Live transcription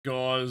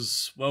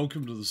guys,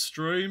 welcome to the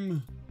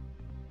stream,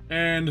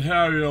 and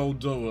how y'all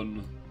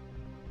doing?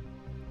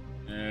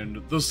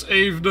 And this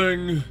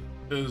evening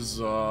is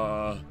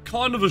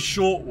kind of a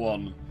short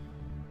one,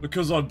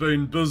 because I've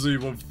been busy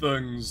with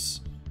things,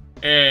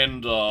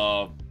 and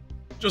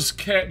just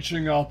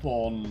catching up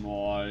on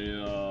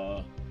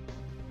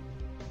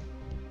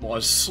my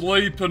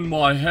sleep and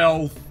my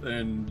health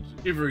and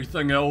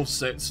everything else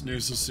that's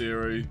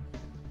necessary.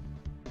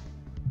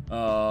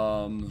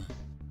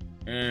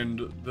 And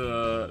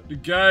the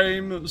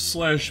game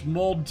slash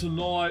mod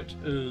tonight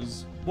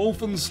is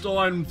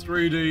Wolfenstein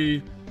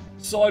 3D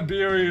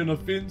Siberian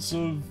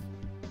Offensive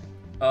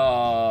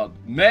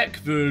Mac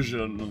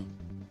version,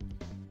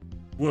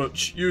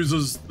 which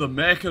uses the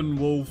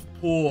Macintosh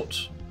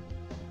port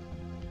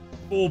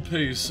for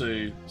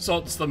PC. So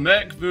it's the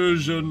Mac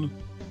version,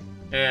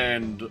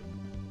 and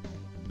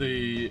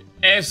the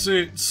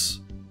assets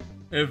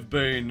have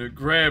been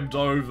grabbed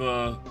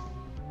over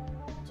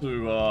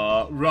to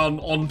run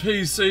on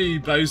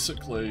PC,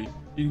 basically.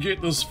 You can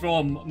get this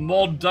from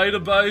mod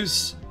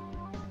database,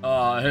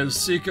 has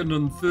second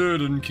and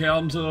third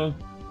encounter.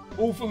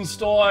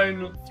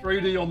 Wolfenstein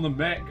 3D on the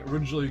Mac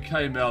originally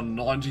came out in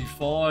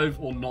 95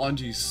 or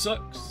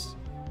 96.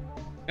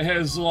 It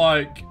has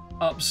like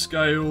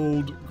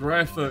upscaled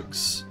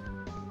graphics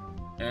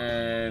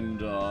and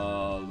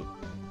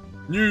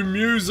new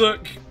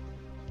music,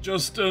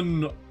 just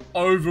an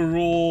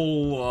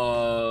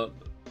overall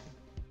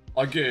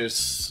I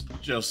guess,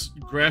 just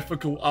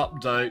graphical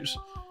update.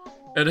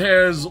 It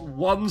has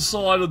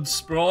one-sided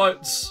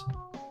sprites.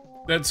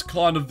 That's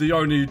kind of the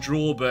only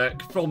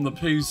drawback from the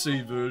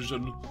PC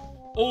version.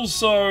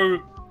 Also,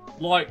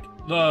 like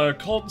the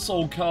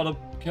console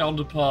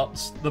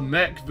counterparts, the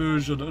Mac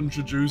version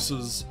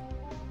introduces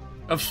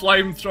a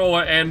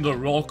flamethrower and a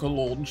rocket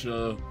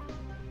launcher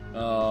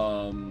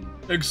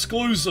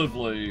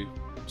exclusively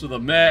to the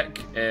Mac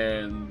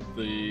and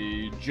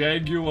the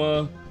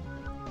Jaguar.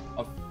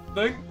 I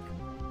think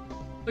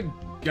the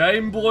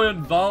Game Boy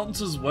Advance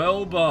as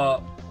well,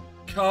 but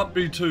can't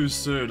be too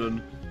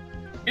certain.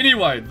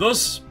 Anyway,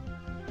 this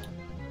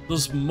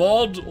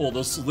mod, or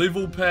this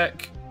level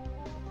pack,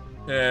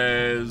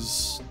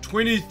 has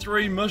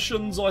 23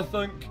 missions, I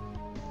think,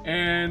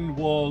 and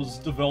was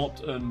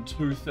developed in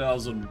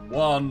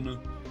 2001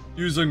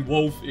 using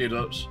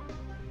WolfEdit.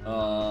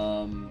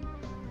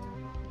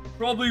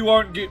 Probably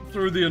won't get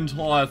through the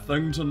entire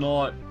thing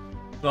tonight,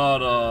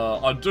 but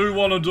I do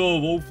want to do a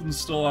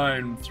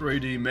Wolfenstein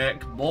 3D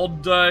Mac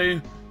mod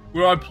day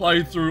where I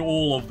play through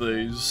all of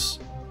these.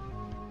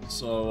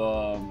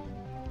 So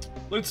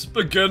let's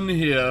begin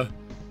here.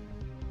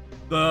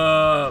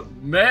 The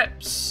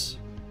maps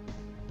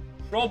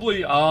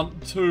probably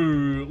aren't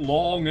too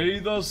long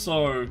either,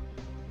 so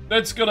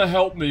that's gonna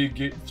help me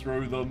get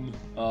through them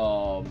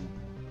a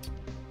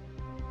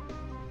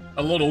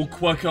little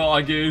quicker,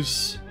 I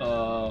guess,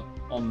 on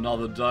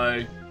another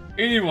day.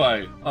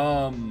 Anyway,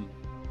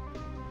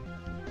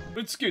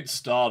 let's get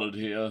started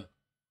here.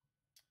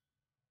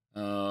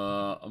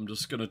 I'm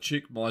just gonna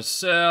check my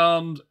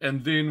sound,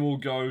 and then we'll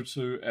go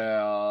to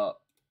our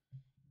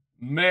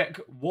Mac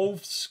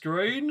Wolf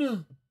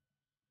screen.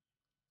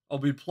 I'll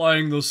be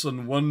playing this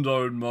in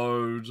windowed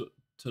mode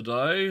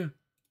today.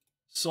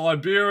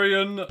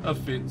 Siberian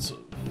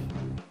Offensive.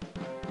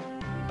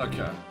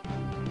 Okay.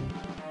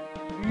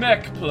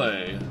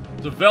 MacPlay.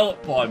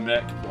 Developed by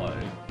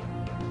MacPlay.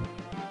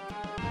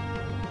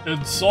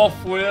 In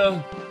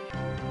software.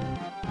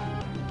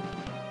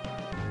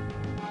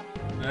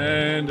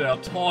 And our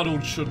title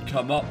should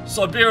come up.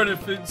 Siberian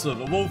Offensive,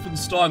 a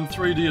Wolfenstein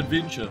 3D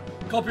adventure.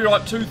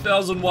 Copyright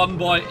 2001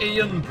 by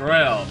Ian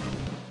Brown.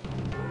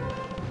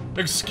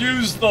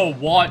 Excuse the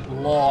white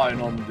line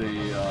on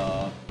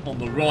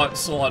the right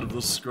side of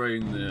the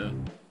screen there.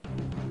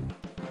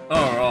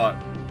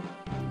 Alright.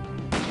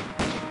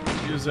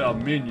 Here's our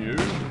menu.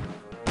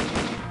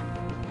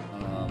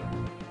 I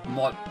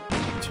might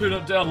turn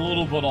it down a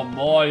little bit on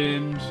my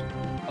end.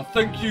 I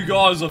think you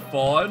guys are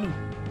fine.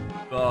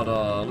 But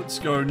let's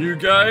go new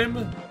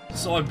game.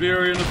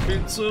 Siberian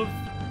Offensive.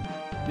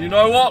 You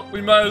know what?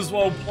 We may as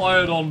well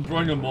play it on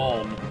Bring 'Em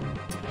On.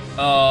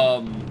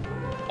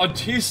 I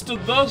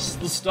tested this,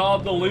 the start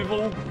of the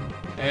level,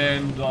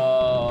 and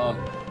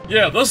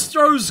yeah, this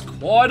throws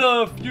quite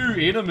a few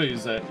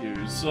enemies at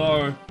you,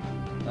 so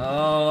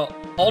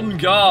on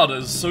guard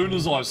as soon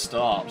as I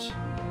start.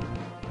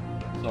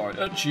 Sorry,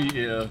 itchy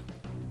ear.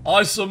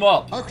 Ice 'em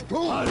up.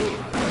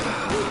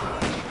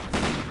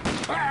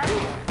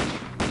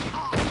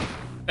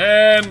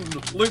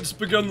 And let's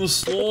begin the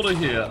slaughter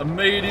here.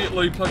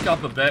 Immediately pick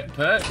up a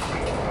backpack.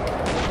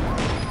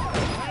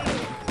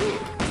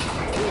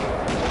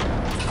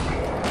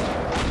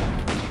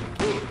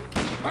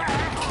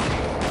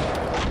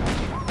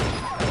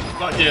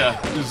 But yeah,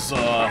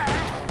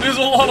 there's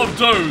a lot of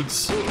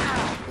dudes.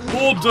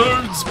 More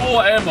dudes,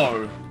 more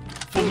ammo.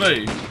 For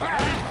me.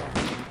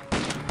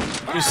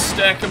 Just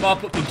stack them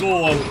up at the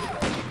door.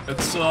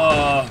 It's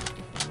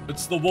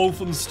the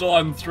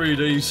Wolfenstein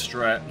 3D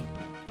strat.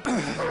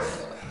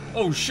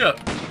 Oh shit.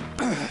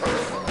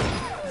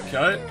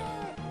 Okay.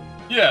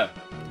 Yeah,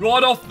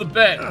 right off the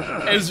bat,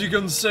 as you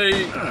can see,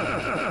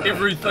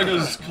 everything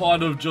is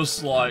kind of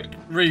just like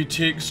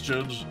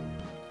retextured,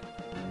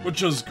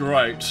 which is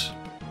great.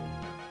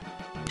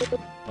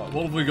 Right,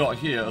 what have we got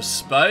here? A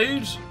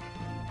spade?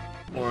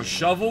 Or a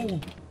shovel?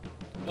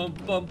 Bum,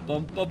 bum,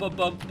 bum, bum, bum,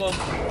 bum, bum.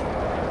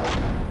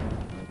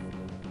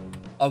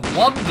 I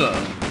wonder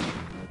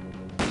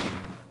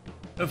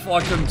if I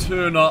can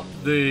turn up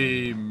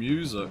the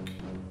music.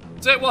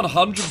 Is that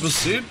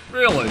 100%?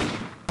 Really?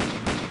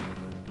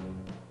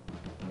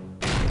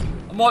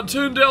 I might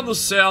turn down the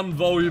sound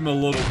volume a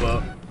little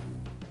bit.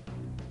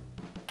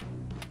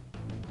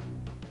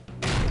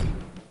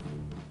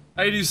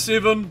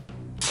 87.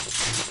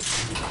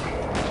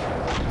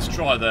 Let's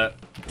try that.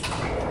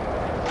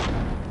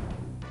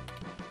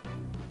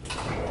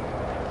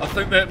 I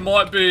think that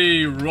might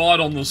be right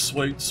on the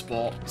sweet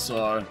spot,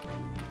 so...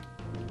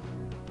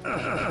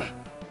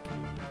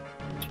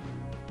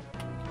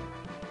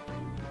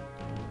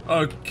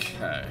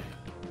 Okay.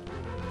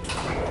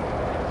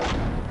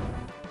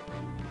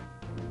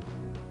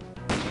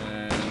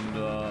 And,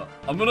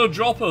 I'm gonna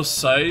drop a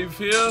save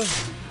here.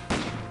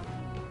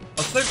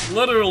 I think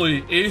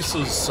literally S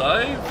is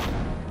save.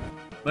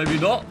 Maybe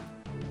not.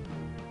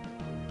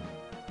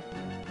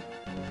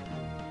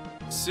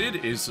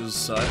 Said S is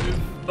save,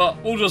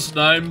 but we'll just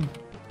name.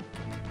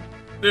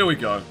 There we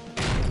go.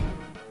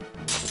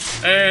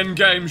 And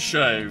game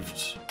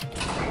shaved.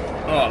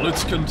 Alright,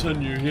 let's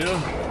continue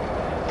here.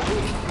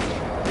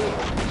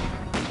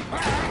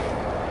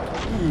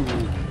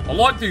 Ooh, I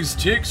like these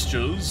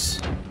textures.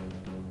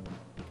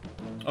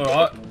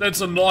 Alright, that's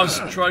a nice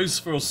trace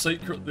for a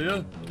secret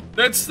there.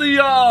 That's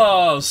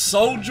the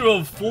Soldier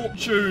of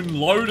Fortune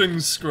loading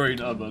screen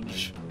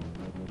image.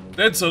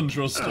 That's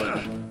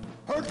interesting.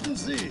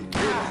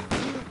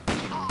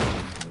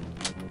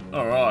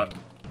 Alright.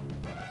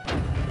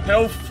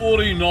 Health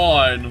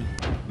 49.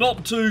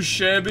 Not too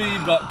shabby,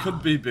 but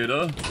could be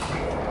better.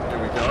 Here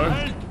we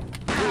go.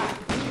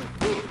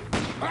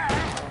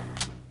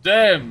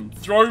 Damn,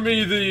 throw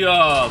me the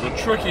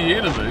tricky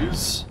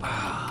enemies.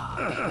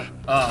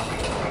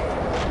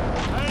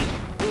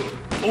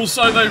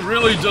 Also, they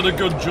really did a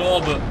good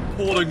job at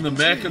porting the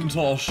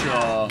Macintosh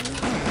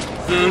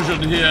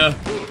version here.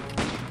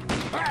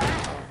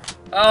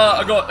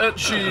 I got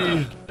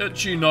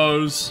itchy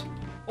nose.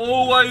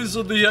 Always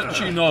with the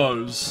itchy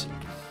nose.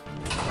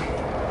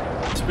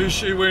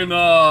 Especially when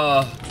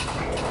the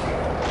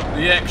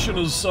action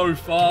is so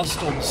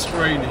fast on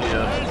screen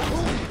here.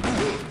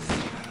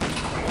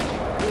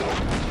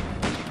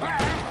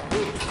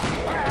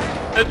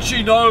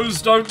 Itchy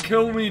nose, don't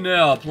kill me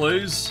now,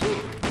 please.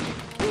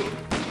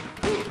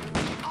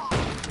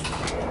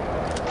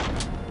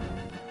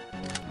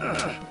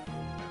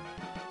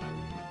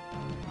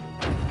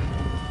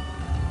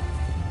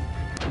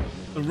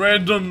 The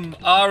random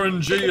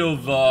RNG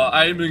of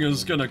aiming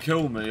is gonna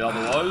kill me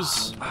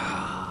otherwise.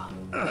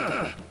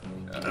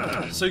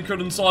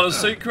 Secret inside a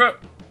secret.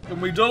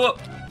 Can we do it?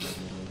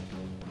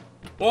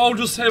 Or I'll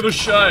just have a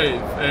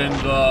shave and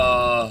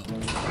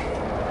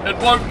it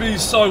won't be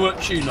so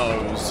itchy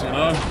nose, you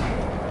know?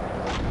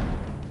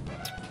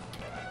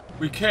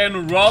 We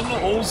can run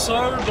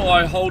also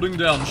by holding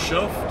down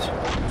shift,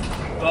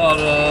 but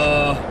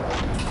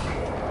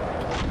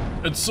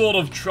it sort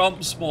of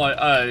trumps my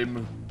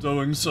aim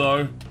doing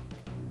so.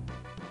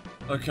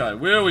 Okay,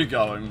 where are we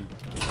going?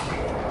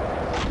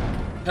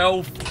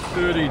 Health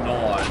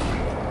 39.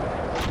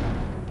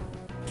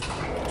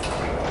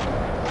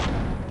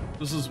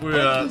 This is where...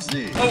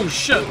 Oh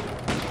shit!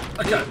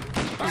 Okay,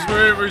 this is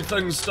where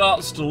everything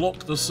starts to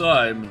look the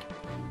same.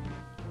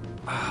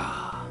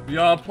 We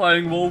are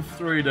playing Wolf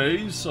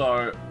 3D,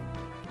 so...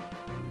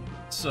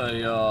 It's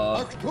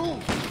a,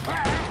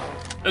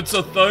 it's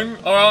a thing.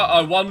 Alright,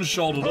 I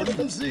one-shotted him.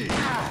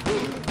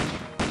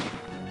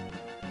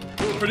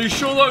 Pretty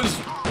sure those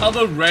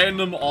other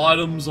random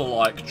items are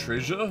like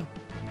treasure.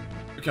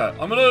 Okay,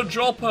 I'm gonna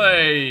drop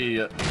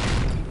a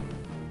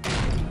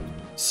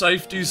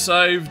safety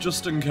save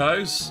just in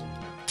case.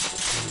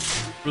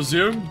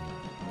 Resume.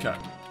 Okay.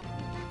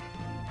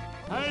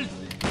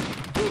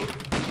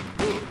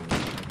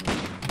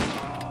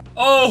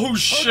 Oh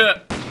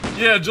shit!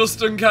 Yeah,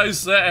 just in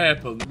case that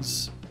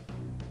happens.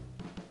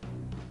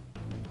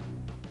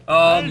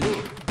 I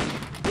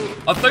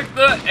think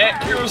the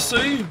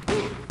accuracy,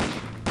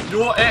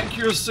 your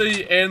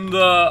accuracy and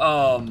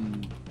the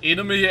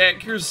enemy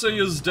accuracy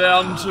is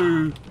down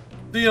to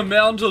the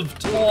amount of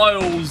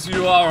tiles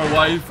you are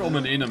away from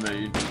an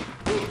enemy.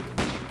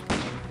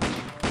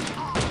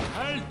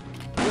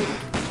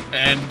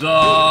 And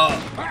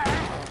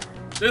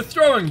they're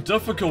throwing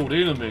difficult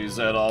enemies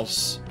at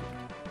us.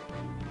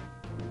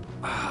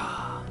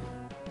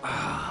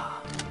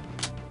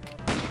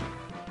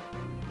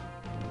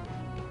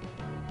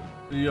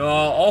 The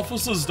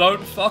officers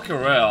don't fuck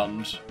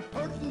around.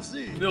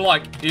 They're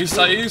like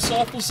SAS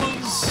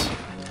officers.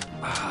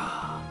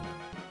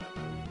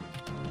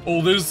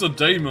 Oh, there's the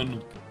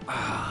demon.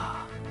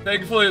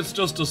 Thankfully, it's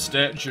just a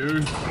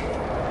statue.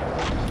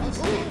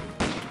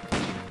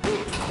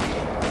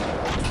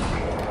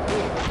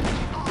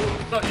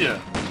 But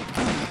yeah.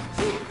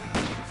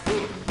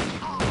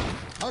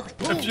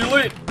 If you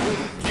let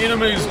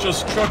enemies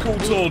just trickle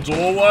to a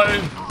doorway,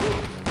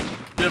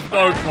 you have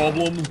no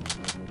problem.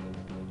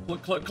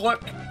 Click, click,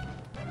 click.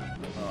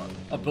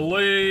 I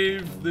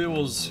believe there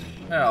was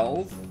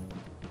health.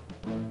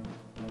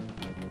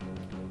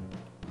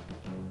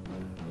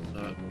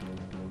 So.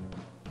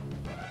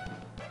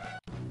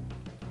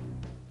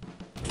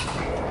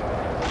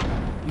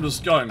 I'm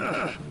just going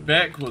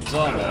backwards,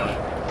 aren't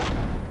I?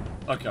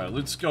 Okay,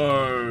 let's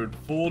go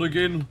forward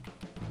again.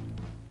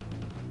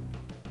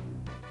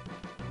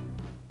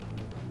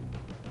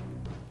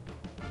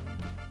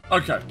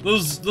 Okay,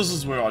 this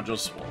is where I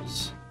just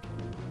was.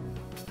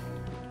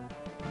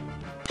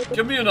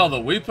 Give me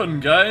another weapon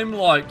game,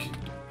 like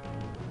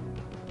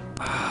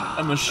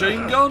a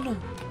machine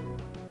gun.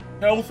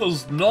 Health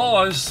is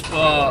nice,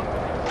 but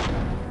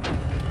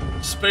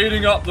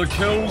speeding up the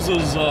kills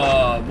is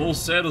more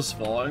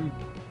satisfying.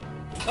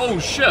 Oh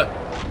shit!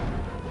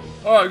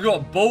 Alright, we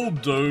got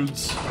bald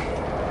dudes.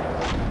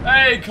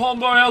 Hey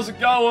Combo, how's it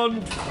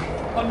going?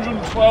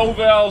 112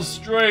 hours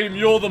stream,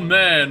 you're the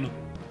man.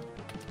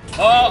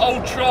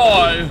 I'll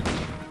try.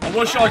 I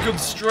wish I could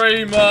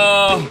stream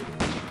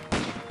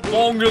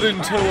longer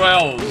than 2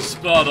 hours,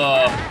 but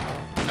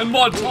in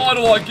my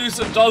title I guess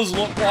it does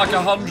look like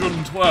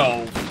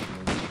 112.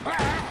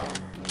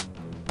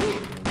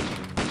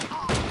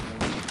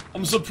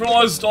 I'm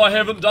surprised I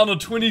haven't done a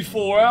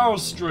 24-hour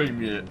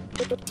stream yet.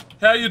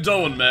 How you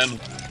doing, man?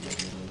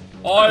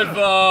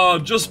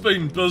 I've just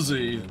been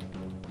busy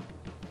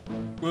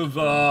with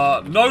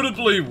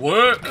notably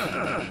work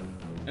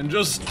and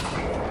just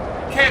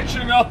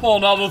catching up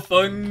on other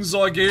things,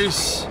 I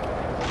guess.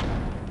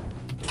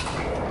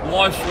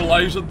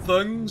 Life-related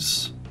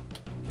things.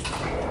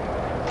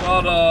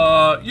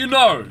 But, you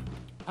know,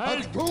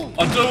 I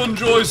do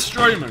enjoy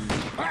streaming.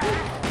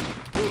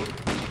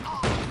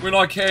 When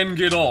I can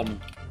get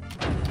on.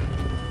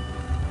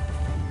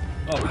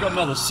 Oh, we got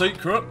another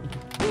secret.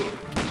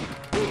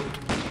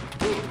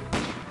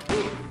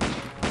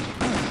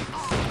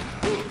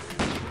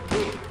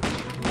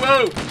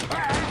 Whoa!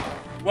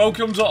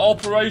 Welcome to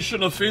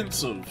Operation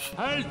Offensive.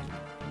 Hey.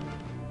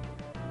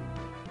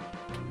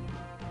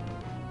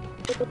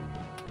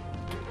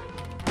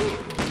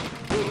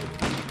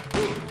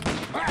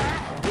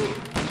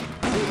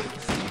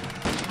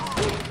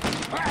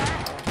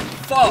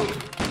 Fuck!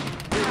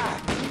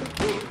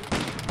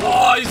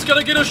 Oh, he's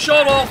gonna get a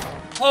shot off!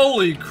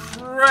 Holy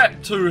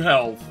crap, 2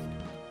 health.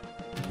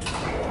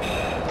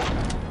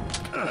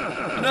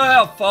 You know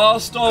how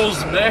fast I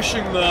was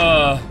mashing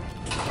the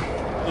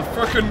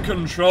frickin'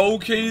 control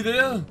key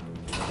there?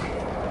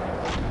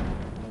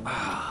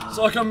 It's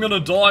like I'm gonna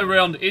die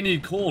around any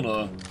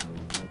corner.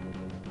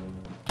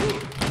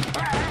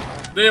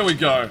 There we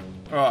go.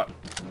 Alright.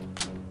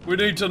 We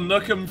need to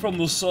nick him from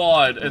the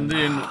side and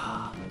then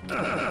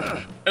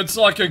it's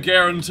like a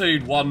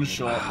guaranteed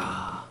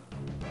one-shot.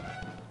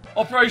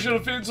 Operation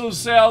Offensive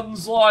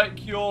sounds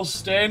like your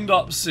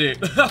stand-up set.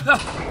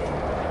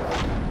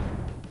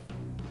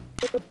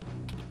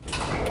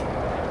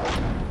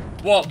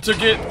 What, to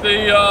get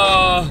the,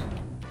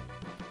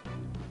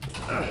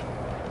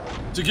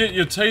 to get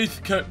your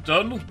teeth kicked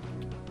in?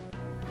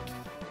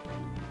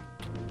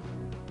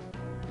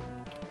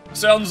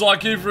 Sounds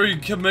like every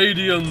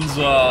comedian's,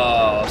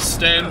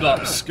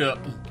 stand-up skit.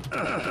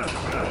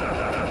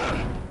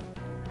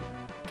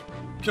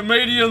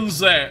 Comedians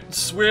that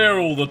swear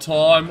all the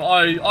time,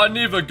 I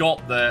never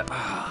got that.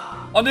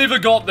 I never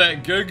got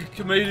that gig,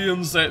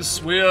 comedians that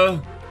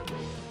swear.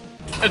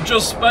 It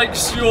just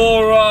makes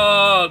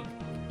your,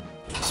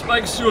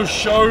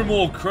 show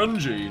more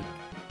cringy.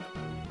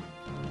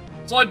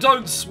 So I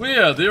don't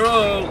swear, there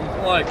are,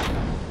 like,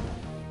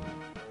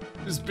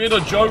 there's better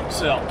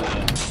jokes out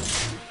there.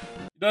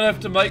 You don't have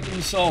to make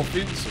them so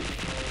offensive.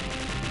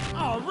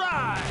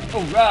 Alright!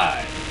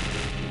 Alright!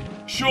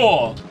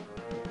 Sure.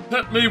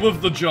 Hit me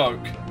with the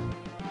joke.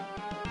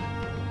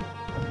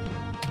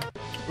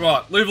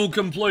 Right, level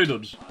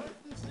completed.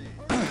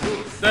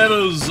 That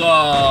is,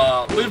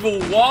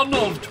 level 1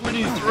 of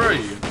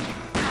 23.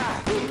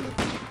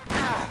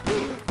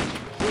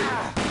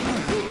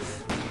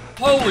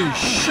 Holy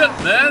shit,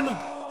 man!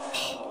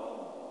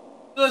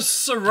 They're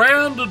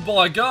surrounded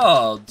by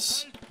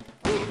guards.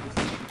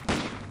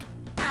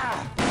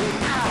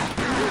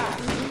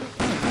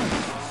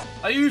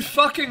 Are you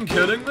fucking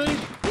kidding me?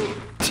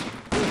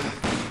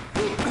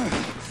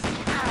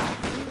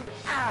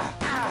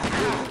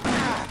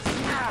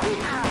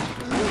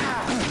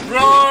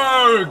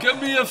 Bro,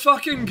 give me a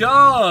fucking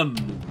gun!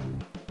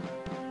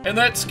 And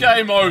that's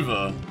game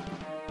over.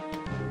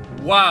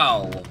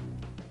 Wow.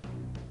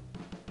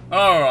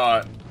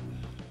 Alright.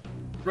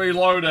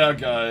 Reload our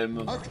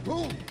game.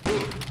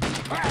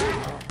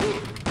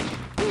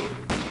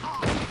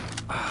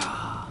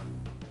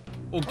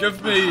 Well,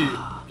 give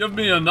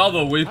me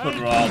another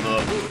weapon,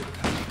 rather.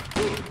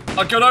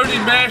 I can only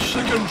mash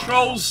the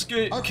control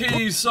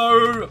key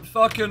so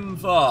fucking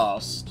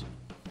fast.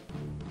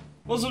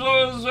 What's it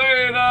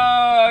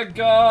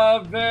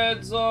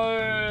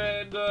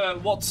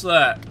and what's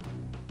that?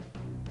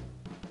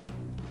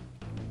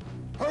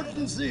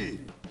 Urgency!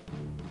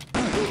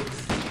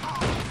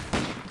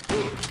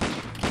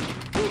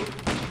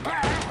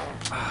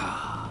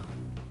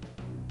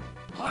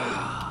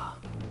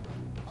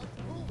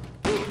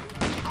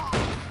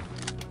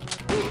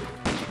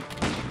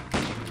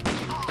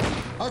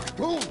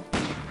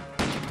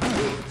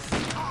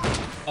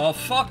 Oh,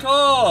 fuck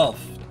off,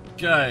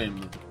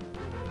 game.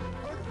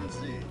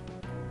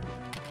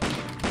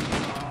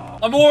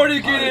 I'm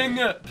already getting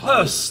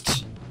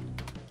pissed.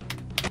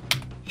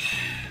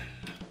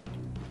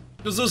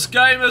 Because this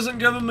game isn't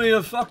giving me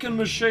a fucking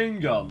machine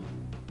gun.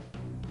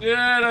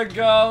 Yeah, the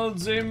gun,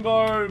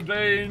 Zimbo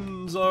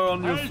beans are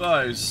on your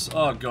face.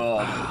 Oh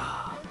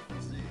god.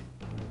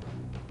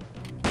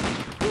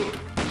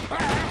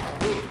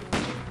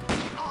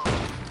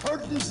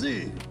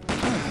 Urgency!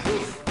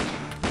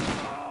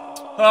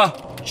 Ah,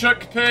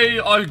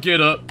 chickpea, I get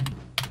it.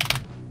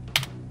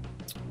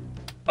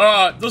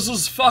 Alright, this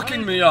is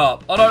fucking me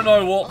up. I don't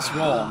know what's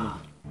wrong.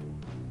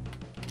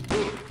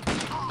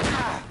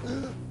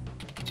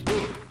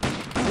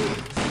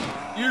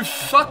 You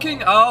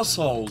fucking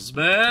assholes,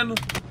 man.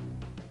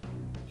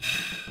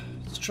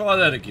 Let's try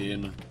that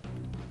again.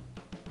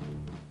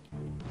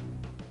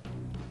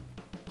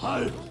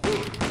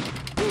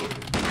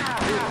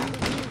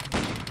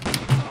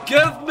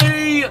 Give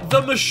me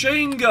the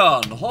machine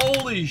gun!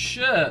 Holy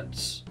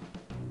shit!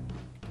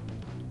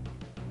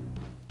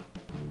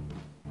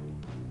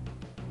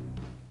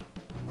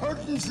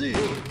 Urgency!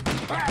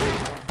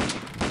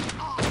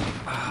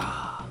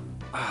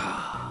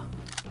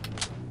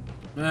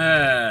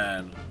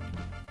 Man.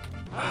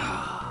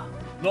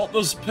 Not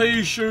this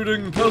pea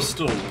shooting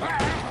pistol.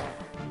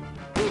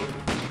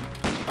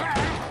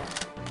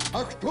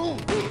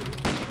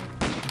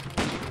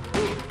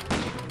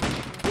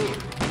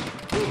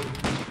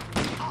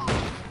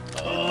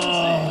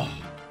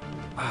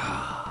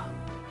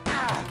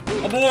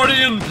 I'm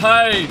already in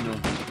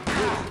pain.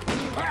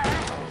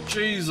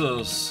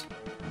 Jesus.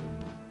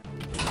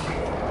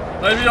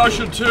 Maybe I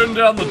should turn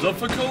down the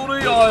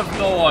difficulty? I have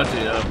no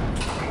idea.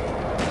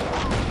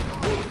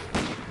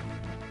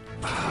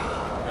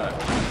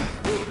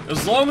 Okay.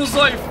 As long as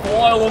they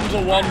file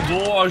into one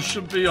door, I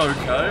should be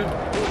okay.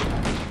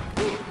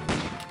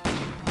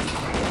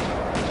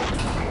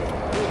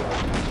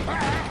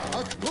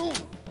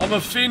 I'm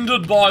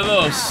offended by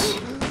this.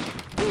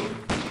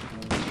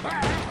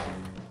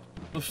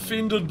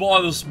 Offended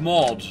by this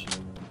mod.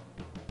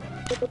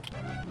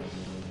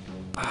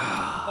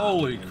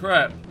 Holy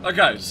crap.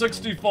 Okay,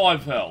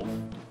 65 health.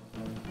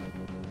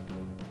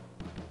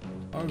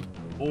 Oh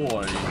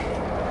boy.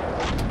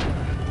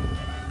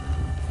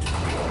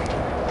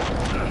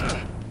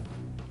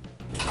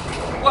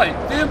 Wait,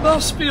 there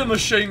must be a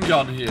machine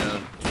gun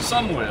here.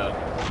 Somewhere.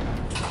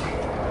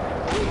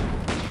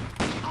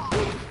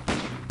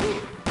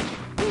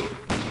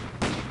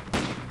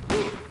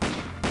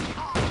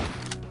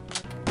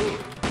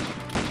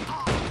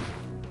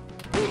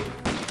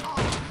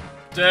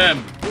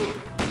 Damn.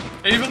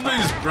 Even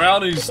these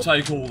brownies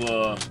take a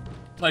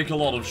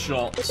lot of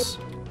shots.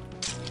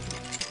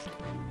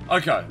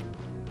 Okay.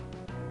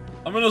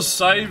 I'm gonna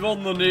save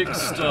on the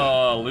next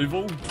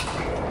level.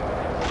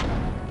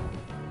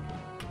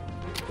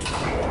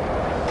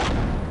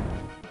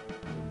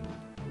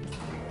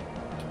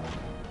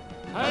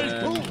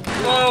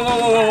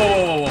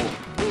 Whoa.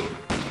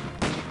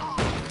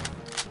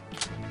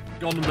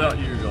 Forgotten about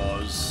you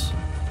guys.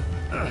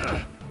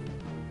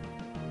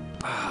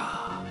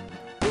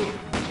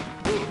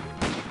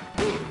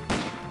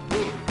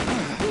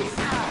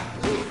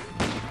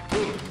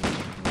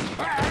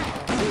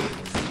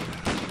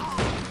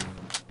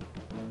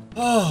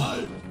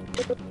 Oh.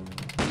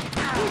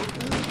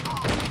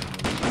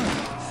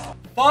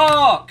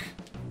 Fuck!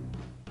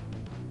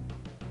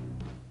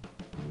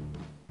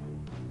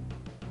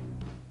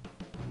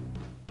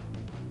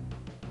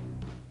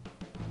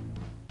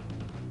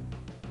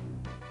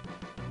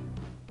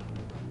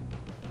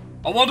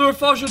 I wonder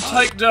if I should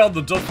take down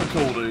the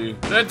difficulty.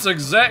 That's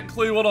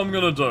exactly what I'm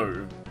gonna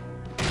do.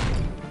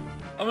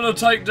 I'm gonna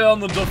take down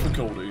the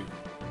difficulty.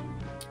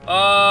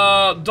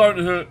 Don't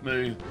hurt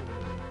me.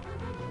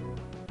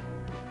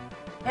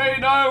 Hey,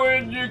 know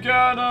when you're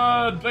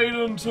gonna beat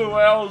in 2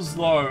 hours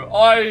though?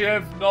 I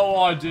have no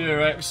idea,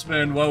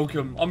 X-Man,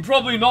 welcome. I'm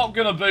probably not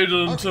gonna beat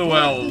it in 2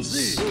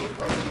 hours.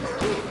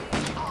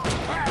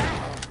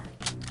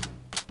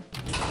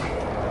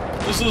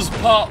 This is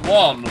part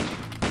 1.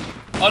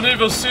 I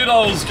never said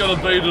I was gonna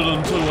beat it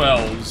in 2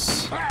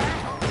 hours.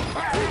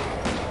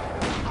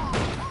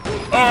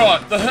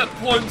 Alright, the hit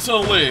points are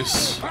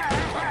less.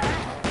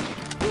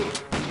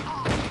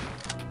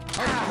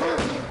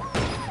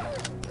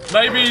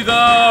 Maybe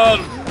the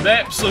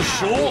maps are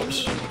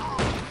short,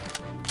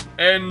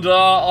 and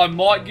I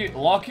might get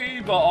lucky,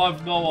 but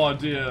I've no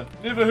idea.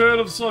 Never heard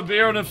of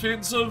Siberian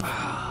Offensive?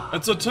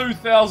 It's a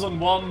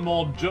 2001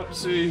 mod,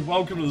 Gypsy.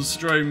 Welcome to the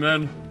stream,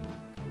 man.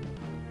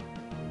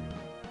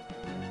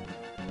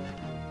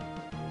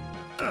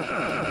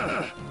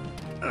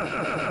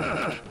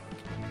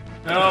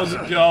 How's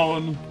it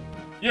going?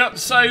 Yep,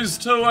 says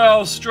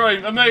 2-hour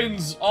stream. It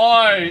means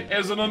I,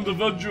 as an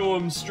individual,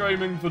 am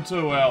streaming for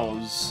 2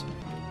 hours.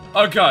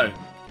 Okay.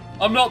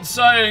 I'm not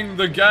saying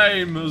the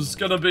game is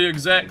gonna be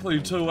exactly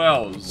 2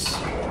 hours.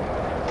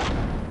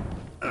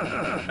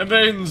 It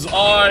means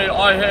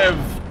I have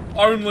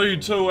only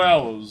 2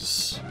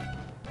 hours.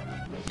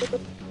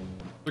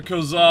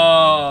 Because,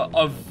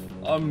 I've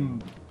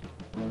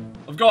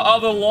got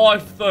other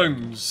life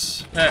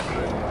things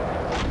happening.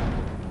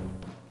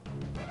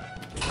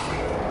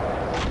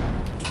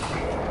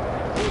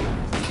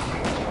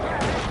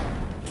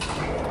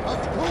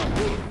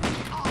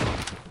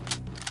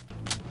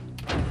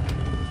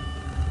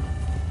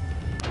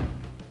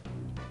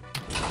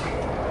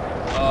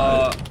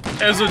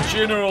 As a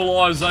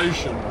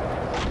generalization,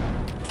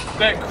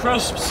 that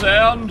crisp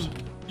sound,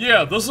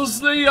 yeah, this is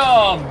the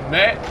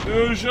Mac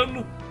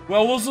version.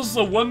 Well, this is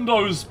the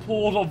Windows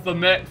port of the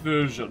Mac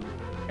version,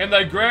 and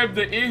they grabbed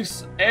the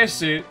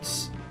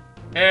assets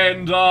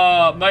and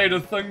made a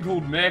thing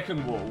called Mac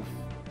and Wolf.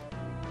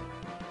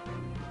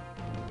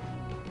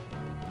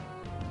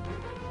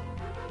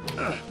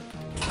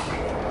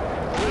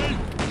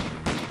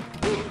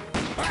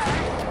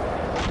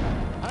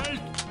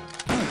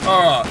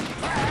 Alright.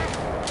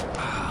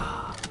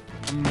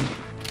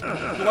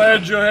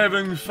 Glad you're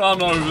having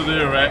fun over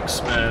there,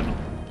 Axeman.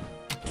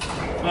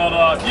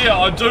 But, yeah,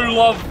 I do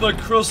love the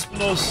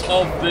crispness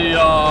of the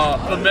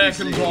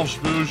Macintosh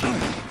version.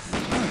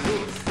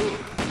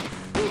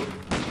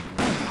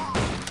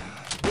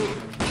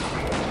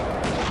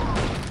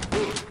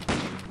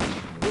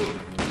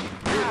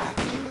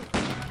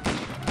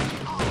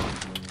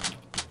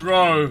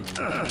 Bro,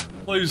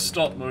 please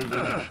stop moving.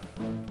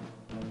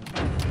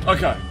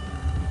 Okay.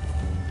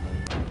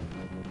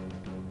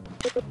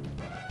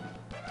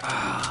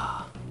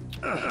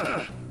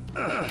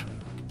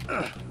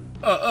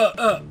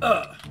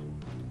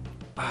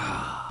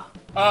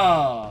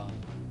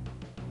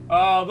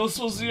 This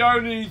was the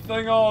only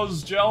thing I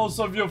was jealous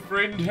of your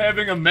friend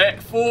having a Mac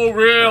for,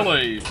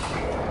 really?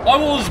 I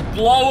was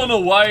blown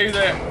away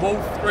that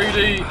Wolf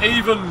 3D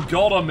even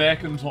got a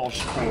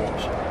Macintosh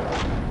port.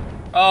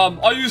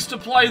 I used to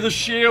play the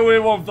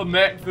shareware of the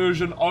Mac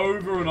version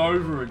over and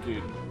over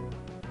again.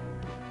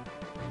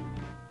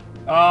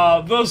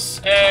 This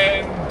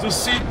and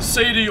Descent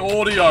CD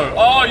audio.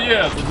 Oh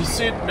yeah, the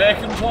Descent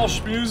Macintosh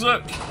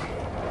music.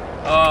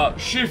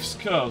 Chef's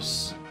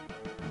kiss.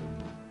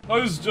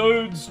 Those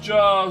dudes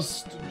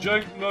just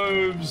jink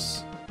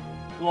moves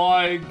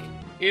like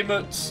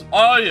Emmett.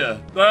 Oh yeah,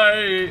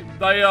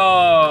 they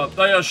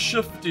are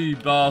shifty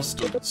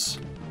bastards.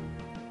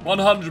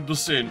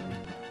 100%.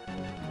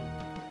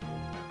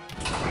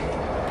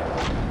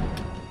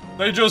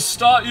 They just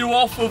start you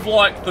off with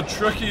like the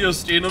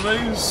trickiest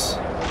enemies.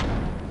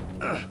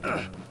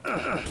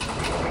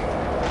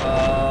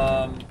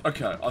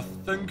 Okay, I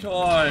think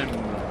I'm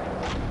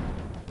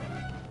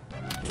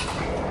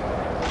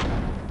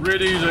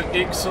ready to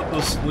exit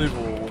this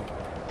level.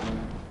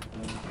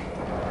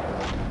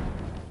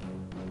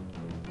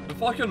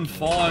 If I can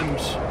find...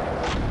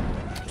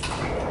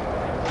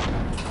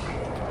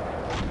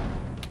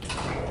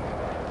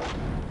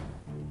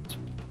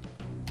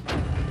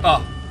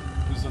 Ah,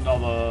 there's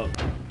another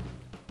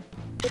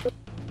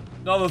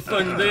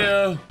thing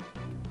there.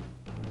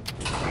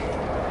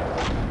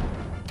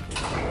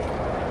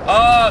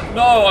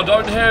 No, I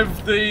don't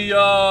have the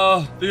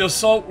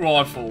assault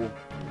rifle.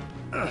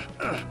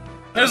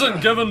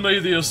 Hasn't given me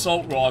the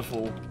assault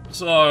rifle,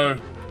 so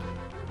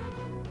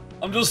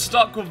I'm just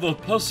stuck with the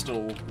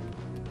pistol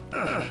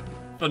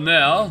for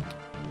now.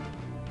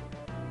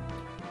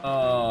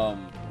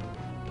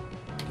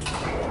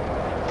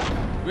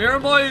 Where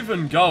am I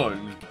even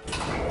going?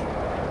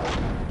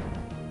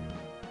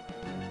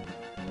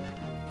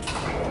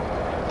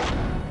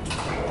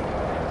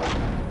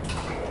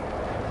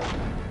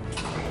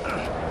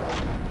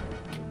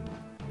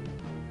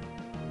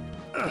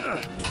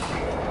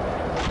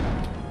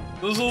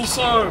 There's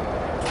also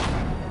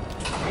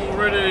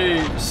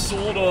already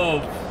sort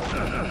of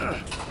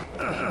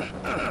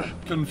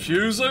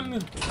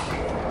confusing.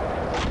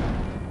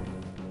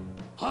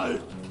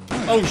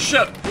 Oh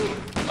shit!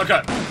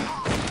 Okay.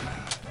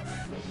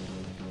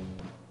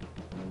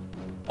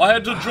 I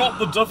had to drop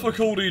the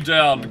difficulty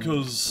down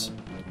because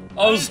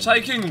I was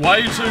taking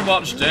way too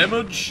much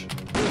damage.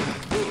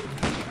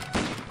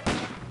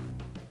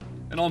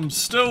 And I'm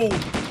still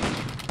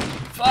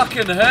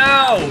fucking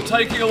hell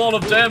taking a lot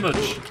of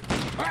damage.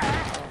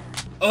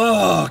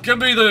 Ugh, give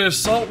me the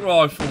assault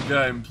rifle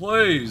game,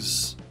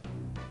 please.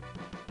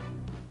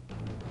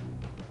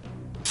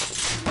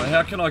 Wait,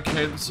 how can I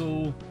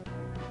cancel?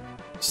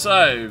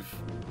 Save.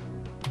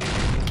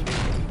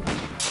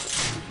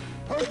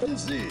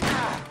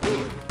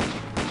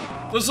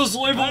 This is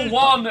level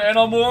 1 and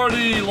I'm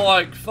already,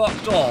 like,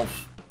 fucked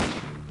off.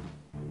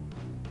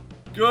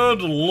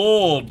 Good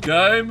lord,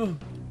 game.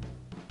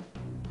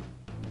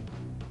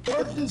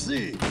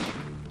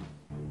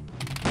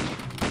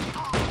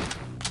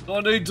 Do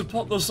I need to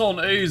put this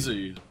on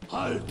easy?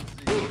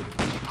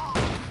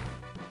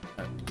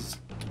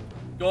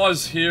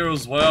 Guys here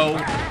as well.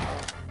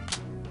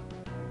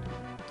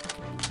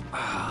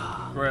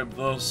 grab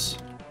this.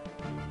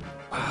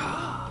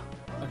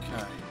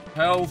 Okay,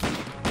 health.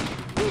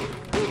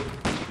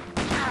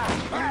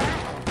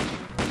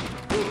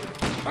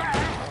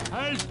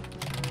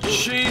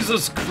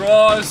 Jesus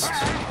Christ!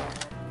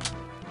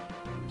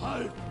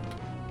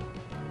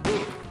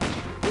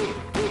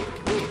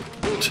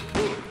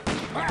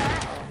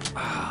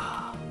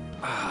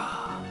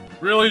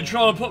 Really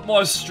trying to put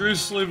my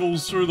stress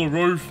levels through the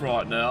roof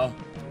right now.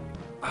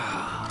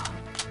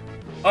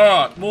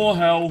 Alright, more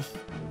health.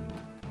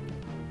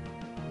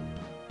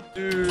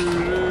 You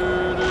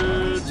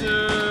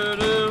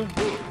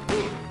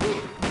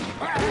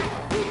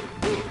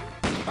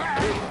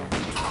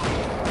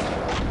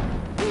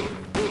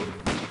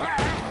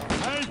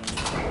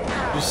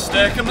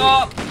stack them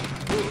up!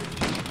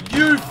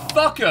 You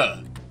fucker!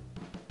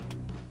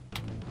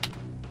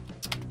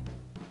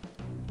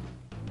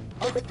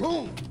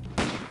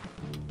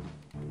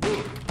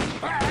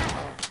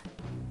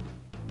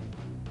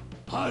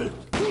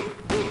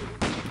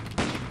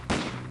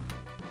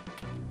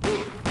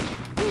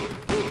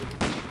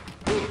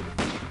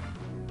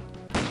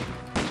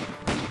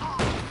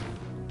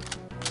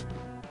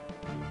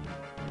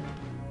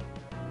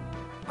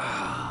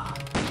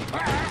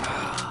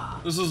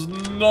 This is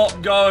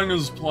not going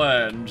as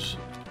planned.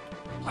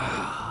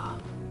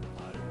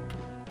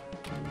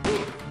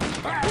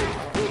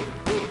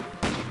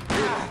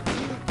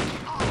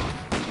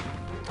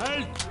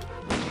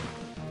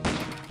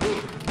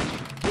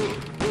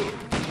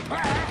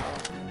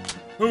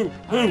 Who?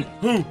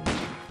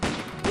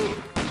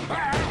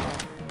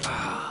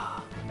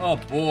 Oh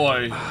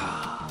boy.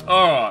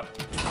 Alright.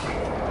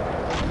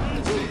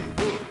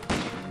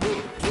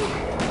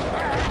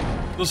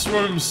 This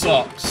room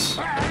sucks.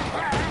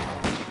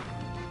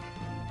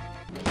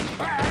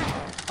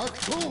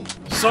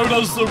 So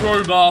does the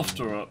room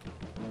after it.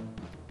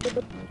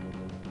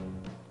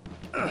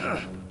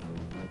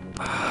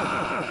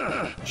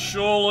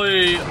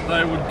 Surely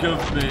they would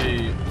give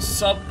me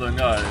something,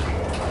 eh?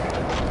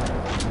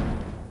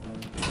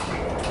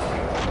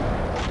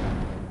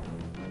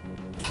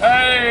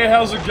 Hey,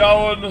 how's it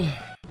going?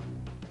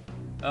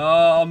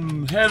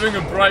 I'm having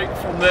a break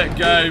from that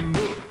game.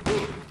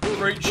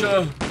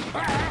 Creature,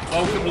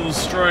 welcome to the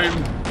stream.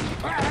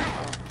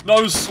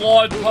 No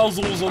slide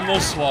puzzles on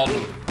this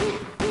one.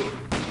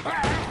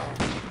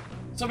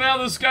 Somehow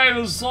this game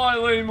is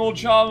slightly more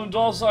charming than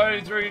DOS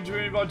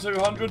 320 by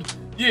 200.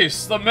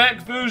 Yes, the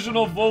Mac version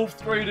of Wolf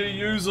 3D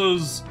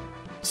uses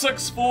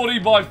 640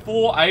 by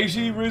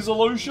 480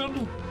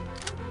 resolution.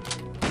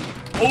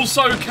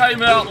 Also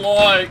came out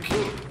like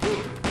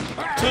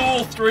 2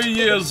 or 3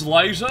 years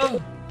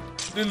later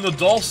than the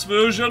DOS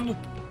version,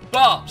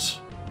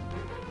 but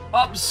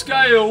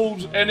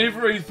upscaled and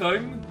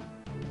everything,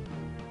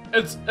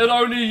 it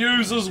only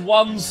uses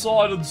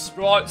one-sided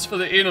sprites for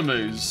the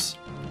enemies.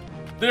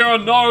 There are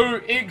no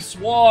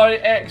XY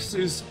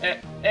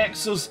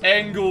axis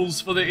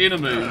angles for the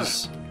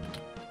enemies.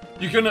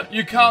 You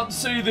can't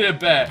see their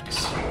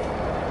backs.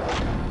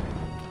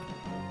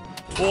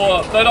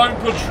 Or they don't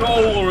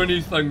patrol or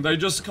anything, they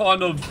just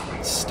kind of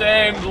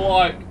stand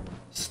like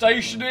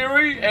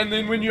stationary, and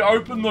then when you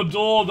open the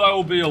door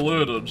they'll be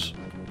alerted.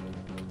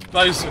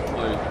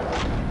 Basically.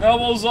 How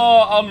was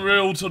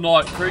Unreal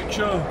tonight,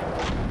 creature?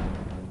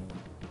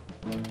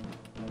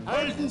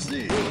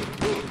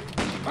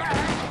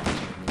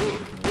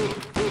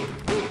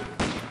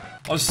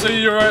 I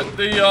see you're at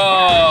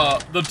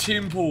the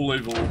temple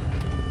level,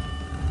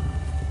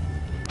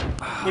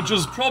 which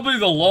is probably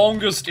the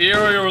longest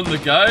area in the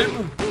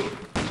game.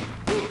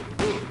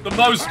 The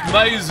most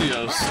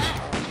maziest.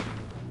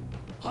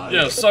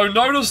 Yeah, so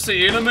notice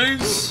the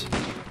enemies.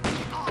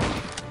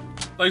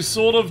 They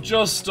sort of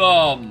just,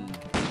 like,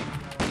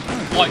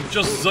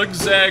 just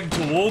zigzag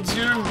towards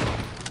you.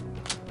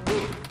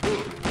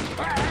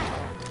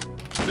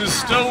 There's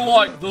still,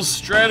 like, the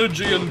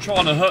strategy in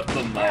trying to hit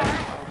them, though.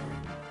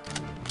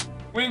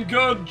 When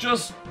good,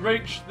 just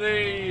reach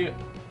the,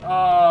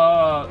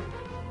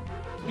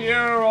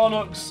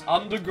 Hieronyx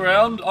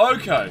Underground.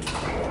 Okay.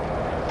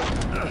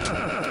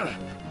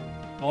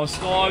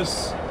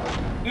 Nice.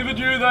 Never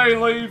knew they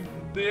leave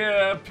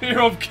their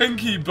pair of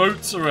kinky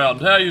boots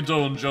around. How you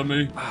doing,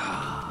 Jimmy?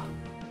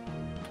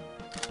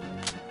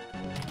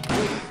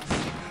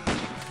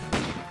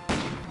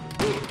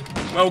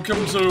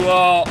 Welcome to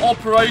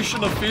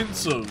Operation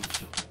Offensive,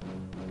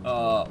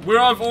 where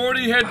I've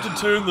already had to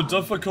turn the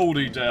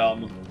difficulty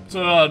down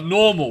to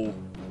normal.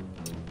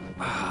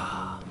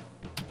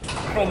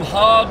 From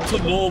hard to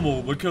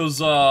normal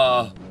because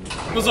of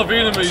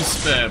enemy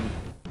spam.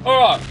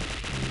 Alright,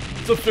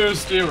 it's the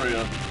first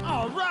area.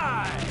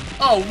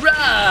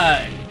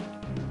 Alright!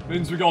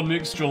 Means we got an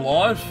extra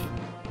life.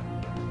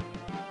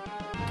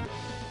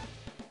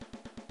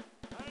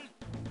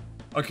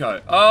 Okay,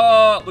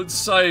 let's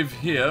save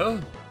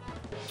here.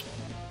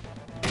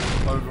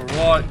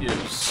 Overwrite,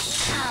 yes.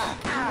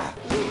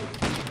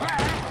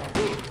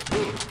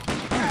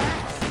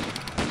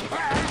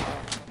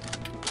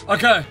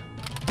 Okay,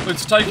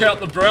 let's take out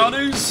the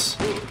brownies.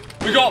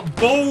 We got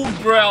bald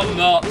brown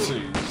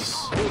Nazis.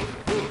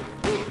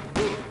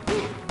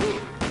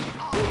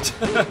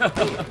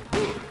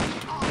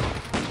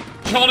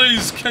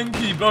 Johnny's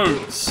kinky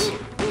boots.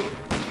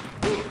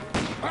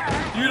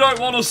 You don't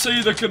want to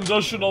see the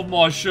condition of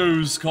my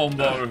shoes,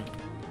 Combo.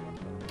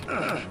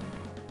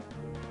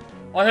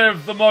 I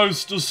have the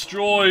most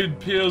destroyed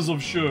pairs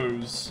of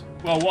shoes.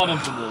 Well, one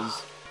of them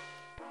is.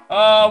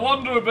 I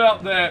wonder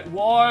about that.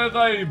 Why are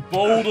they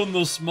bald in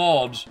this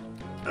mod?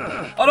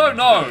 I don't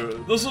know.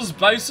 This is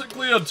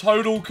basically a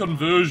total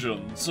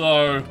conversion,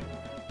 so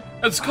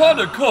it's kind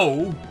of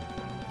cool.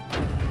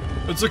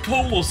 It's a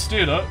cool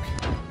aesthetic.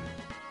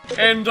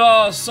 And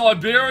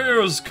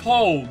Siberia is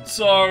cold,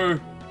 so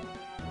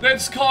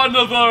that's kind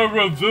of a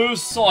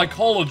reverse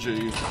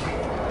psychology.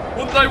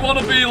 Wouldn't they want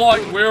to be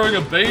like wearing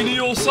a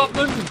beanie or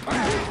something?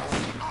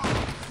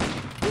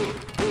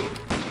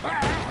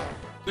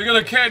 They're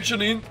gonna catch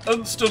an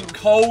instant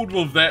cold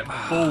with that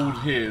bald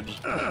head.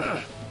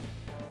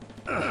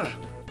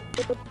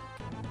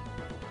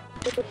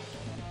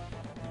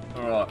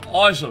 Alright,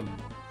 item.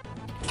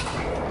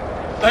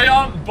 They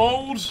aren't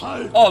bald.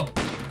 Oh.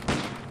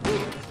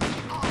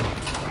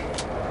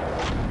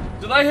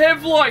 Do they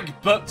have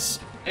like bits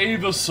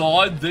either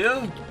side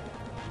there?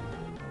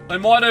 They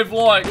might have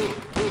like...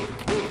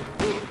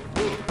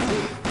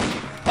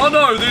 Oh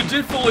no, they're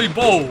definitely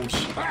bald.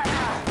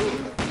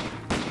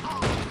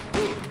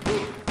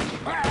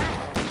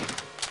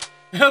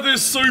 Yeah, they're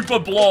super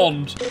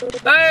blonde.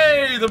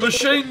 Hey, the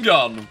machine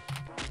gun.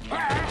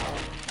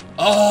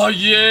 Oh,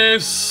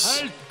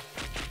 yes.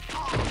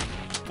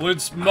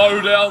 Let's mow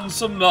down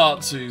some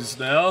Nazis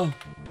now.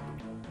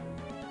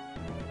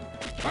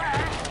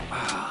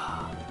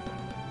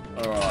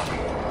 Alright.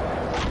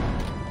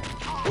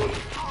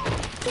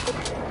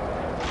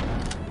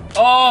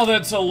 Oh,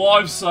 that's a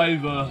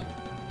lifesaver.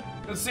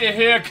 It's their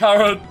hair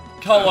colored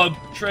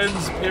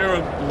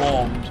transparent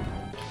blonde.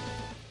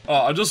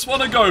 Oh, I just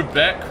want to go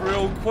back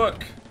real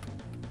quick.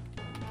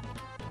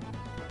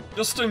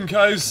 Just in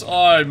case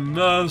I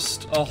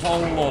missed a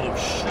whole lot of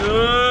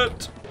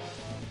shit.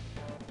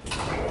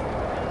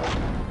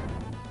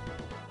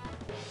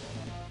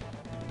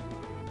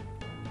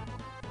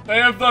 They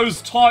have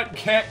those tight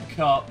cat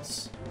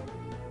cuts.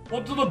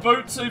 What do the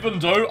boots even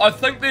do? I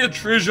think they're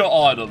treasure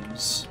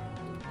items.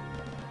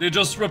 They're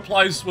just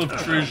replaced with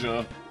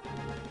treasure.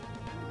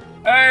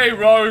 Hey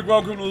Rogue,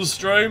 welcome to the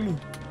stream.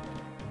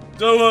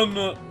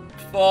 Doing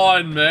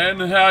fine, man.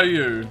 How are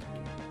you?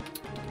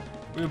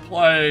 We're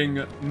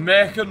playing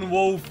Mac and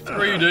Wolf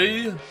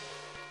 3D.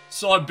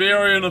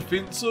 Siberian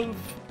Offensive.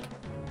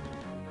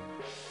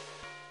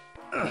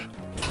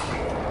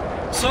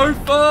 So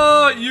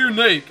far,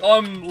 unique.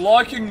 I'm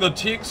liking the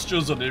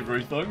textures and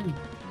everything.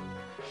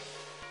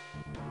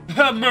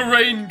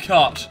 Marine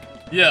cut.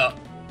 Yeah,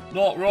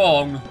 not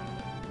wrong.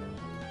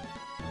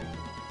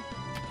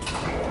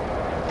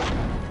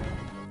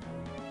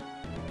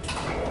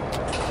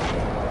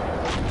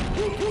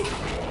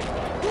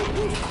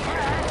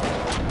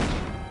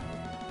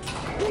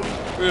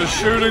 We're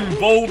shooting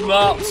bald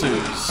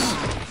Nazis.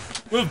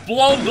 With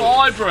blonde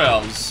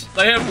eyebrows.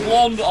 They have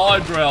blonde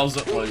eyebrows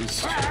at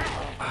least.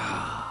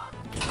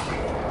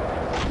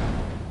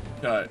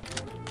 Okay.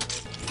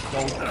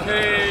 Gold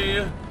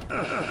key.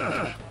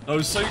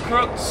 No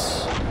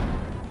secrets.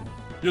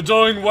 You're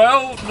doing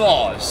well?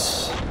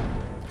 Nice.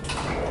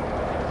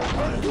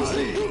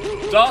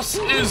 Das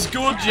is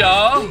good,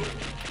 yeah.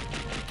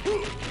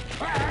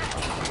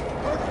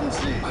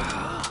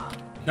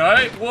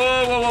 Okay.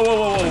 Whoa, whoa, whoa, whoa,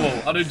 whoa,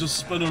 whoa. I need to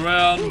spin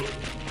around.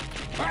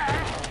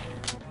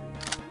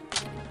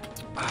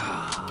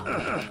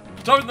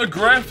 Don't the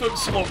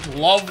graphics look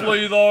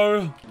lovely,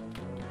 though?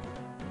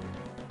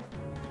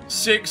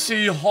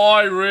 Sexy,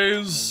 high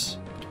res.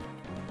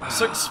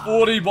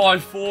 640 by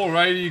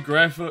 480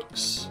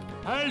 graphics.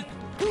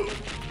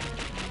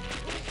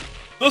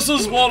 This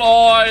is what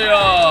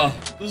I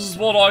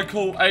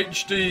call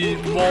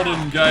HD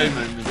modern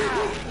gaming.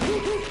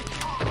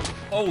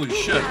 Holy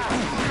shit.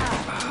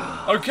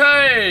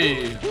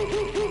 Okay.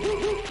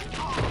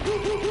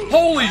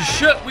 Holy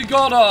shit, we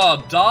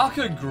got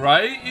darker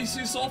grey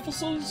SS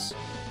officers?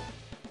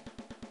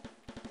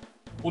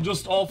 Or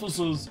just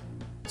officers?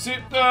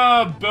 Set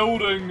the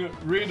building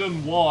red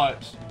and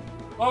white.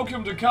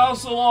 Welcome to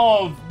Castle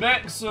of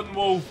Max and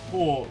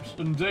Wolfport.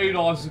 Indeed,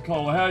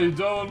 Icicle. How you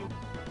doing?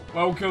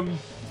 Welcome.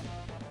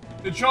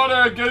 They're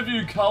trying to give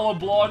you colour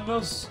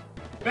blindness.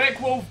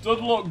 Backwolf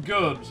did look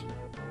good.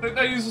 Think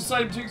they use the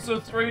same texture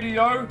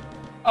 3DO?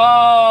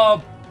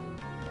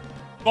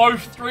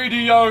 Both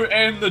 3DO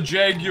and the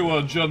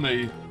Jaguar,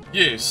 Jimmy.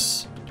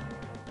 Yes.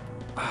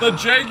 The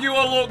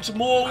Jaguar looked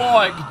more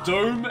like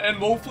Doom and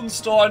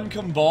Wolfenstein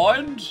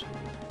combined.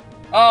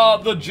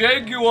 The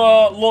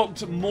Jaguar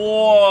looked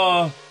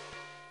more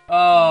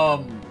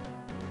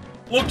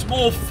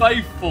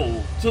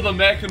faithful to the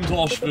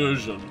Macintosh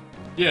version.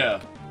 Yeah.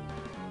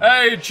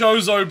 Hey,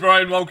 Chozo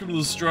Brain, welcome to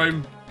the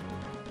stream.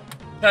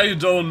 How you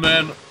doing,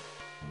 man?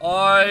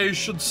 I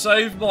should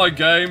save my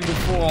game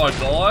before I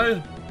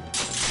die.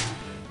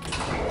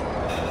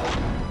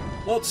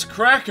 What's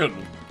cracking?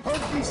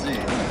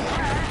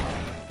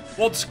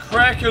 What's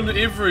cracking,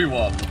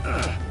 everyone?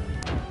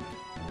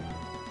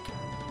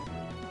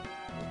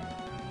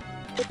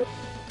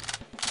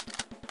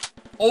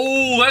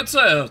 Oh, that's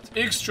a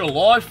extra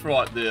life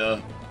right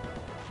there.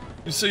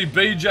 You see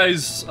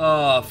BJ's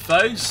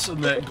face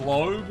in that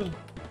globe?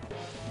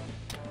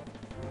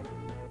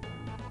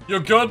 You're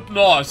good?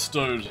 Nice,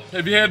 dude.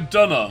 Have you had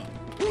dinner?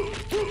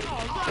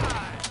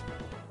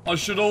 I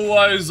should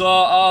always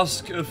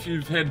ask if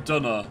you've had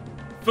dinner.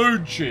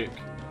 Food check.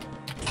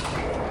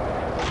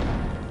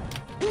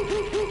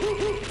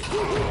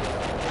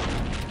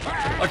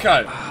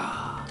 Okay.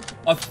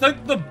 I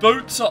think the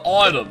boots are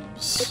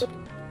items.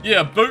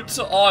 Yeah, boots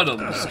are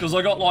items, because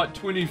I got like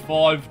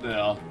 25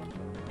 now.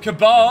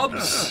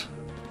 Kebabs.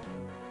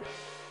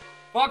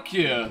 Fuck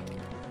yeah.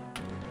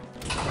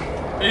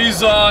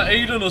 He's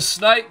eating a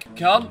snake,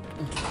 cunt.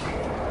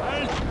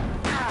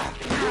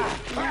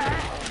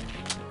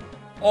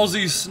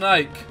 Aussie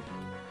snake.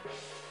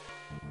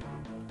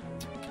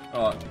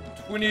 Alright,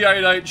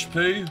 28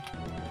 HP.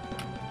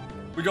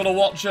 We gotta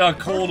watch our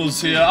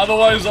corners here,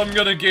 otherwise I'm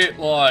gonna get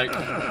like...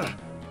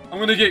 I'm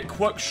gonna get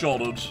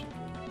quick-shotted.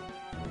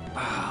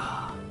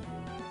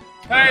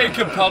 Hey,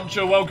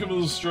 Kapuncha, welcome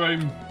to the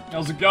stream.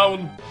 How's it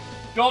going?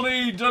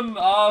 Johnny didn't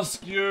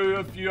ask you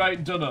if you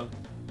ate dinner.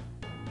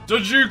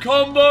 Did you,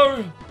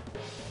 Combo?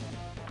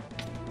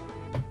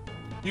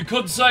 You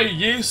could say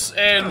yes,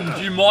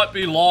 and you might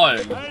be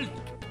lying.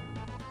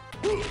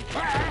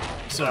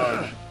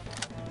 So,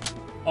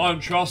 I don't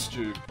trust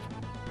you.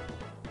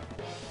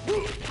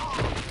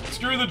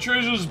 Screw the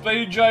treasures,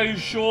 BJ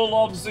sure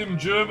loves them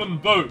German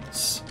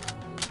boots.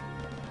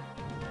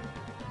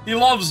 He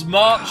loves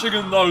marching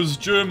in those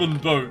German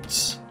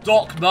boots.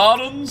 Doc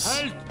Martens?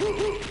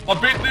 I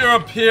bet they're a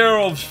pair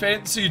of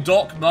fancy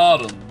Doc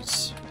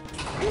Martens.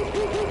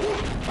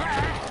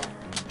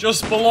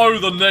 Just below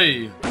the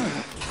knee.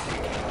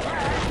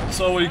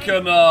 So he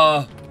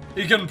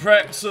can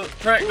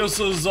practice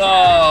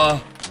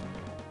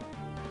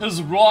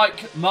his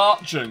Reich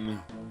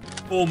marching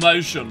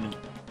formation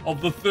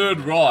of the Third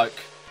Reich.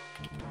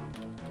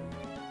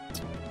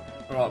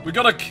 Alright, we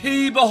got a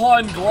key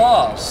behind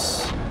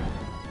glass.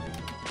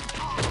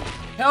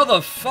 How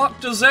the fuck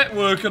does that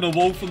work in a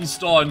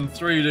Wolfenstein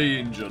 3D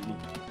engine?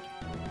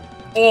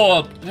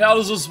 Or, how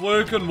does this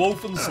work in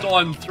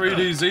Wolfenstein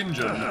 3D's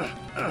engine?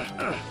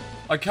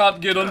 I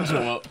can't get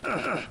into it.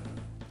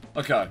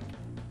 Okay.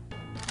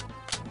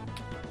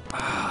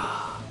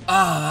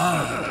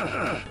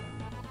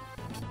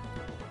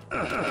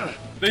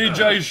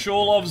 BJ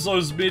sure loves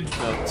those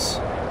medkits.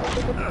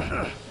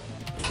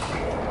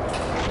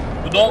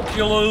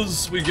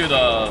 Binoculars, we get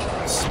a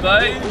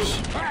spade.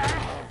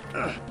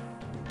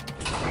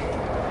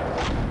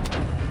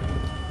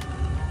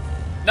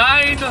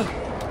 9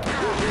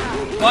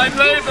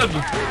 Leben!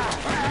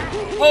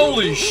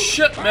 Holy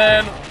shit,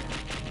 man!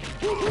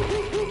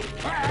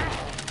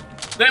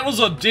 That was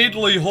a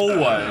deadly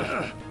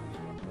hallway.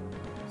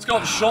 It's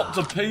got shot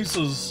to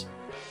pieces.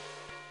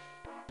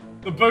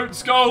 The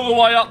boots go all the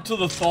way up to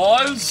the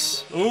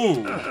thighs.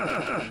 Ooh.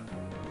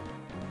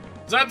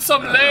 Is that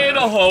some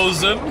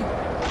lederhosen?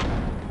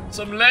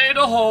 Some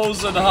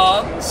lederhosen,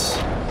 Hans.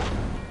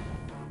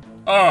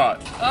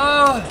 Alright,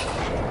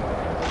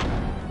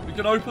 we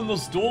can open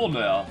this door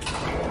now.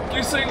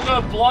 Guessing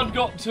the blood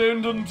got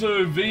turned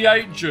into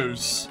V8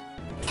 juice.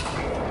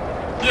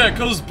 Yeah,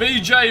 because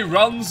BJ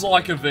runs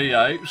like a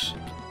V8.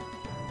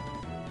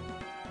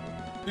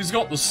 He's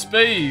got the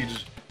speed.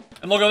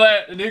 And look at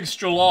that, an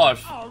extra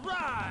life.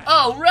 Alright!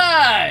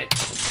 Alright!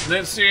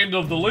 That's the end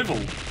of the level.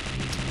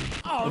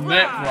 The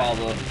map,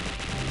 rather.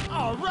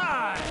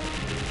 Alright!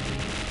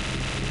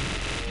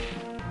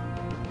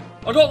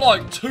 I got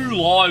like 2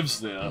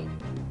 lives there.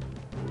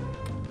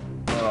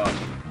 Alright.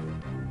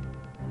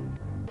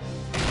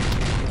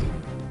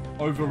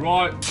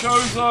 Overwrite.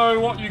 Chozo,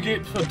 what you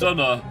get for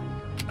dinner?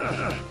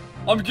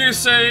 I'm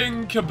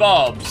guessing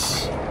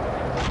kebabs.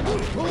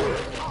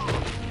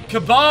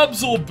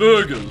 Kebabs or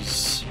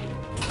burgers?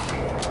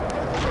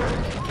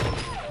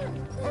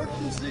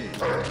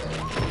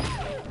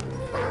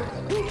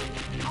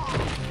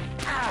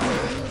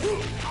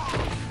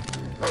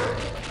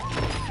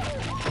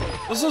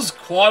 This is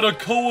quite a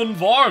cool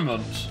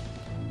environment.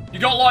 You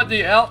got like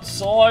the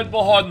outside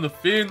behind the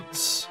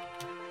fence.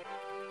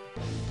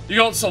 You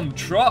got some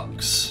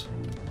trucks.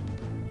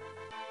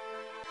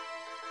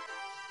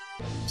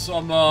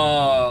 Some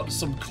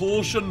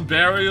caution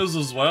barriers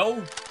as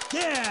well.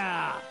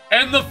 Yeah!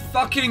 And the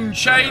fucking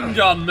chain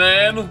gun,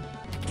 man!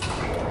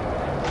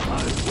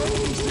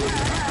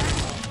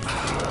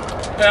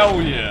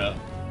 Hell yeah.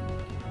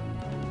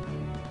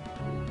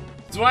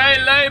 Zwei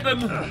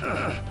Leben!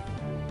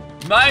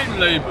 Mein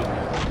Leben!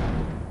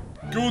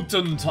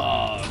 Guten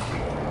Tag!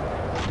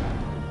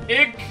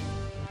 Ich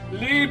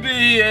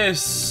liebe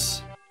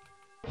es!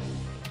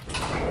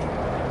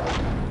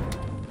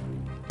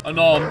 I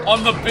know,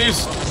 I'm the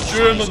best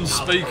German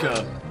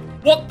speaker.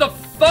 What the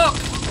fuck?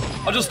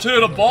 I just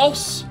heard a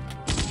boss.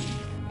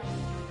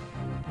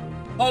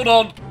 Hold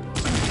on.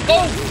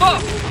 Oh,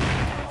 fuck!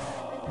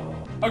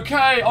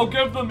 Okay, I'll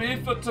give them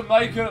effort to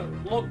make it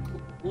look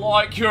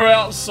like you're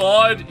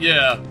outside.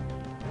 Yeah.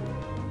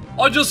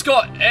 I just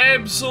got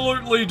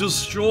absolutely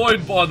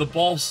destroyed by the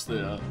boss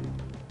there.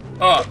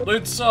 Alright,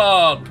 let's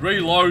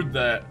reload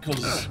that,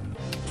 because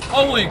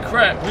holy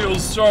crap, he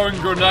was throwing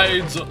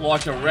grenades at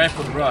like a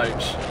rapid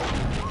rate.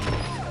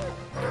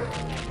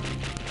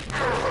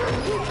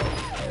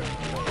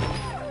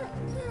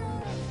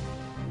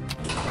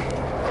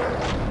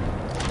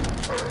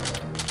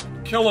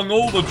 Killing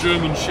all the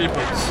German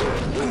shepherds.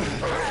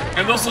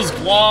 And this is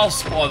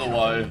glass, by the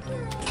way.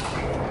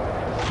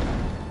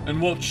 In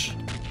which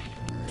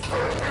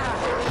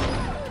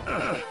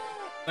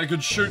they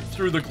could shoot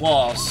through the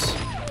glass.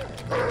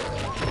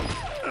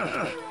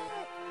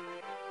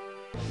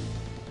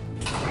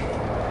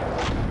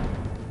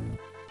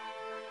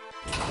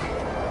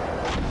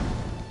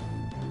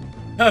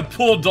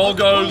 Poor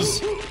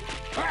doggos.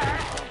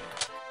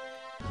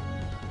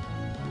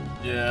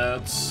 Yeah,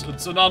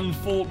 it's an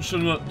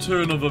unfortunate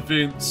turn of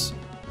events.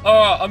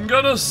 Alright, I'm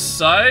gonna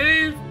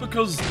save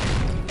because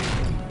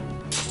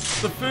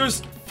the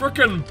first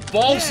frickin'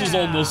 boss is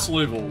on this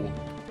level.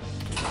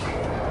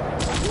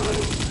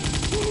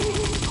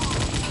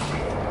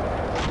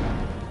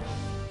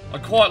 I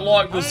quite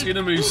like this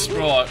enemy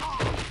sprite.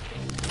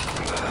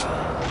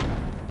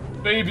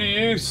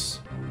 BBS.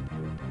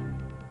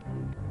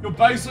 Your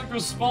basic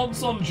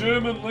response on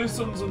German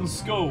lessons in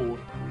school.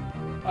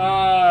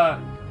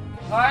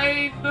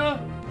 Keine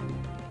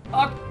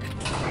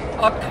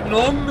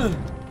Ahnung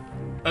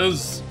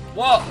is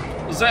what?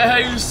 Is that how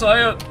you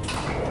say it?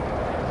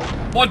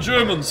 My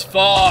German's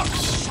fucked.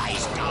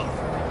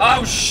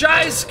 Oh,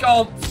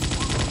 Scheißkampf.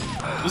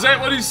 Is that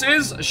what he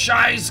says?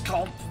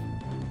 Scheißkampf.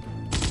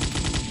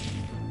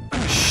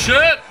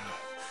 Shit.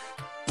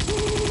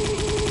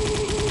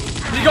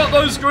 He got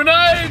those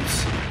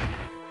grenades.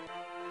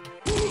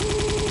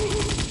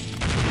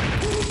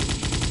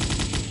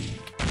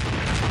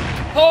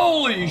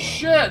 Holy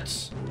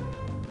shit!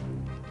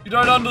 You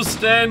don't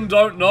understand,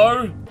 don't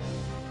know?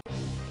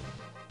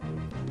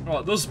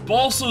 Right, this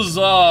boss is,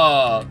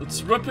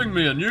 it's ripping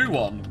me a new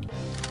one.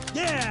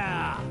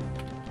 Yeah!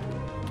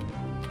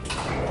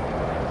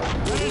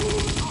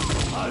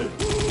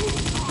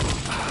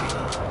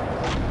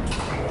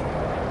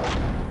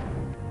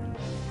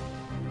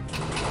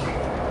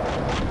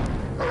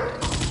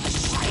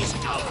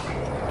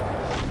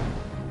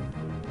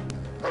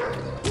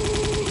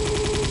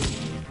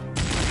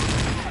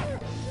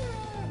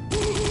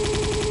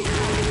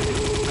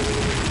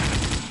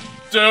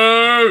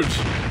 Dude!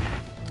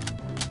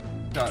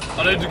 Okay,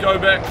 I need to go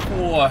back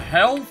for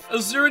health.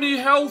 Is there any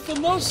health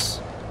in this?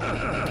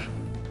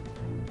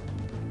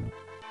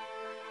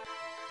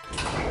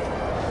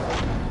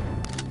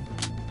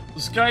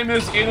 This game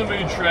has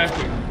enemy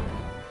tracking.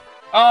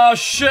 Ah,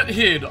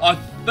 shithead. I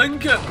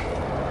think it...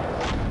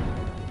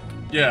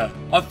 Yeah,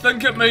 I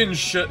think it means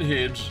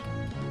shithead.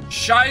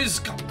 Scheiß...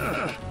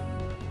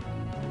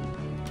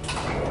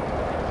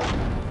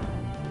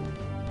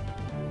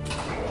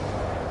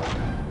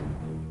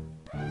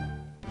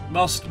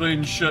 Must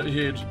mean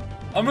shithead.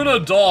 I'm gonna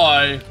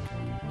die.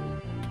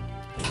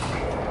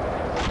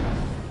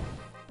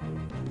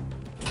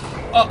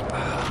 Oh!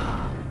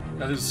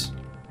 There's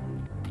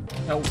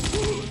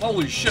health.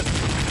 Holy shit.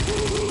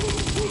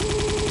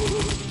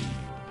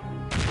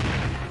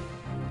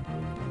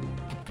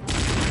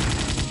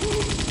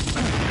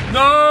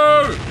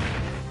 No!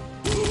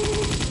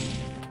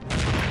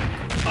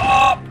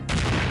 Ah!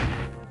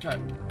 Okay.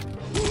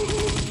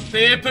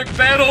 The epic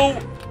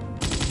battle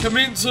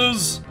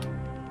commences.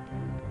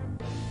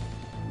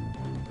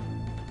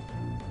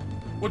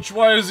 Which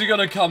way is he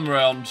gonna come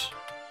round?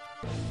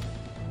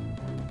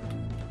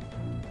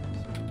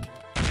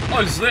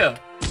 Oh, he's there.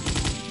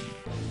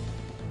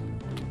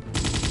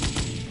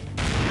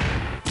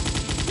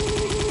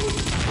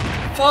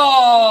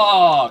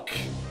 Fuck!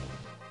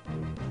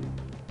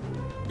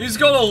 He's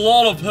got a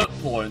lot of hit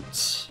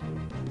points.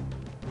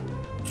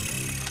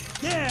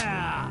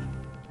 Yeah!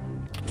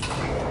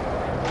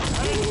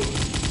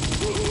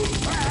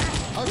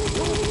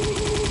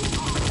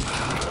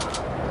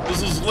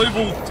 This is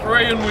level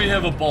 3 and we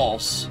have a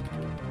boss.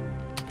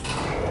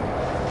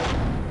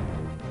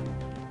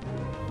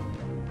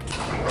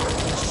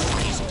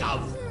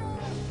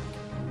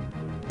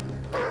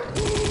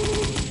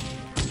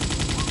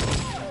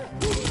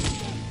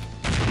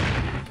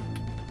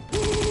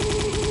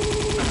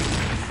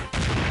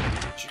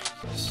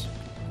 Jesus.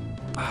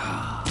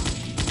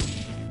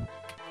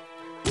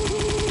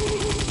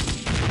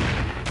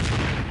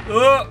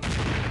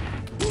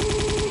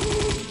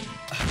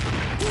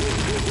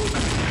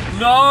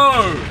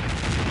 No!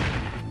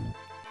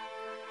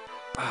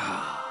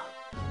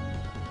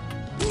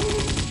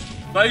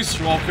 Base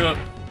rocket.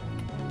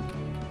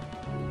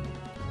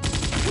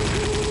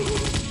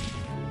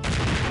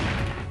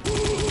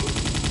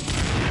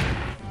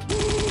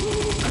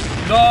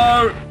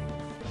 No!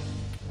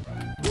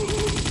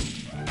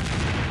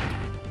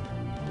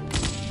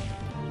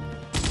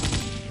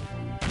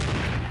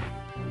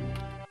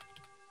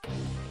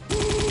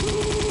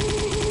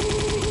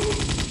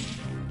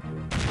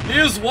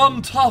 Here's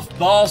one tough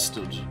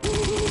bastard.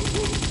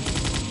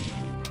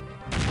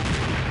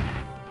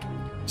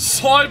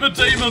 Cyber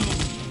Demon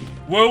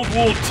World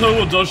War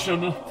II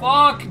edition.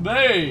 Fuck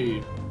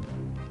me.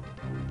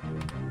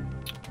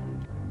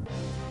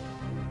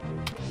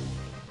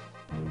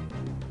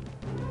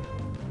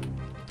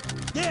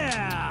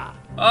 Yeah.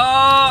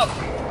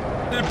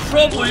 It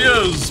probably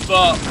is,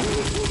 but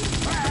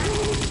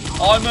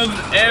I'm an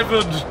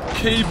avid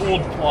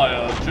keyboard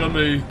player,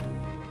 Jimmy.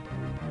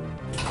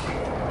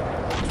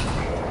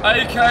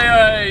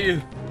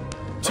 AKA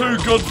too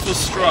good for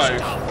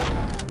strafe.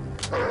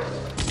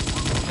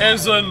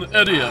 As an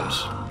idiot.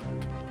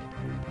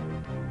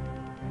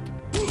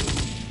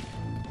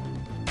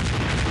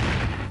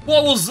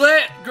 What was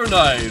that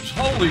grenade?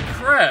 Holy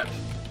crap.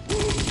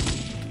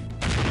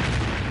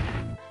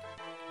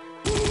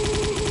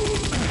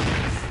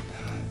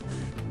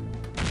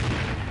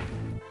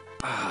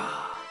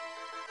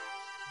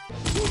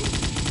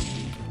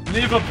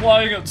 Never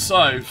playing it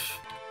safe.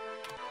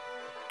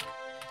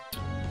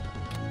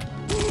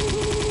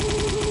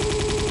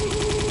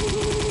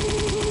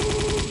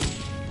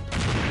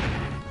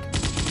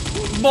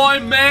 My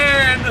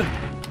man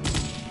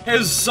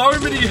has so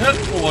many hit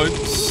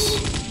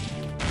points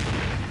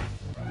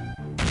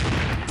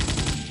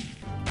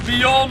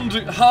beyond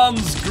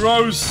Hans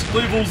gross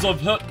levels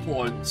of hit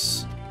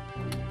points.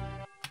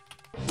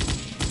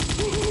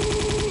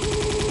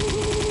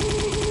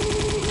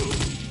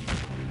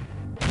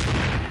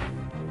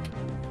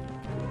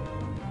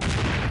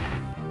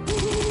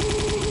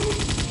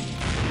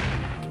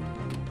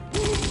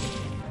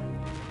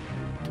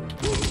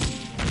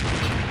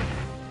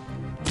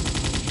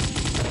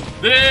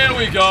 There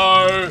we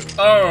go.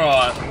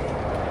 Alright.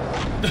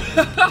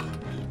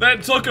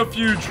 That took a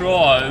few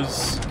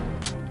tries.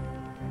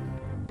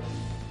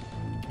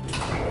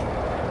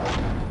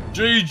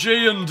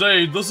 GG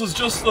indeed. This is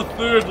just the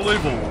 3rd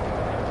level.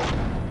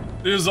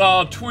 There's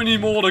 20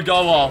 more to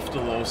go after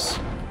this.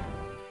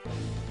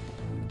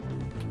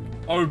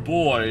 Oh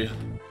boy.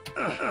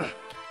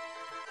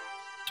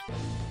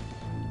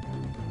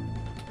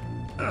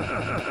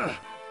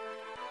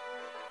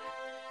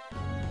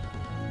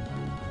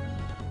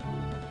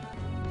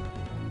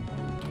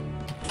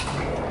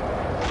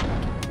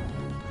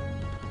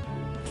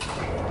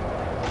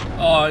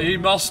 Oh, he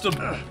must have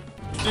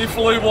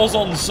definitely was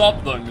on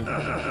something.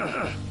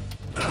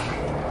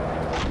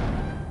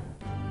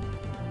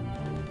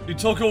 He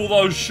took all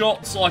those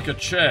shots like a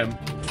champ.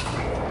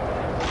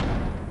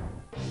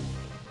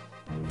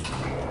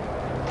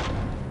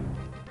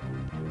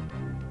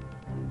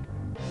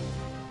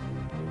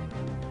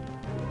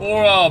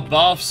 Or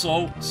bath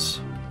salts.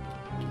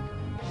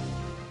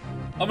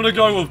 I'm gonna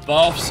go with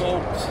bath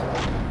salts.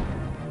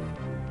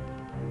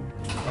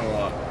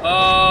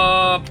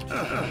 Alright.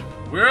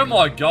 Where am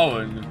I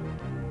going?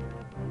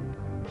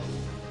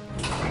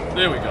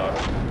 There we go.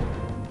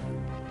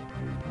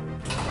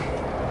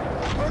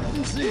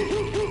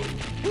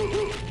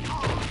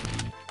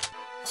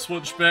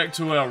 Switch back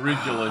to our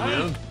regular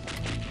here.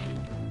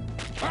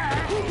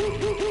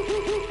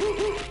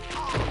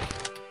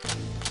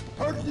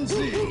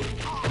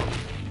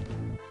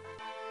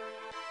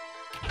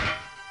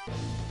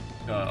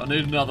 Okay, I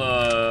need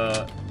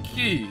another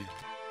key.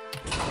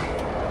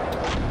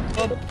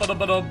 Bum.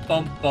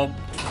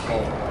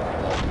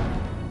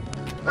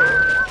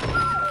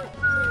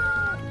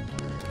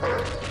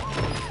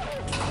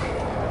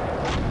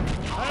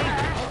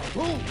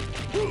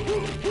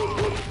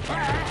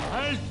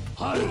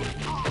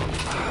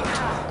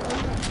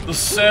 The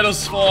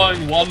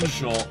satisfying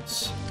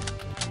one-shots.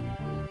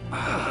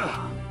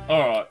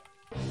 Alright.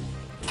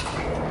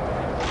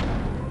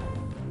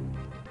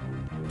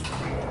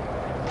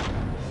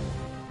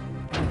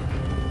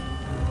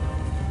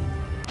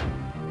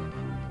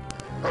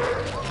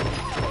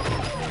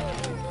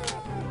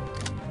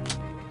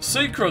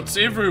 Secrets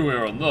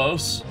everywhere in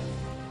this.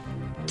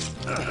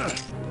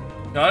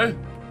 Okay.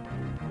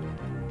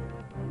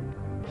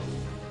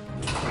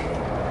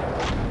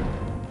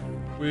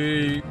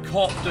 We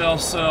copped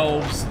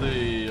ourselves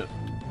the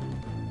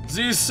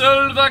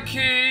silver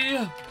key.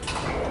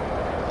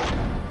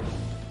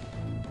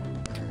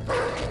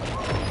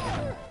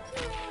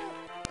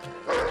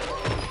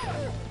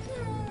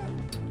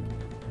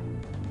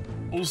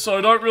 Also,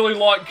 I don't really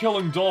like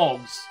killing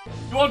dogs.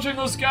 Watching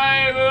this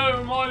game, it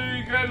reminded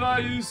me of a game I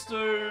used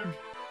to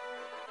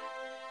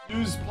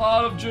use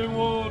part of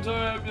general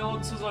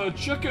ambulance as a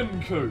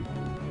chicken coop.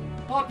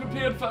 Part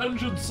prepared for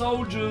injured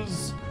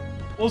soldiers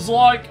was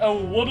like a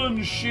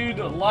wooden shed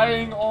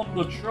laying on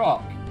the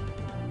truck.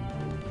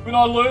 When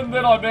I learned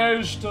that, I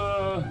managed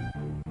to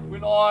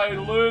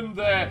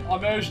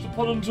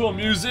put it into a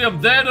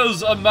museum. That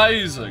is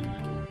amazing.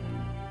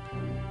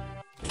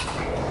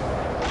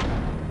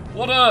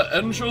 What an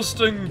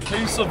interesting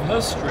piece of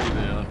history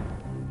there.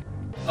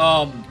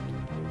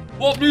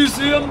 What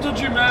museum did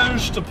you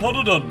manage to put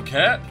it in,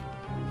 Cap?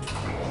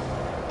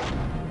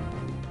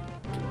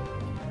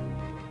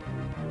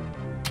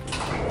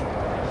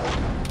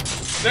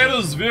 That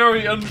is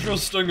very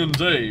interesting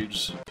indeed.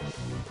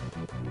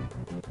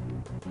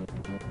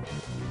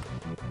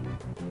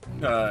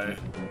 Okay.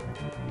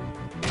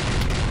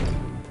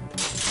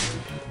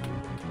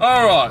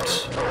 Alright.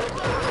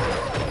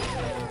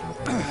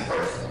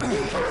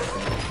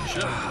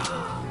 Shit.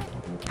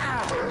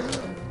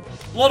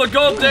 A lot of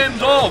goddamn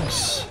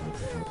dogs.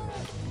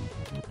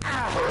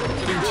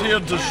 Getting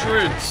teared to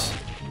shreds.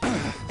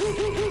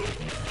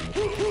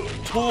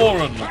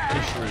 Torn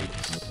to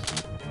shreds.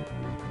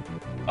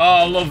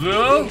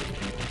 Lavur.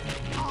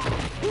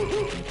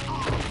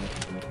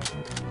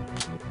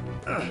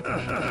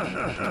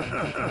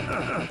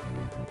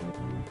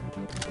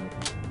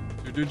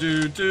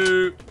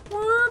 Do.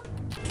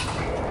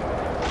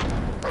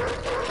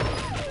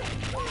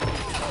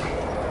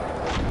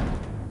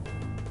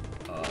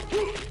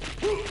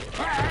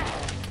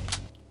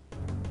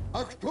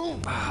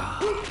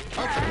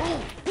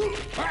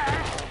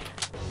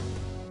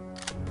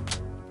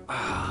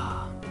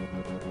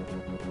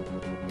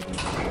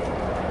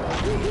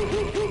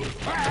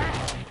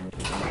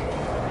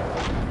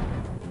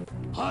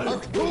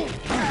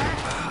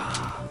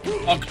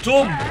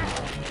 Aktum!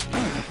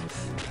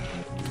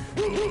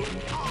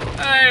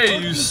 Hey,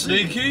 you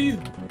sneaky!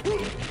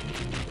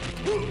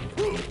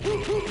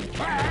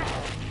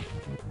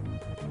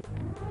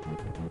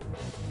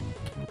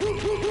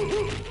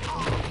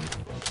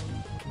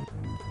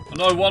 I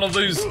know one of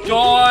these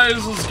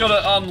guys is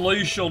gonna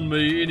unleash on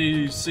me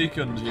any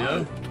second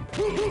here.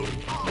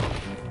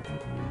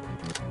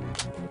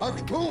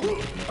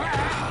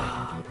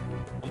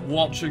 I'm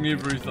watching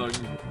everything.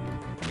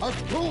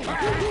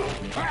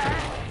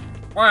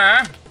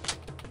 Where?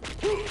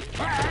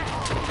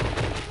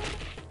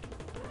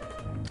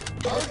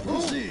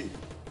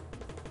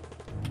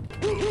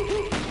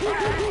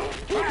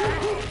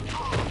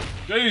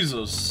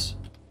 Jesus.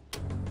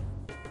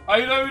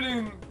 I don't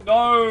even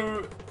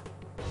know.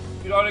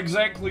 You don't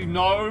exactly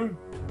know.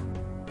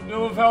 You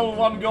know, we've held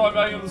one guy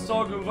making the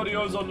Saga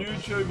videos on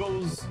YouTube, but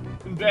was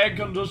in bad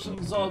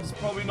condition, so it's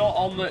probably not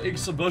on the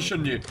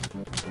exhibition yet.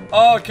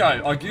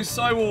 Okay, I guess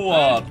I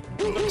will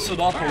fix it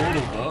up a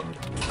little bit.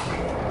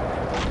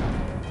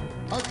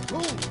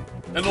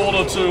 In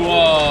order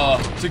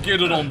to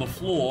get it on the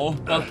floor,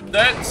 but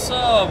that's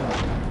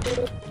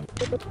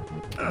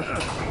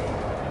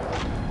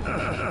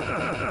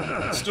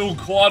still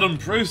quite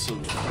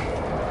impressive.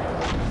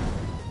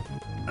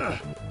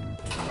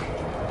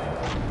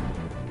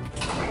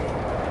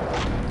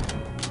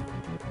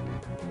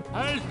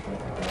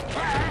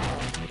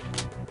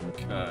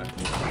 Okay.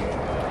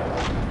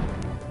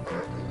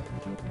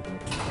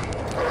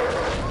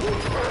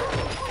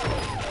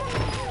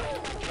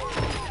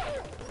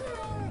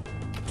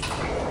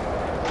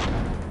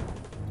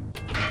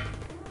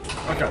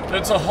 Okay,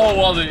 that's a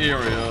whole other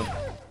area.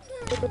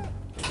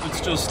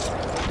 Let's just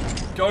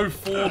go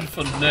forward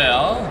for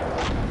now.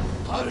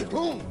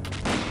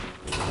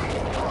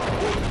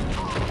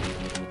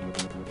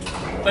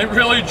 They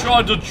really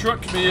tried to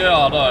trick me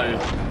out, eh?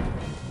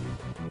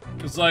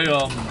 Because they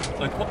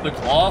put the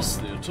glass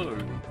there too.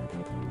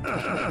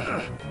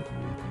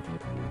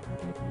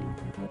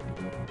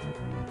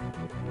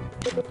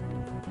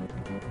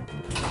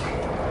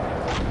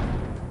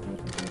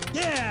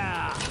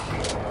 Yeah!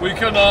 We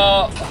can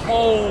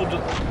hold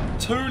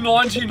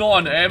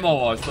 299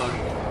 ammo, I think.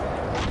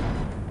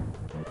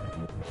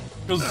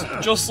 Because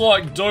just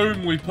like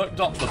Doom, we picked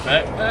up the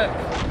backpack.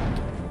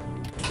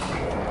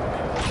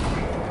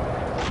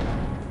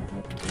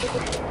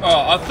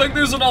 I think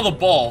there's another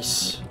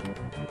boss.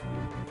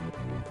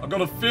 I've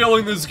got a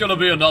feeling there's gonna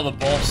be another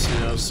boss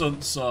here,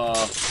 since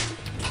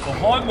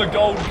behind the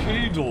gold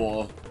key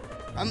door.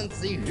 Come and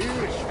see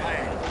here,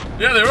 Stein.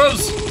 Yeah, there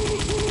is.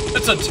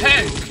 It's a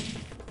tank.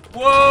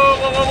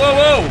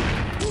 Whoa!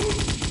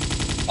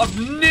 I've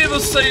never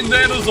seen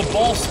that as a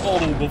boss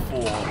model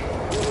before.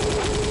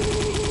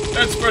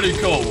 That's pretty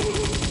cool.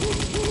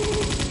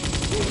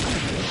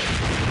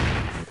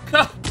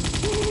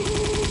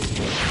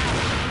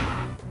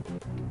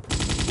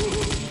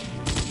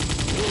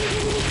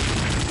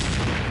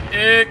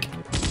 Ick.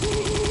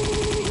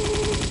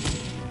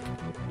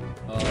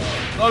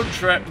 Don't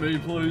trap me,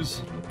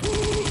 please.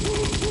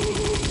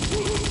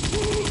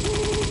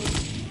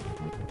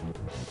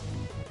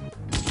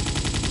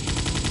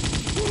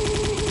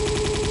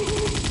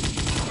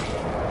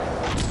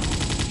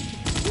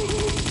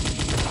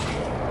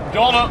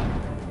 Got it!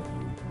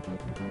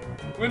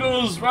 When it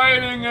was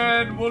raining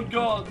and wood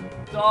got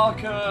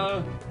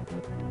darker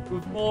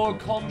with more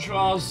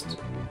contrast,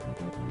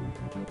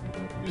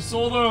 you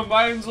saw the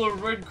remains of a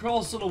red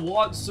cross and a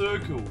white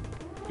circle.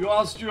 You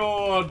asked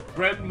your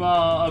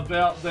grandma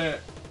about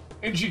that,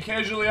 and she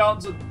casually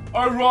answered,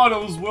 "Oh right, it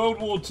was World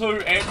War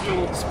II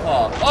ambulance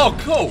part." Oh,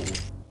 cool!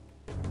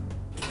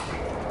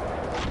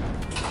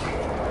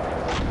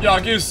 Yeah, I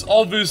guess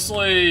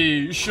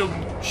obviously she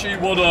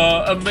would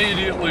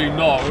immediately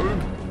know.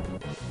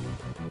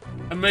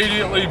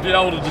 Immediately be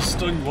able to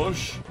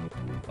distinguish.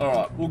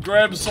 Alright, we'll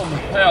grab some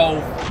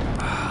health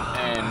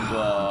and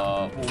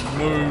we'll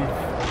move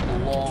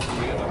along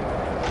here.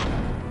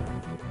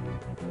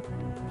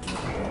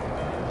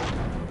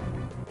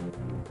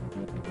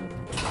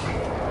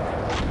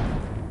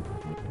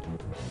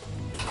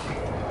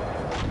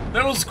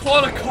 That was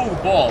quite a cool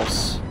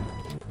boss.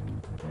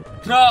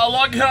 I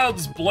like how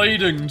it's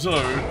bleeding too.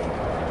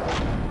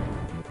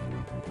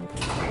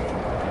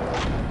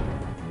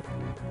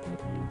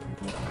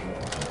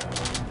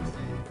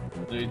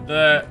 Need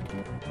that.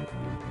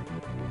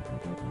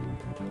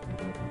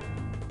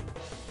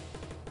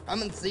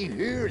 Come and see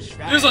who's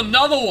right. There's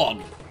another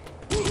one.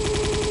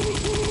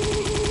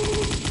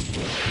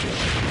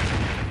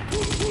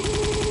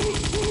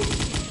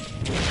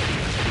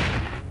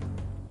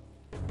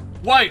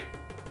 Wait,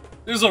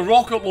 there's a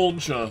rocket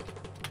launcher.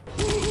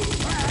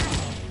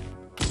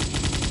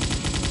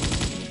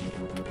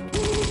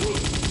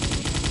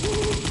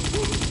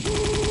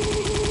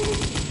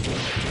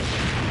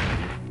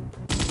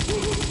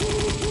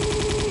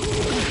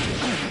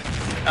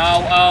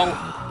 Ow, ow.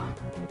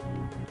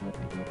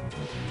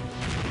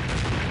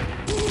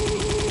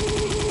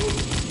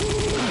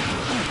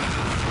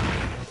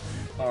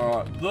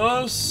 Alright,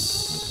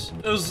 this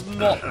is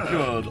not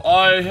good.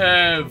 I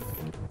have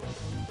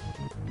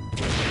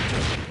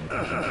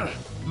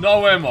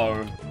no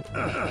ammo.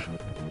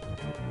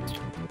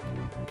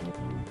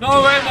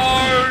 No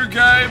ammo,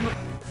 game!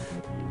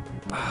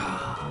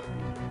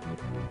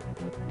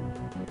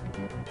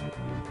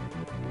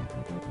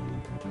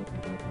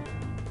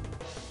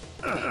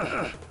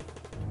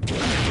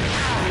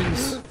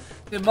 Means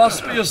there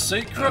must be a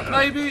secret,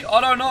 maybe?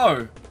 I don't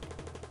know.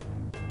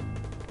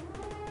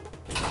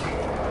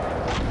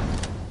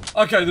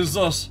 Okay, there's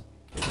this.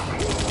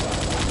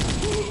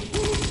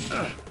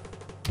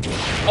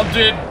 I'm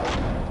dead.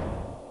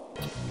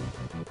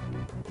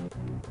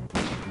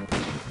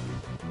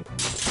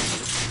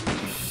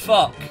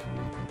 Fuck.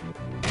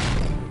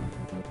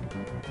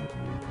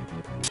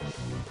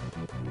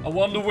 I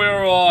wonder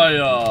where I,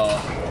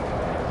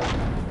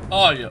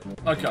 Oh, yeah.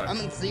 Okay. Come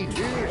and see who's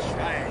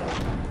right.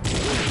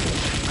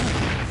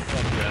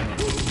 God damn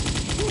it.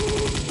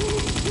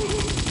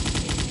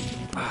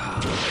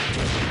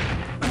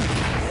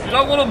 You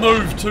don't want to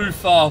move too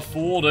far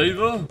forward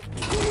either.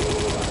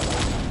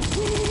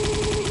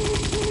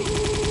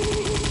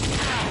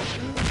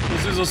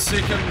 Because there's a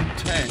second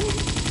tank.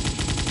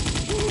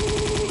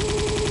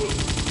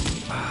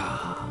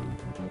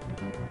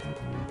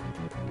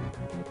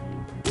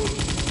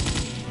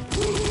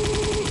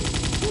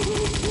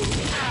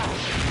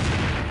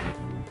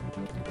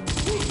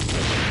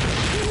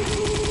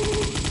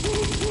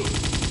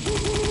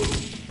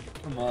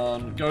 Come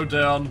on, go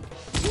down.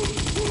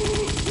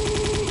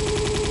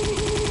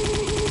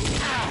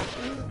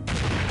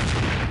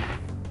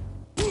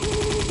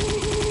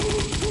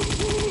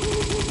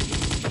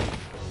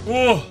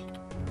 Whoa.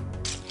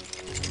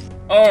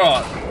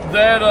 Alright,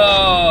 that,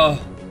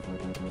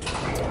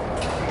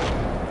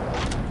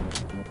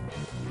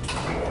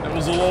 it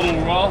was a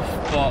little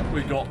rough, but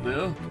we got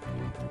there.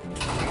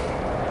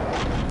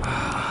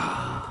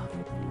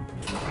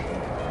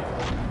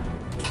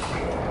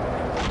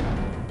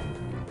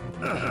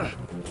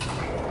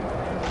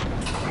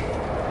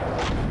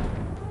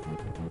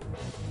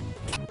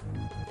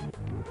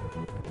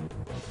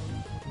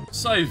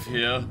 Save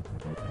here.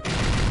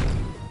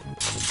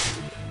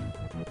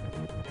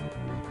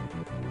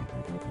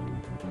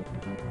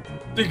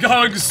 They're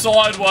going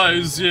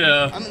sideways,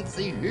 yeah. Come and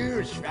see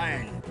who's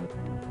right.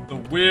 The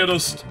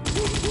weirdest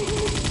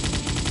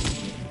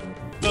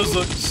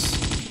physics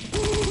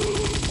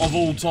of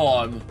all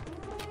time.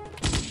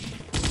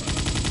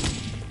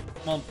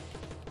 Come on.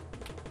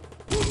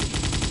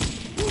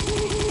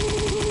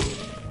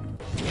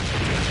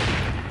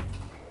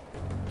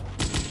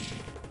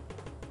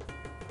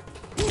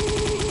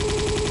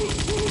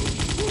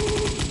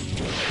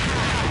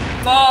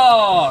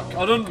 Fuck!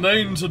 I didn't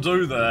mean to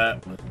do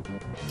that.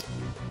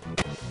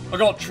 I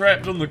got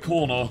trapped in the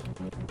corner.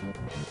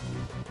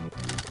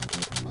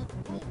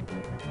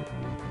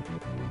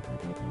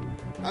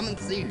 Come and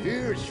see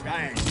who's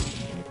right.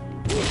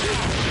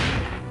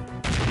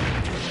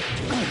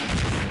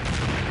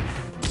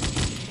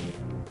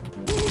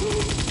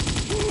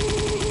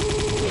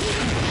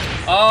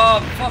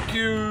 Fuck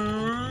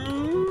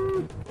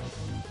you.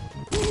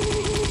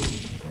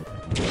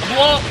 I'm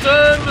locked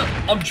in.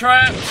 I'm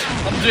trapped.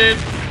 I'm dead.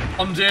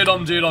 I'm dead.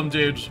 I'm dead. I'm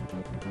dead.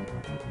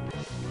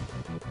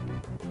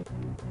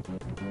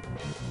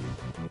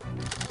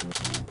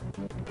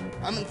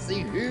 Come and see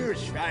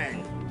who's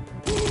right.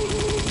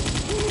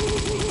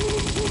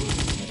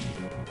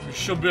 We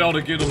should be able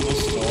to get him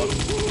this time.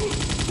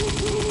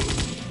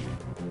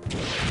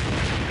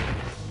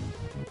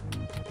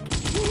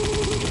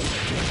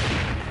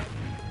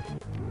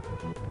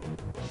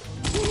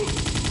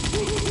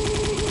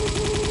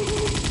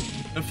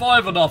 If I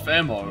have enough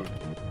ammo.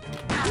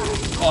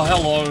 Oh,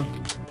 hello.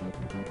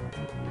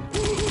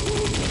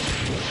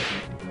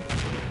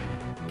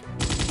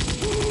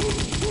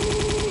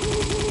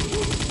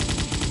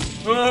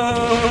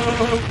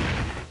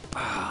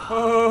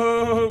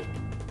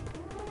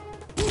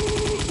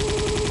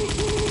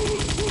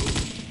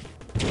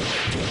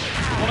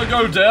 Wanna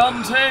go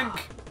down,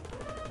 tank?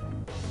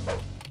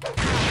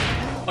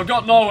 I've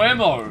got no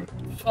ammo.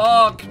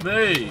 Fuck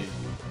me.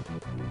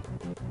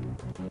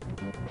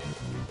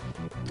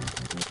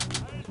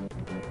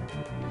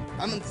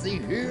 Kommen Sie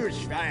her,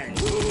 Schwein.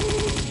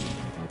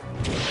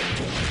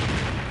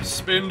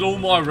 Spend all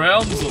my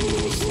rounds on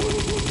this thing.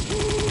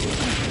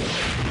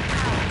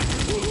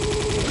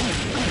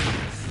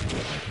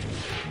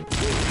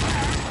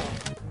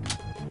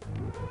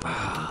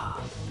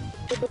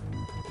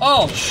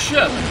 Oh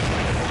shit!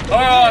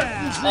 Alright,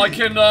 I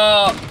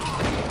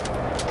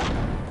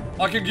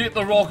can get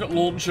the rocket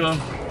launcher.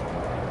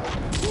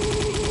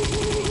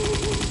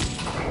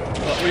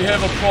 But we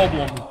have a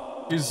problem.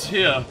 He's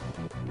here.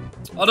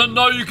 I didn't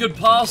know you could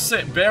pass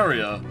that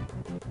barrier.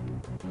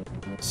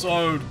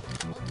 So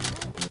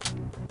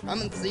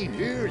Kommen Sie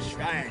her,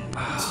 Schwein.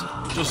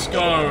 just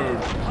go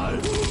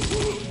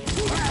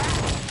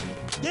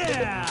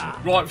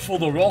right for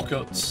the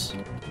rockets.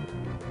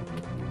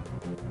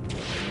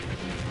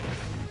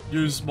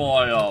 Use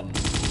my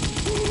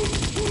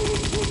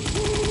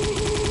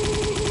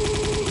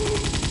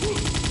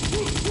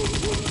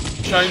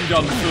chain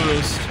gun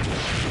first.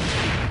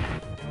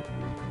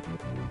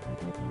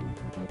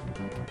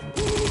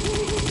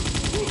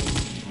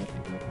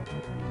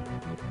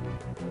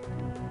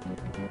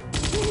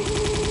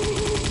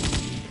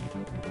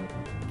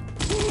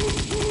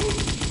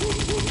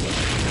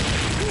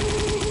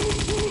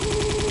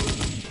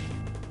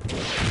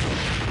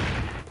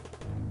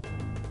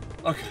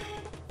 Okay.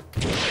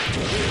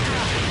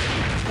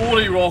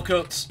 40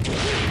 rockets.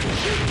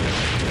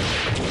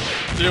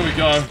 There we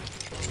go.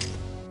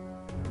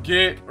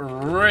 Get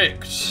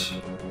wrecked.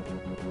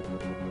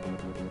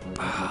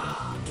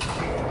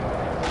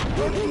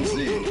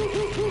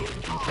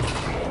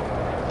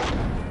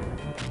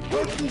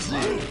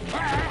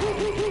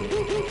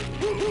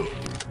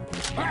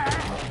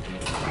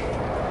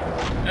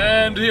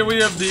 And here we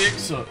have the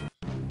exit.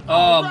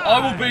 I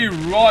will be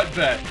right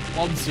back.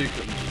 1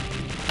 second.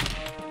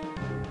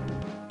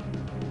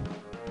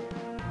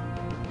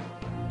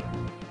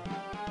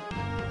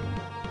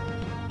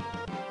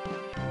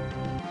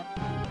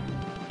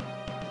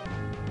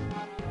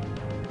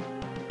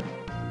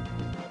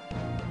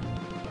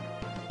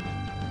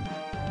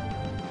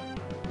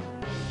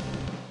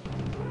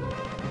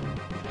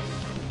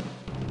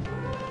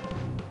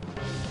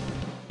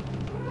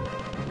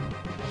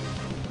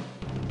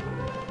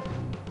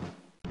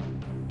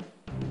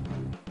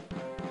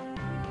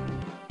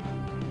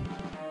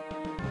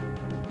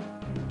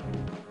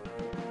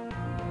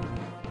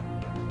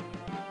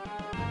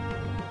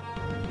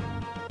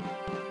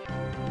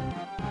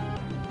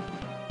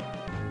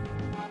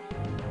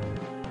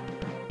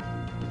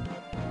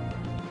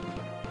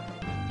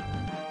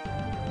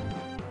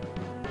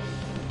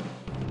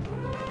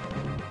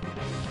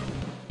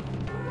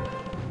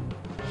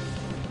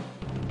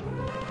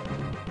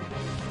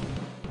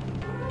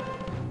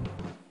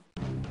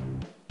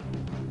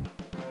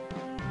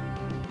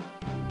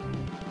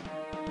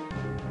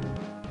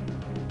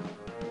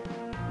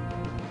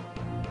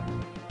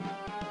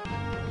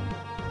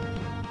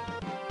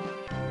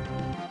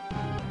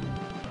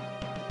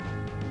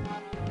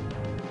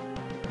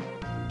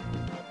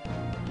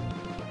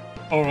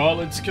 Alright,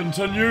 let's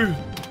continue.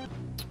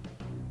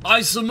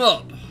 Ice him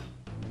up.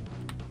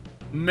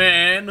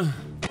 Man.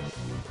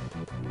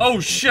 Oh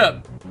shit.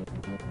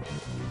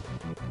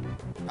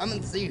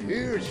 Kommen Sie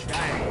her,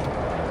 Schwein.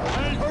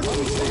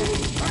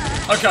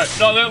 Okay,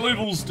 no, that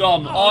level's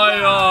done.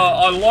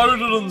 I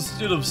loaded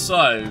instead of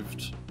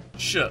saved.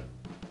 Shit.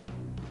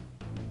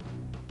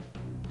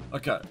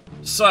 Okay,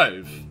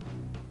 save.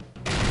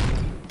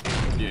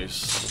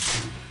 Yes.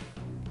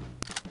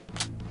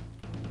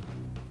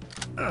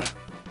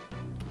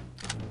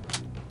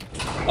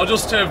 I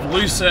just have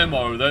loose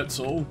ammo, that's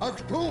all.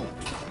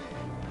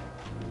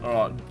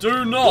 Alright,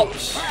 do not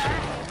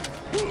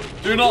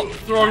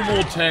throw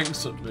more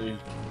tanks at me.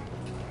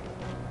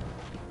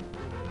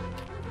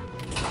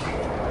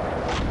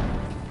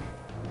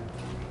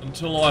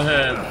 Until I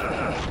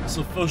have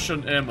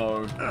sufficient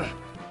ammo.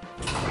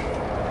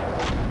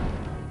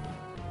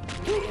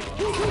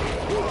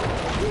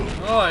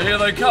 Alright, here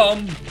they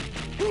come.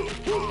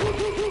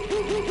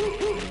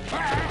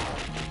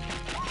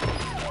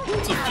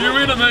 It's a few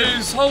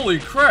enemies, holy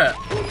crap.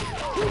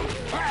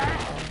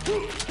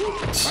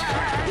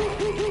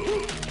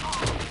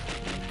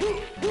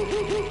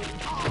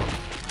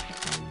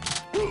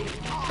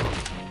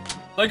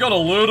 They got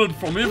alerted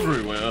from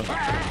everywhere.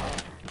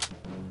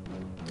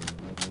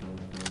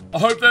 I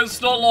hope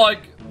that's not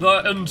like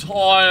the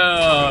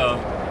entire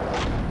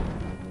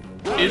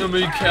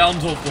enemy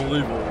count of the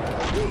level.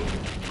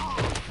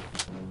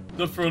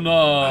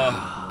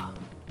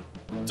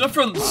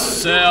 Different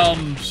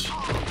sound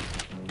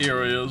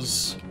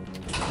areas.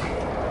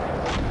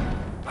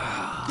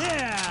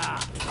 Yeah.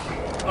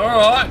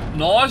 Alright,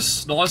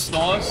 nice, nice,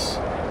 nice.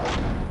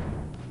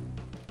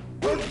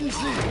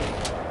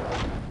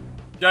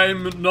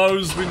 Game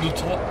knows when to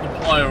top the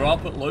player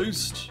up at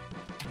least.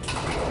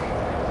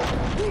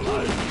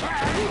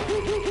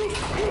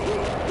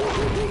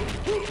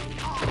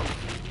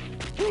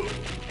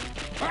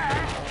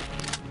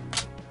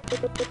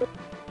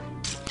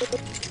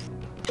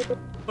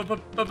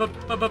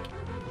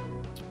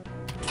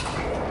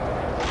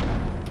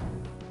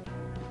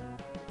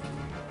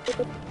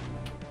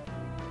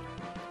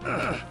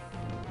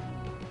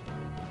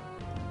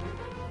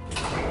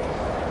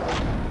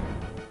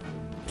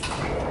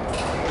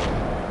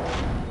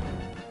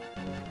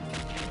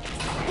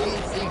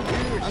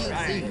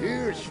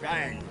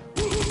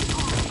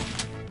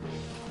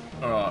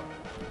 Alright.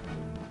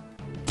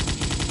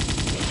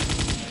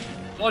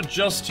 Did I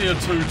just hear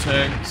 2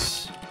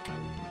 tanks?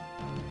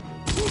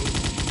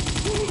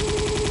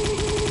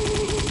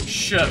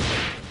 Shit.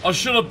 I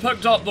should have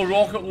picked up the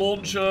rocket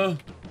launcher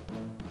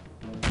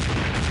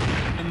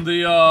in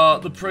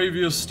the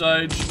previous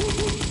stage.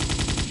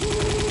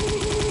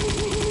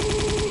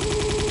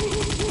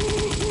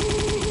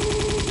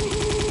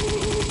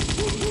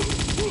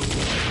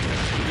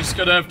 I'm just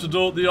gonna have to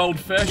do it the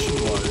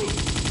old-fashioned way.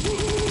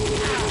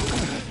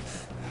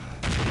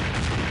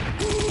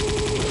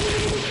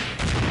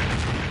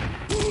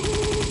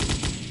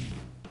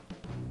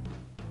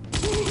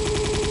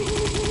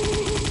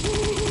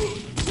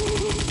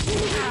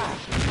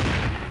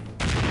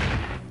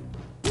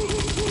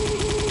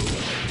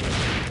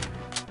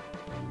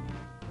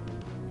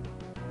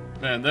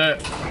 Man,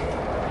 that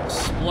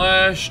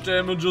splash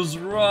damage is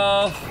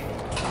rough.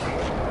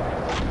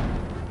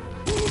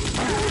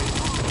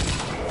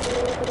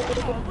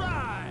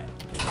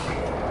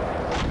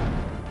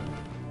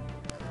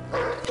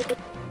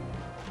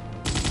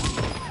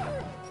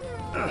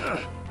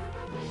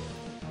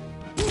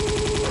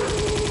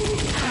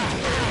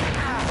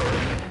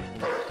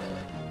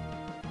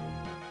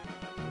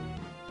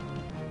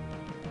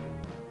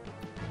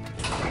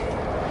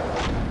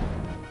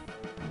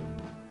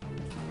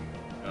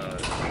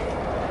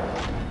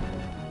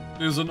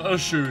 There's an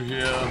issue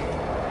here.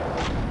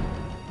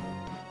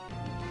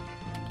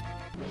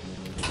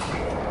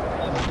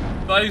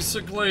 I'm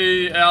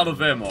basically out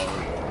of ammo.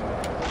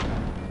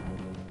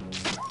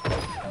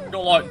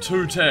 Got like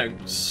 2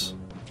 tanks.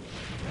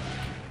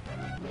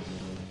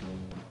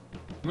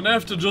 I'm gonna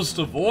have to just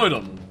avoid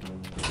them.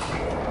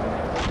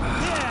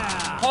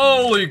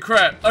 Holy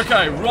crap.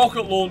 Okay,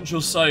 rocket launcher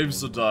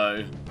saves the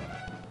day.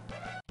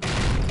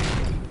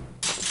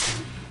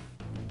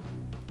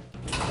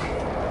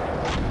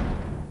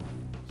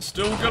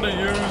 Still gonna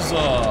use,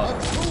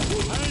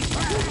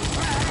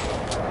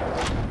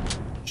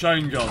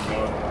 chain gun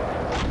though.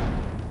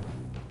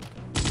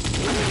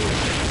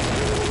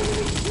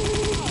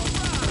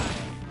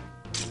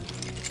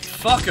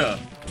 Fucker!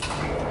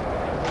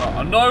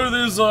 I know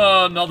there's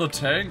another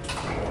tank.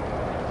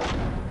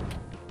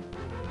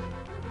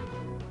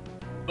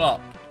 But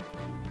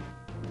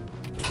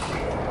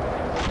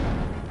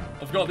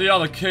I've got the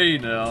other key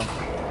now.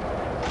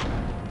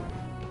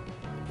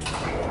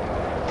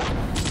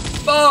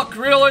 Fuck,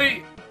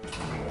 really?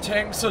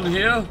 Tanks in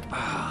here?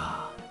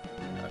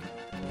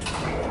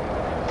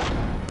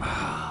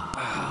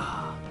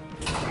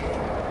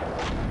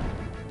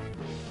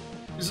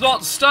 He's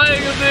not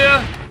staying in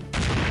there.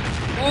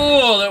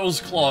 Oh, that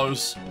was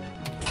close.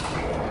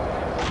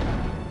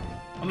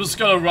 I'm just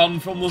gonna run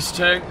from this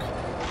tank.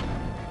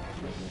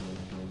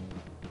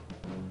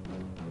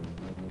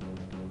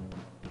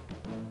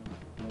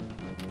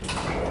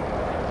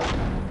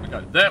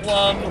 Okay, that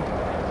one.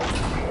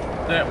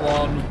 That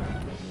one.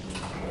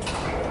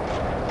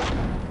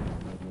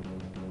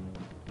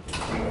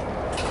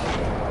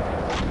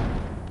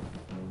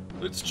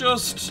 Let's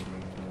just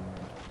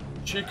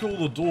check all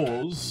the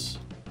doors.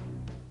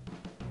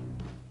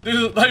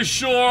 They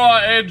sure are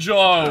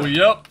agile,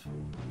 yep.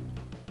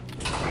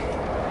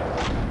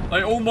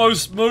 They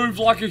almost move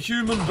like a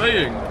human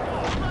being.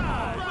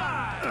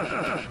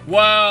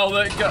 Wow,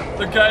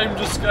 the game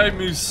just gave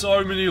me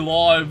so many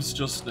lives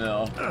just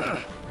now.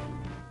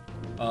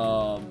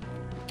 All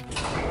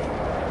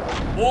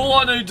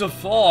I need to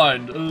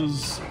find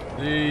is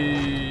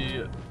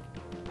the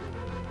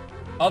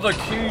other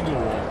key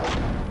door.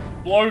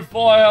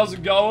 Blowfire, how's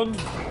it going?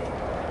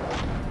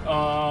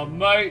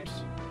 Mate.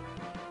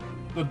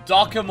 The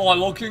duck am I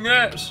looking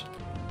at?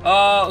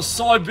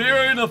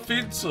 Siberian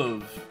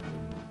offensive.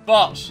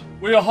 But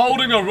we are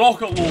holding a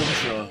rocket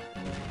launcher.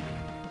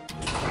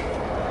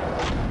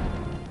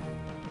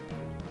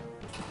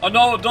 I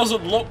know it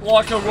doesn't look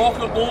like a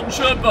rocket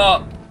launcher,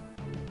 but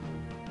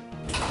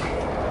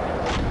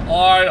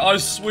I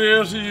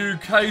swear to you,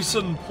 case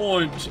in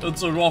point,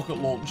 it's a rocket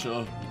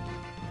launcher.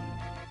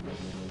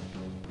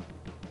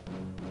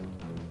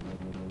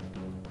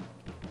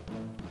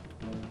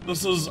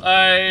 This is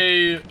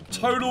a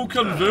total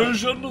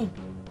conversion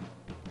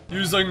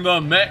using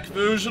the Mac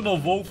version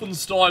of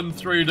Wolfenstein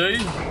 3D.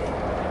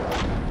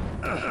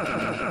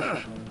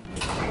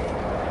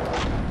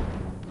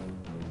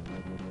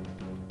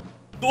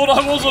 Thought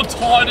I was a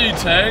tiny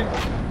tank.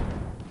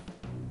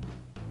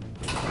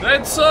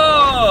 That's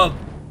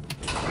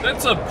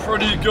a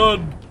pretty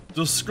good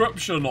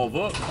description of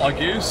it, I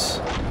guess.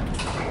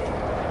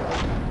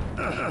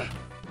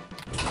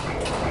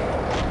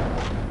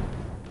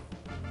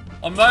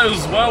 I may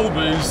as well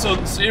be,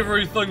 since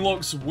everything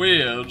looks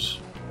weird.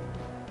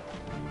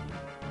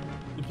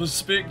 The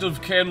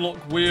perspective can look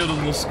weird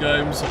in this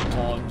game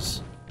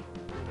sometimes.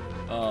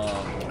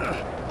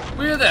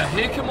 Where the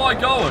heck am I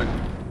going?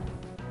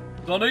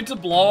 Do I need to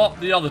blow up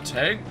the other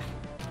tank?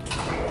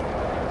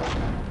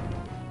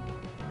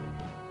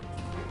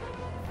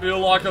 Feel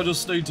like I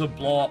just need to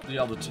blow up the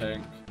other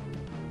tank.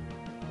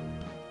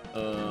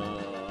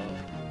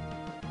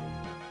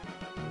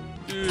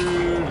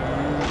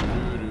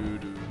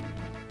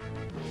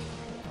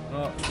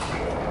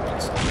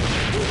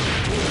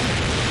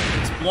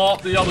 Let's blow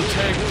up the other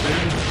tank,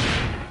 dude.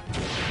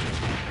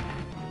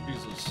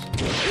 Jesus.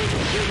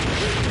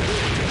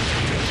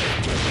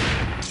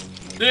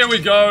 There we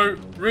go.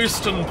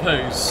 Rest in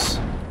peace.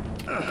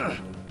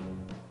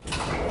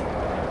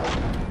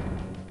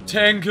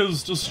 Tank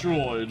is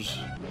destroyed.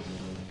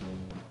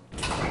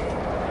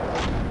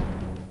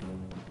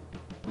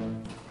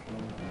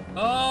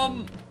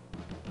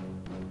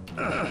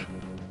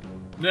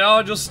 Now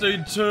I just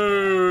need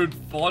to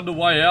find a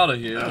way out of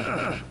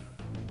here.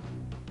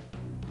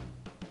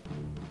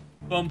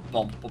 Bum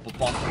bum bum bum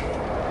bum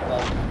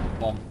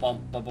bum bum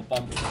bum bum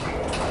bum.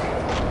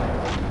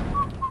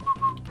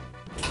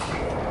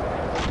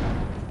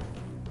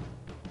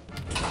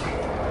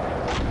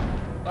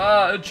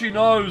 Ah, itchy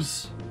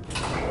nose.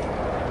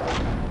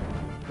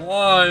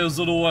 Why is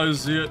it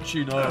always the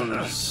itchy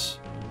nose?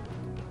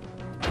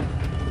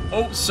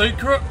 Oh,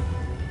 secret?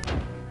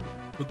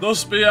 Could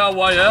this be our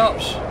way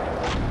out?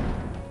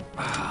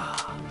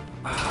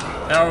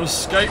 Our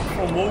escape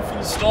from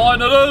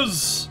Wolfenstein it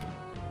is!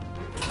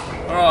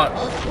 Alright.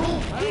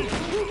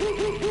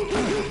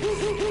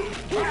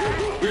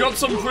 We got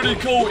some pretty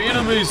cool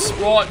enemy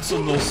sprites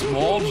in this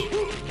mod.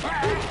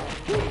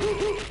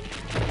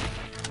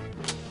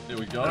 There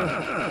we go.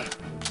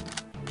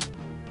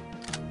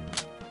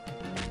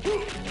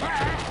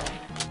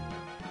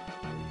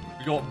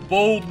 We got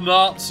bald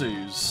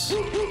Nazis.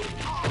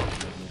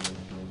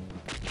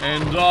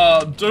 And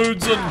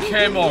dudes in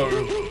camo.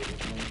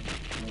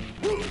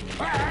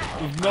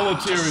 With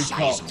military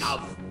cups.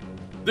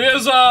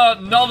 There's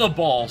another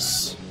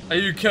boss. Are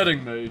you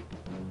kidding me?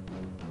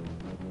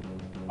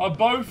 Are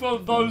both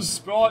of those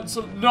sprites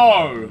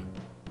no.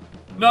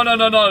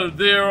 No.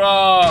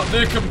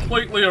 They're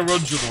completely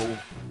original.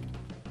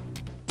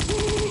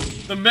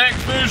 The Mac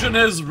version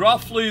has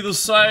roughly the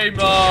same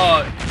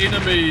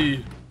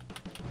enemy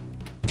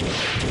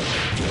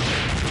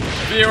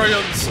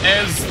variants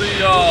as the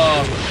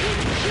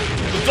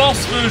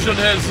DOS version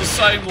has the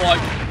same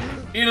like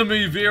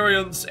enemy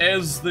variants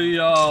as the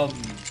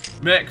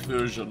Mac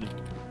version.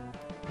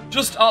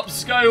 Just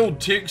upscaled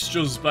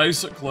textures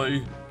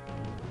basically.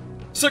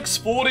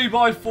 640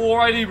 by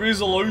 480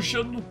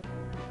 resolution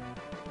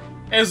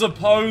as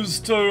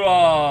opposed to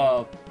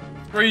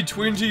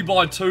 320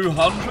 by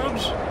 200.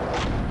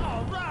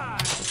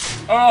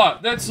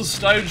 Alright, that's the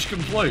stage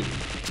complete.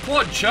 It's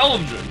quite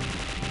challenging.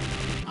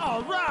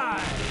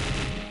 Alright!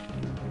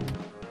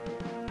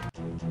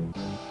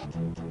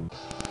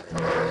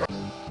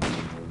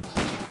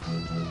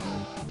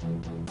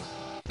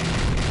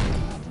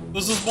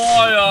 This is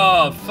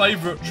my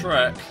favorite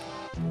track.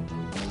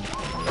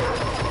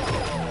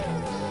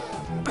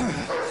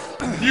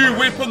 New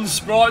weapon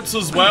sprites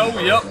as well,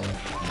 yep.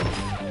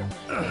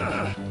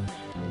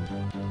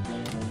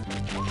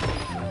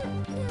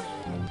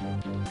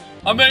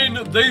 I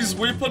mean, these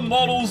weapon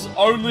models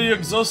only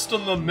exist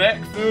in the Mac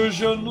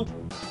version,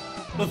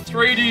 the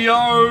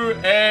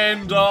 3DO,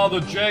 and the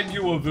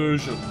Jaguar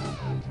version.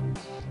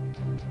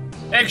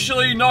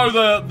 Actually, no,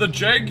 the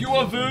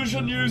Jaguar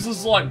version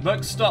uses like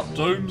mixed up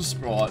Doom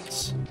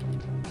sprites.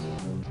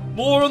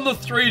 More in the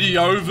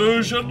 3DO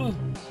version,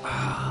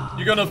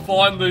 you're gonna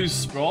find these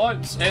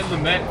sprites, and the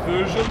Mac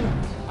version.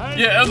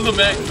 Yeah, in the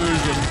Mac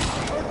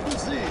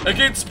version. It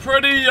gets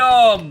pretty,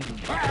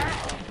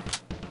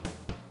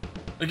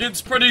 it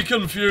gets pretty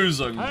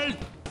confusing.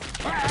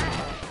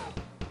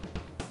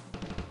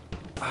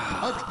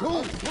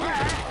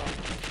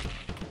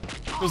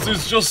 Because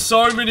there's just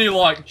so many,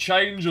 like,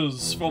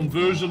 changes from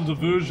version to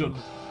version.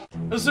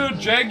 Is the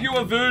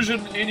Jaguar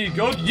version any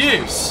good?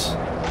 Yes!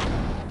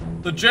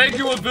 The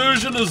Jaguar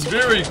version is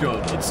very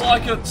good. It's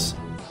like it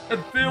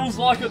feels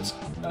like it's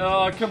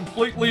a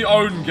completely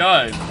own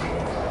game.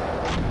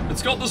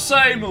 It's got the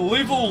same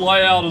level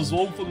layout as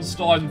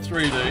Wolfenstein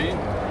 3D,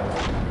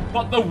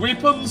 but the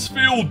weapons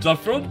feel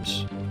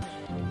different.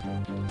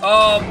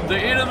 The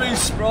enemy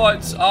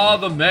sprites are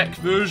the Mac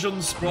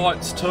version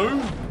sprites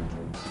too.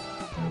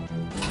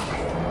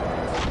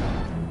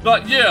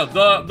 But yeah,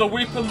 the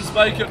weapons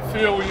make it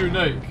feel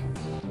unique.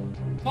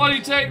 Tiny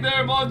Tank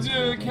there reminds you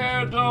of the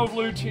character of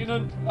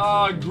Lieutenant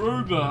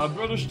Gruber, a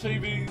British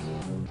TV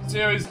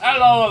series.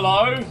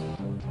 Hello.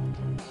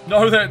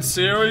 Know that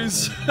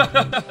series?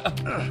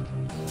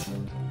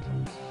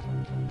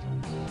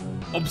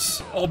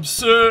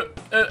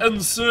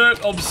 Insert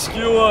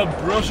obscure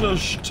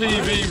British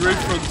TV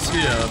reference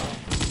here.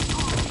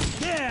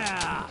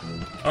 Yeah!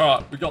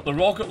 Alright, we got the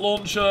rocket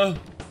launcher.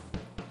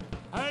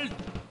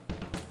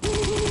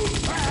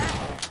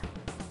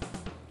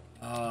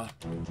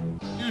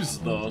 Use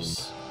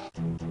this.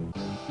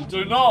 You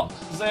do not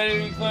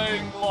say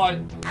anything like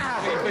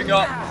keeping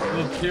up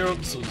the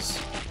appearances.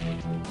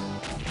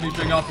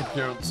 Keeping up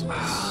appearances.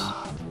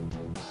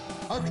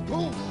 And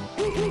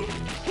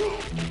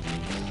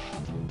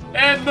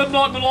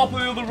Midnight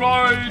Monopoly of the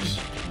Road.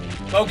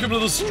 Welcome to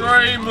the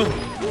stream.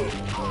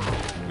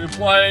 We're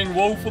playing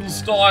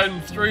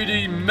Wolfenstein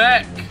 3D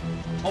Mac.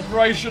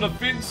 Operation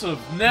Offensive.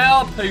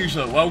 Now,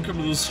 Peter, welcome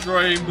to the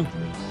stream.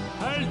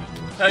 Hey.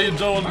 How you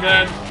doing,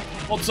 man?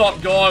 What's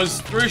up, guys?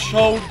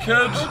 Threshold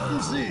Kid.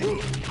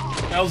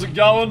 How's it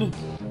going?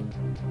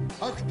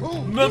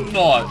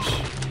 Midnight.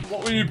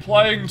 What were you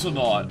playing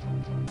tonight?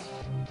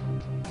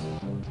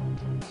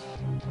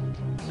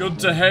 Good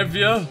to have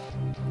you.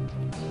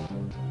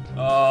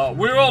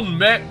 We're on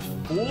map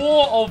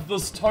 4 of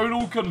this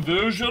total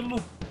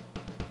conversion.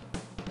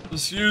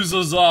 This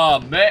uses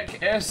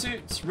Mac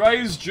assets.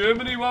 Ray's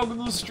Germany, welcome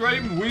to the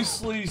stream.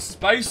 Wesley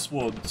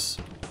Spacewoods.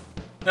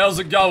 How's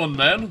it going,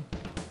 man?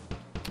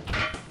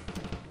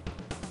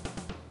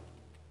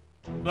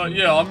 But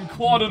yeah, I'm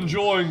quite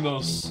enjoying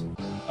this.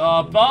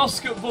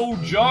 Basketball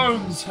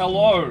Jones,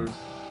 hello.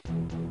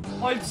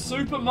 Played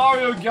Super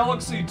Mario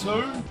Galaxy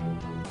 2.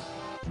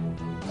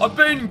 I've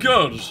been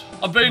good.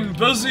 I've been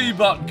busy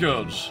but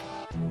good.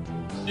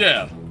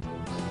 Yeah.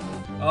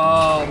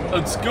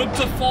 It's good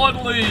to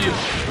finally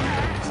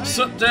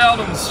sit down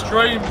and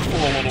stream for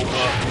a little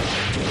bit.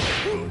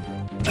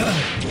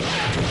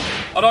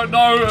 I don't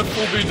know if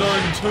we'll be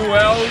doing 2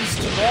 hours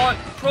tonight.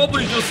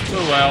 Probably just 2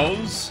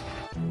 hours.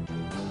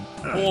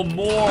 Or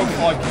more if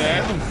I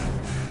can.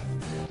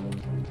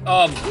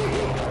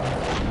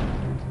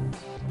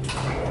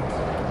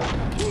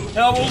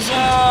 How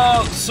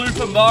was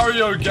Super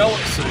Mario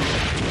Galaxy?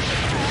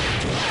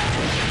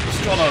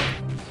 Just trying to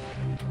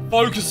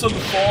focus on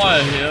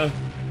fire here.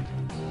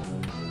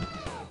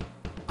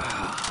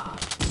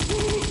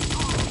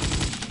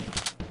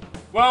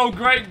 Well,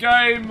 great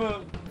game,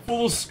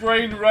 full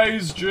screen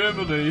Ray's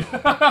Germany.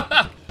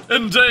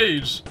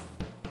 Indeed.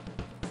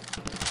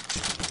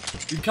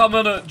 You come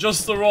in at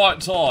just the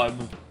right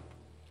time.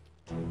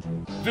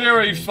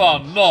 Very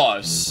fun,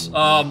 nice.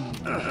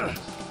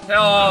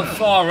 How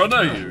far in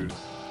are you?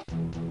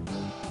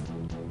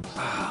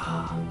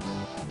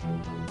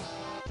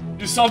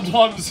 You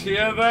sometimes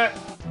hear that?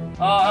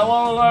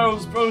 hello, it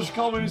was British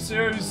comedy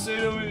series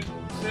set in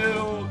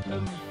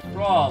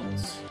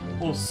France.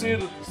 Or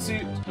set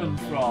in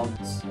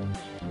France.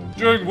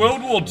 During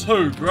World War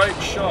II, great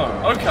show.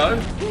 Okay.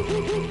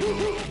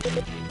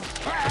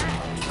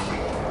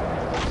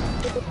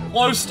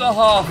 Close to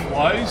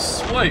halfway,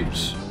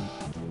 sweet.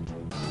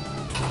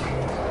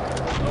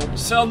 Well,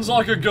 sounds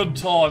like a good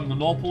time,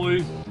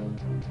 Monopoly.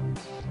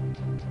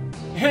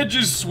 Had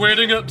you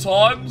sweating at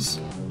times?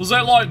 Was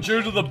that like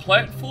due to the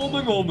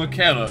platforming or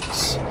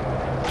mechanics?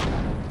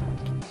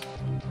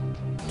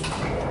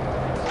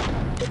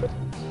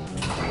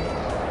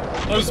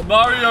 Those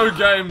Mario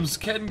games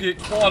can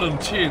get quite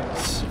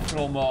intense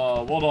from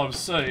what I've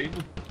seen.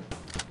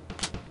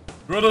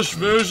 British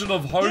version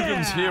of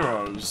Hogan's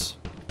Heroes.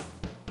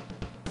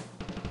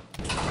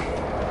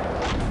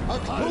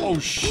 Oh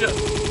shit.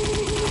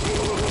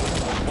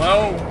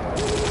 Well,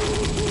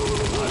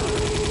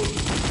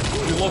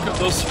 if you look at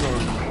this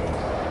room.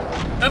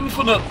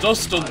 Infinite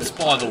distance,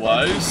 by the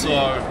way,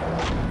 so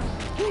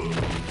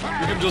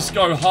you can just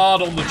go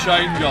hard on the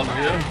chain gun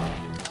here.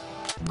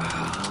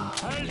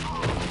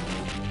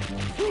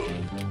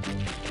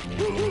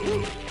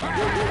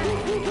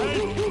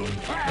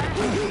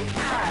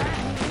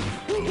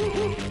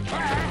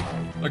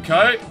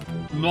 Okay,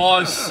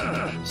 nice,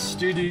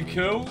 steady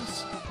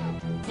kills.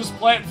 Just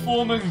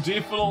platforming,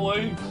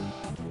 definitely.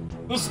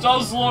 This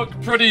does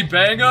look pretty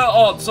banger.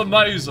 Oh, it's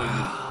amazing.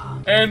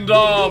 And,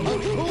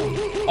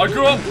 I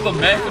grew up with the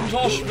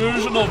Macintosh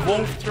version of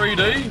Wolf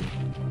 3D,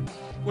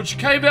 which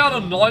came out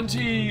in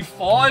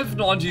 95,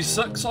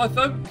 96, I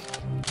think.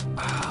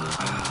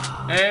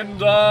 And,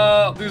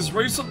 there's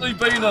recently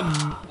been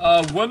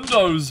a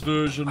Windows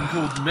version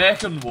called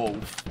Mac and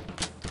Wolf.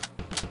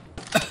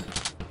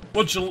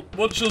 Which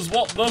is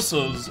what this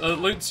is. It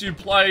lets you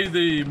play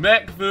the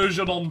Mac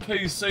version on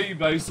PC,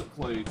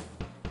 basically.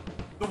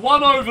 The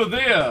one over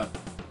there.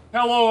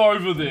 Hello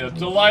over there.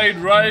 Delayed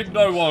raid?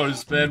 No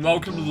worries, man.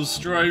 Welcome to the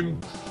stream.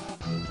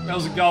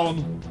 How's it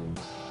going?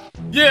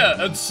 Yeah,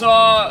 it's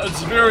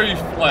very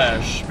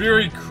flash,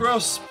 very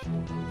crisp.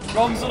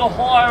 Runs at a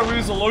higher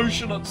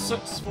resolution at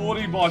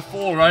 640 by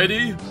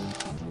 480.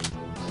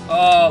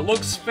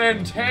 Looks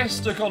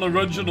fantastic on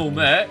original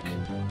Mac.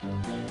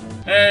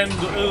 And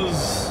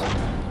is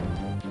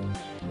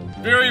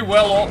very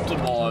well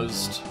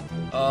optimized.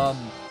 I'm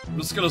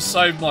just gonna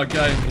save my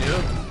game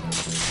here.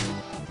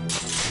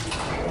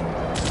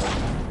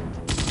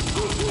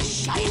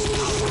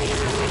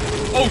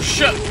 Oh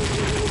shit!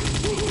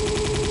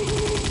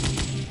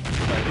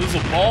 Okay, there's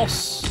a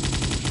boss.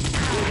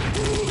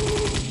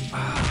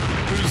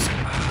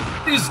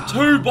 There's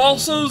 2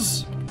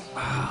 bosses?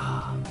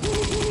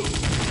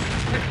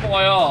 Kick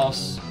my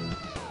ass.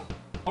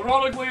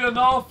 Ironically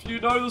enough, you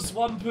know this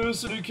one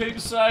person who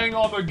keeps saying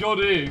I'm a good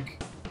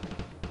egg.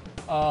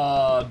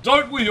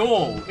 Don't we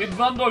all?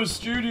 Edmundo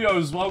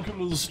Studios, welcome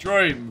to the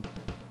stream.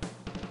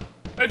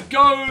 It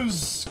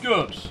goes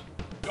good.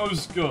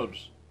 Goes good.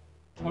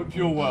 Hope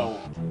you're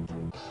well.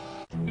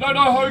 You don't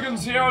know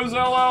Hogan's Heroes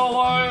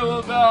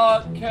LLO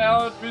about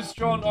coward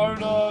restaurant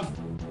owner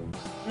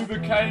who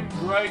became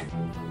great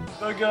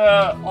figure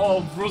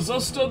of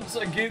resistance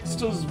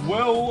against his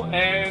will,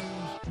 and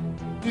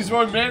he's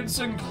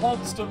romancing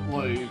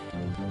constantly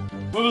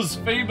with his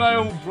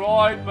female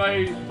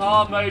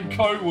barmaid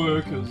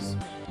co-workers.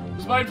 It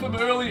was made from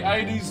early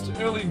 80s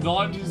to early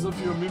 90s if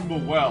you remember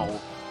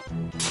well.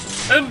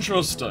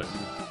 Interesting.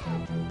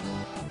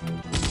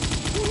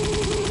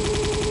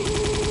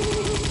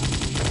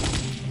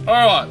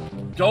 Alright,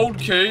 gold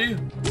key.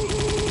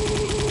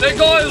 That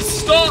guy is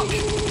stuck!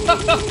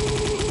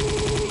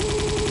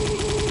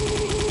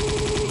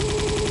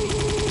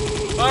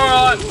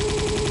 Alright,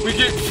 we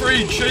get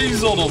free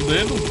cheese on them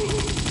then.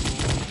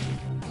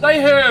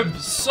 They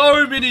have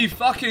so many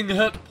fucking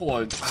hit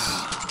points.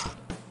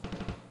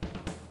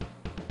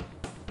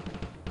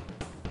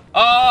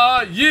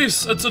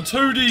 Yes, it's a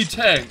 2D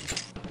tank.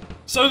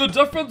 So the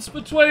difference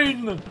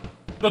between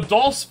the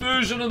DOS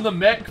version and the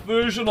Mac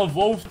version of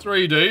Wolf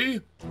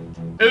 3D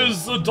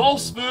is the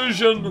DOS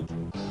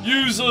version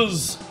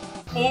uses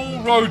full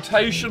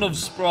rotation of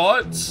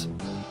sprites,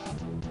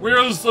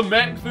 whereas the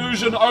Mac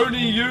version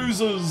only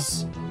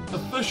uses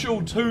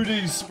official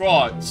 2D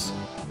sprites,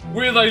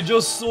 where they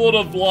just sort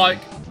of like,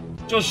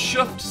 just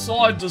shift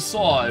side to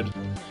side.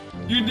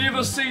 You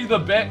never see the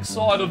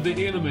backside of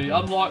the enemy,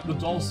 unlike the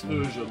DOS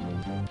version.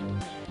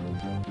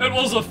 It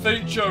was a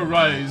feature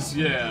raise,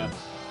 yeah.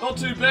 Not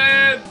too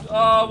bad.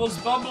 Was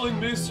Bumbling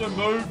Mess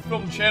removed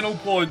from channel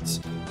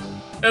points?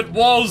 It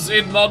was,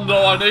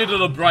 Edmundo. I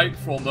needed a break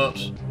from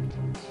it.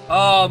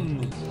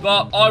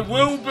 But I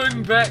will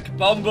bring back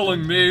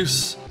Bumbling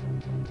Mess.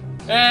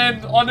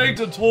 And I need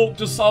to talk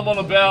to someone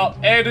about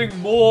adding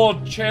more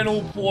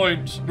channel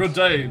point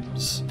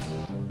redeems.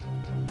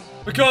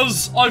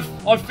 Because I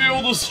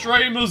feel the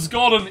stream has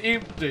gotten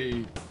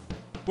empty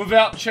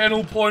without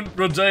channel point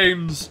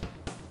redeems.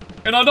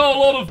 And I know a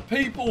lot of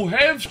people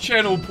have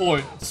channel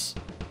points.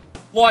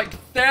 Like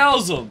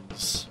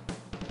thousands.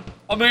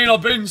 I mean,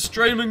 I've been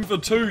streaming for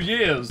 2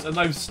 years and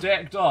they've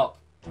stacked up.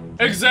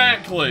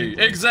 Exactly.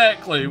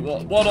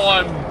 What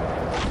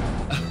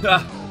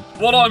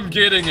I'm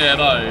getting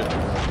at,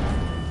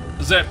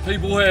 is that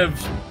people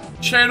have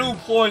channel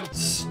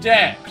points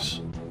stacked.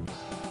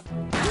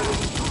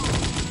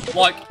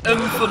 Like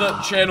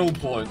infinite channel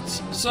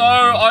points. So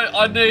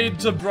I need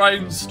to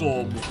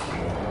brainstorm.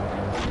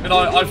 And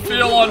I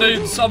feel I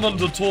need someone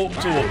to talk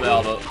to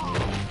about it.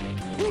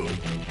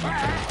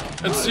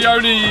 It's the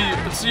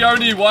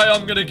only way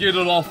I'm gonna get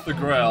it off the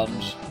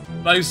ground,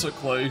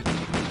 basically.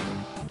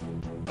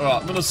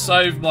 Alright, I'm gonna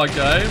save my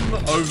game.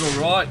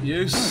 Overwrite,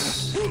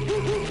 yes.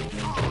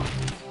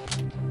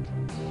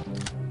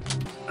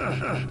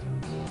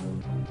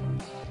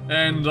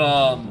 And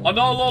I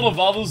know a lot of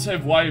others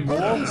have way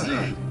more.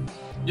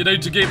 You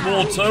need to get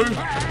more too.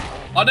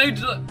 I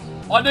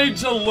need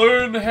to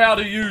learn how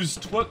to use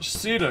Twitch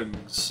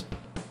settings,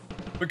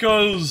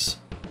 because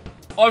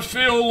I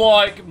feel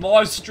like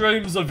my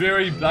streams are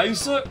very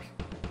basic,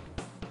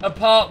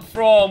 apart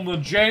from the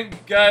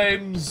jank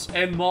games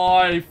and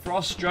my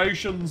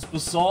frustrations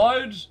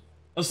aside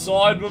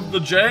with the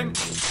jank.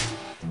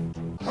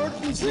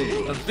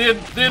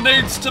 There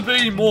needs to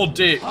be more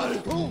depth.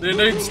 There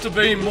needs to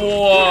be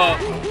more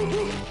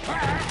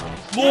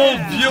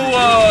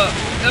viewer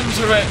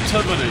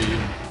interactivity,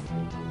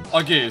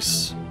 I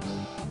guess.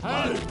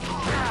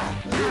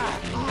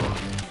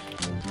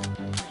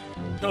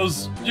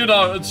 Because, you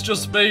know, it's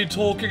just me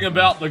talking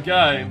about the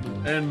game,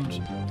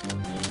 and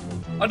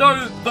I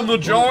know the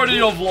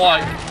majority of,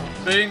 like,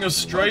 being a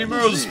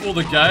streamer is for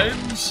the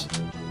games,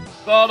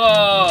 but,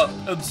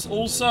 it's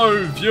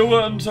also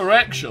viewer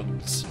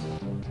interactions.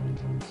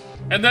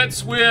 And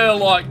that's where,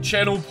 like,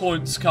 channel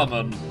points come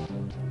in.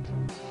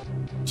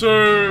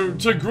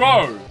 To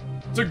grow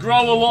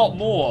a lot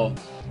more.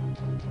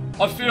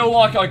 I feel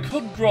like I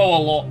could grow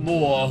a lot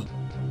more,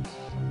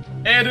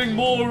 adding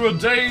more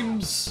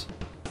redeems,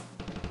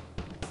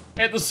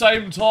 at the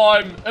same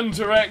time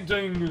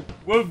interacting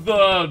with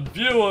the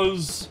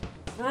viewers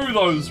through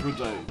those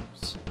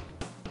redeems.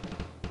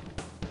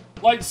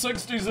 Late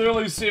 60s,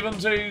 early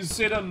 70s,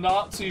 set in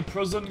Nazi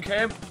prison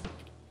camp.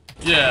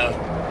 Yeah.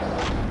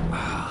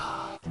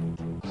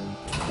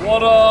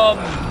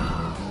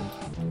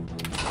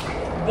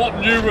 What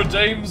new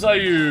redeems are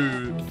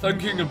you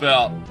thinking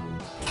about?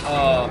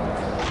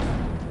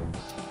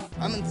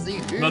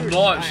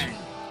 Midnight.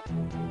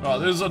 Right,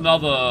 there's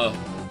another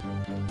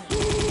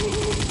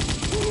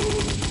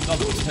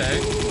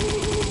tank.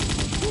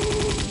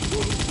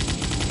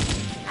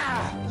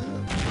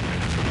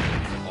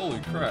 Holy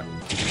crap.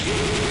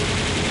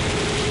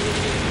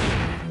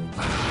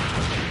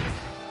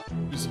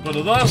 Use a bit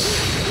of this.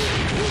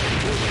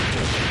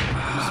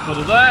 Use a bit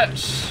of that.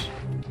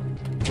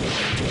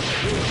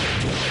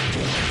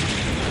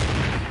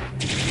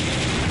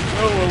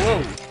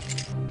 Whoa.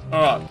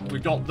 Alright, we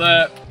got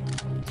that.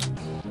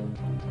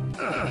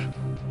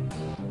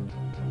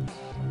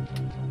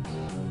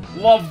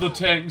 Love the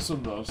tanks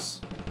in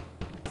this.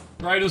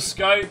 Great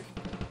Escape.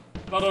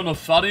 But in a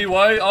funny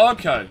way? Oh,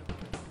 okay.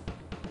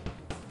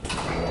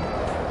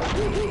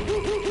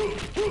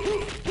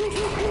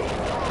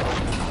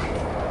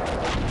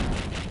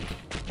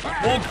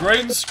 More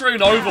green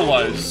screen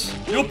overlays.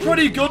 You're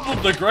pretty good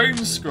with the green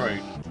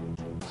screen.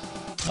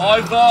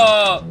 I've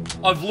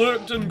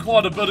lurked in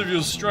quite a bit of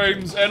your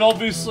streams and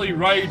obviously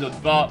raided,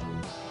 but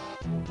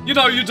you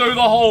know, you do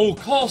the whole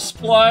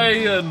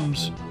cosplay and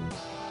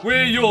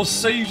where you're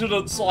seated,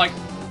 it's like,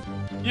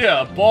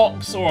 yeah, a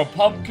box or a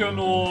pumpkin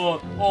or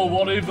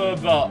whatever,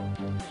 but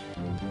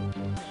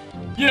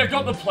yeah,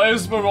 got the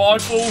plasma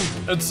rifle.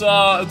 It's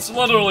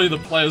literally the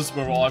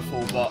plasma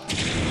rifle, but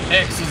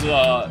acts as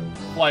a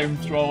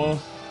flamethrower.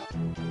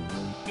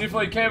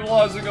 Definitely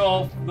capitalizing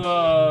off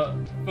the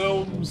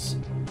film's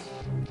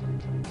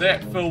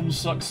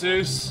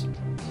success.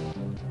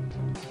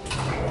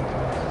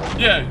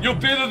 Yeah, you're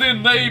better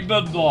than me,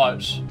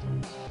 Midnight.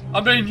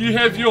 I mean, you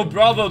have your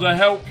brother to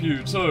help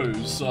you too,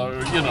 so,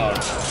 you know.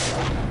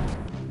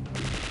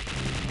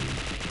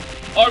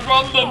 I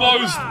run the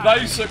most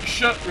basic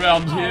shit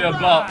round here,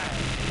 but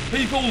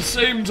people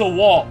seem to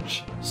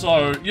watch,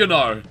 so, you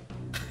know.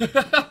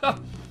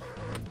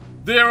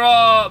 There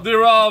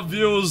are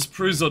viewers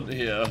present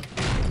here.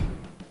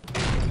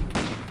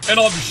 And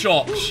I'm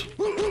shocked.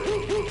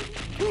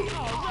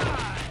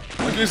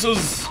 I guess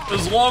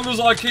as long as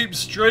I keep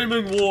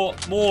streaming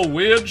more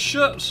weird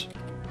shit,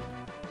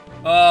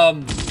 we'll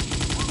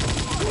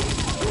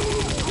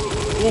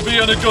be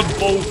in a good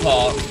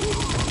ballpark.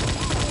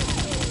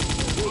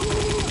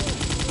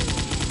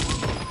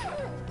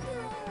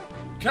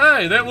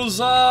 Okay, that was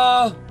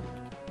all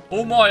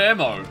my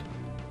ammo.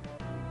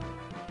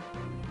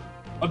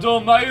 I do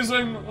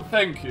amazing,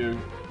 thank you.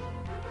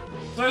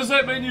 So does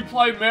that mean you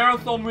played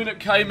Marathon when it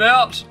came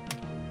out?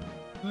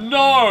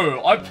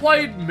 No, I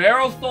played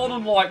Marathon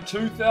in like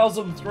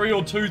 2003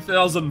 or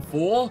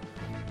 2004.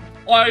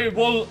 I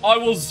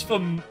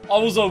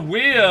was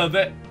aware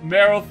that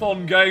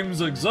Marathon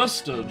games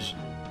existed,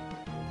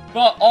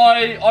 but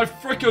I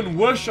frickin'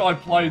 wish I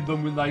played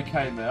them when they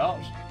came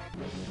out.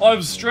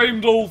 I've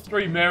streamed all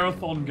 3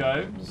 Marathon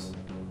games.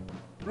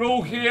 We're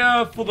all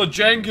here for the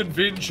jank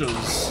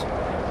adventures.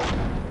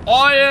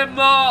 I'm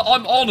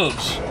honored.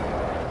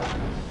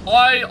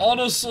 I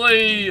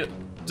honestly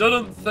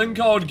didn't think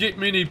I would get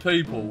many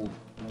people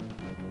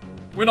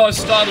when I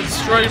started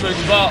streaming,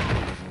 but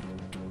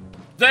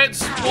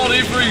that's what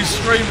every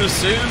streamer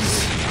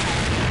says.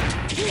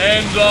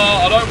 And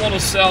I don't want to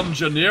sound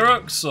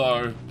generic,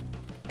 so...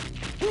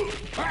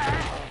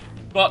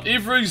 But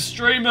every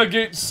streamer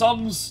gets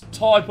some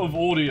type of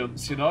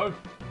audience, you know?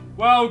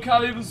 Well,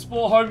 can't even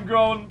support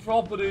homegrown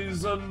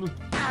properties in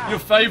your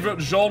favourite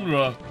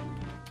genre.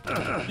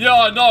 Yeah,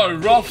 I know,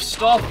 rough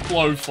stuff,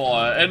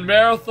 Blowfire, and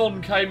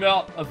Marathon came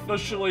out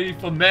officially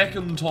for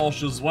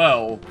Macintosh as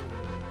well.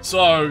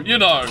 So, you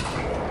know,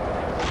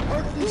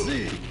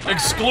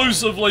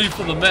 exclusively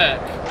for the Mac.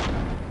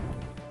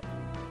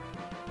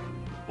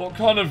 What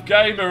kind of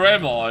gamer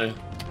am I?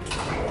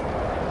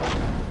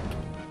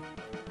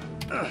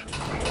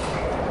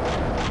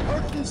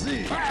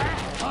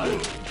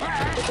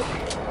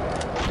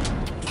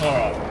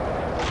 Alright.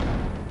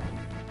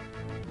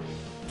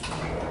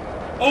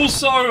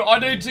 Also, I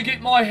need to get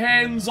my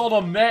hands on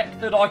a Mac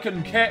that I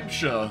can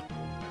capture,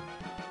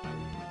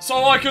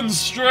 so I can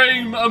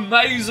stream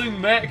amazing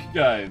Mac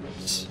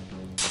games.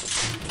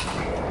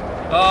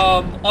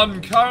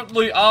 I'm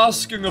currently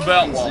asking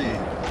about one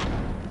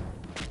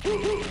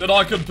that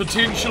I could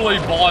potentially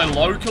buy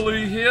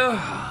locally here.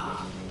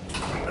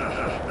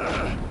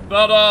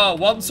 But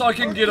once I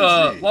get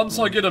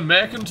a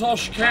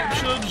Macintosh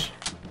captured,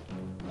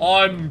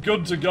 I'm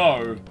good to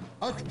go.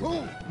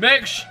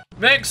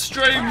 Mac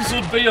streams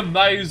would be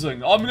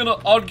amazing.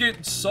 I'd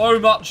get so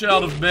much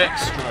out of Mac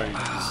streams.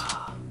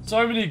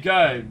 So many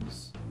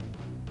games.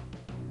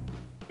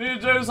 You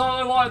do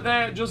something like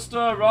that, just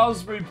a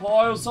Raspberry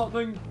Pi or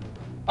something?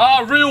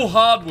 Real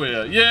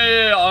hardware.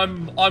 Yeah,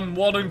 I'm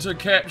wanting to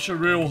capture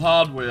real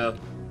hardware.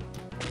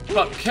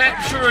 But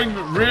capturing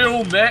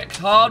real Mac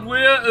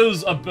hardware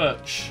is a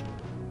bitch.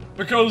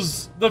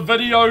 Because the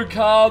video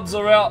cards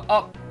are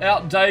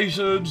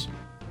outdated.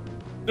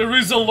 The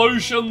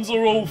resolutions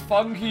are all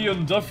funky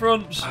and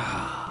different.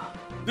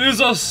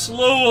 There's a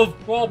slew of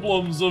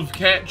problems of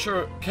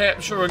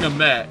capturing a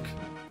Mac.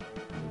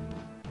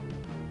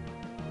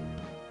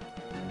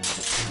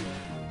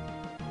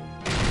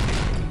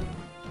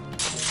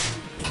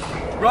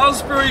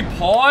 Raspberry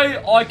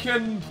Pi, I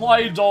can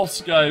play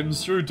DOS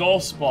games through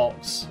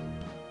DOSBox.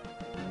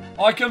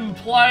 I can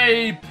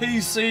play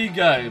PC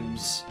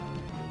games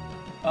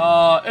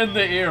in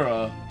the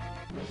era.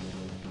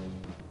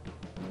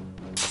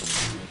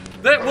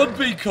 That would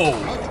be cool.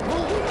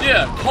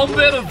 Yeah,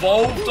 Combat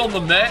Evolved on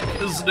the Mac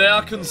is now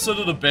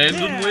considered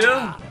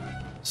abandonware.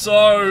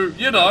 So,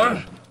 you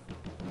know,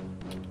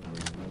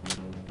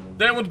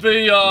 that would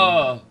be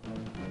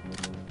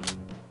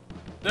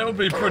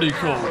pretty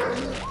cool.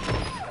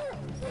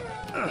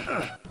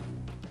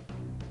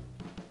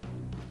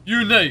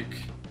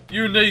 Unique.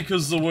 Unique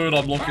is the word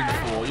I'm looking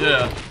for,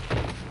 yeah.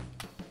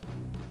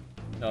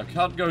 I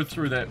can't go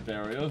through that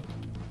barrier.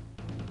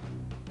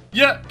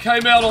 Yeah,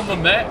 came out on the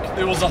Mac.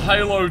 There was a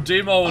Halo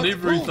demo and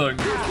everything.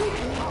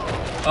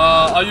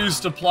 I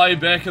used to play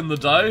back in the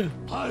day.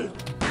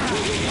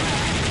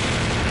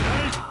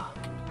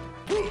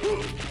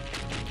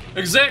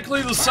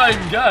 Exactly the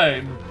same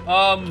game.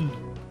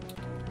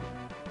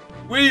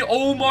 We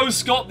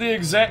almost got the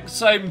exact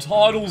same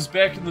titles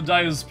back in the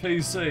day as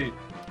PC.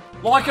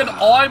 Like an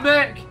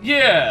iMac?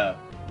 Yeah.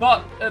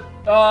 But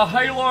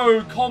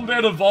Halo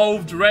Combat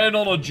Evolved ran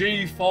on a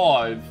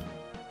G5.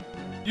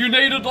 You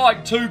needed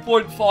like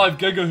 2.5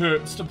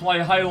 gigahertz to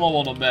play Halo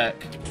on a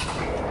Mac.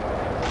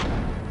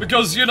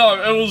 Because, you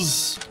know,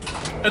 it's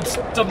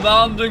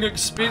demanding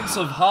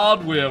expensive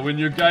hardware when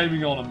you're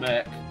gaming on a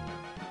Mac.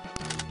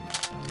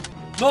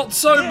 Not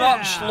so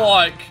much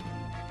like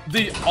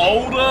the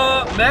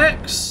older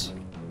Macs,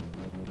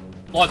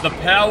 like the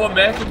Power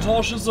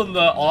Macintoshes and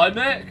the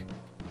iMac,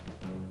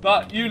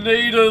 but you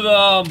needed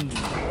a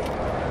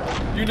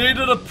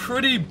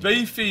pretty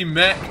beefy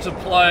Mac to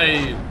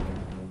play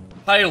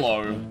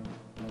Halo,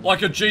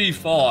 like a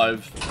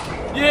G5.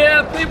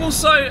 Yeah, people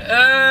say,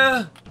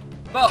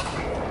 but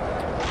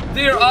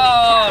there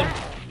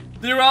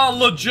are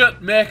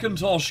legit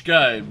Macintosh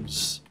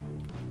games.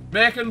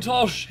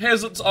 Macintosh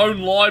has its own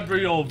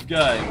library of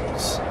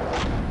games.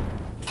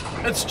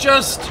 It's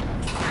just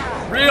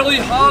really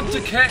hard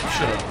to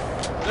capture.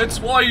 That's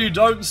why you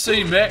don't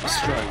see Mac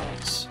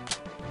streams.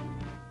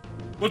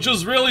 Which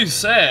is really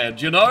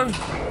sad, you know?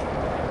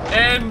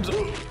 And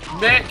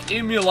Mac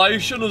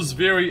emulation is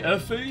very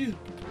iffy.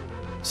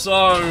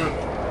 So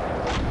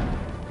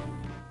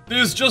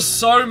there's just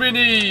so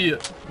many,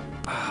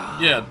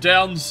 yeah,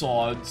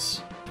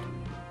 downsides.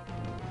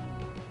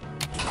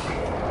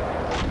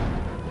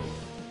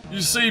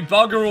 You see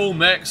bugger all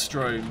Mac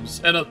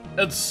streams, and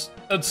it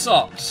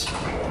sucks.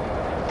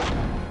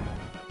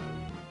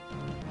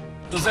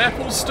 Does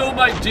Apple still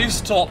make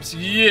desktops?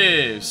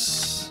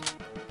 Yes.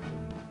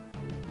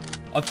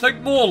 I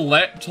think more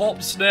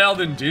laptops now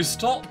than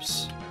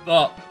desktops,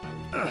 but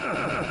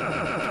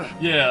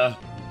yeah.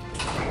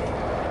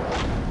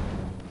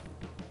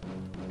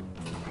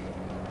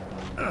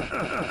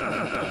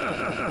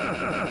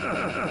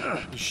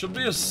 There should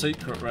be a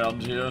secret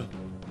round here.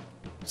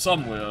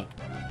 Somewhere.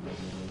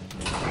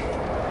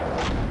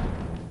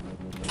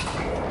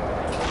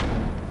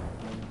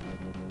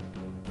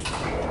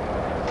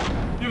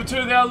 You have a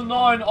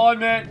 2009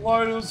 iMac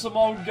loaded with some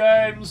old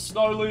games,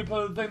 Snow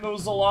Leopard, I think that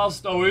was the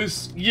last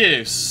OS.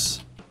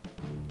 Yes.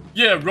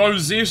 Yeah,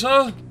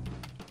 Rosetta.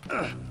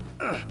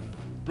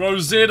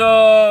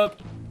 Rosetta,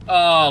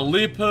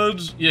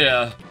 Leopard,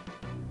 yeah.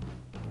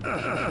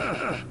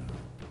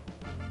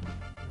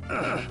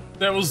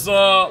 That was the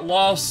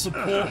last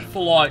support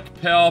for like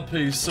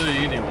PowerPC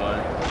anyway.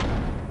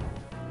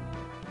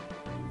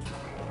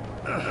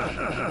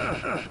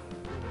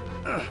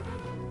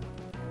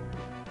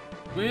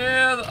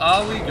 Where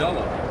are we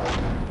going?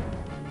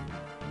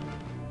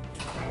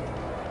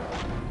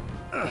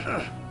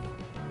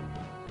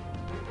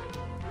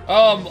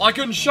 I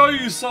can show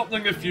you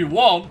something if you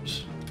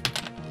want.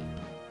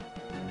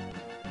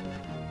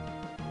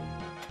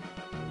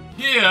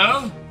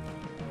 Here,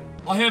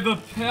 I have a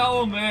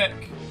Power Mac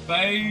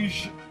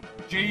Beige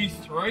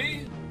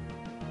G3,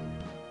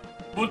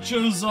 which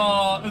is,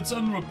 it's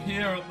in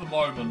repair at the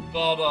moment,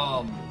 but,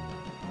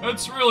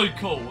 it's really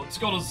cool. It's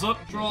got a zip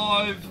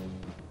drive,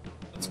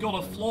 it's got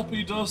a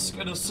floppy disk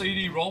and a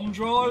CD-ROM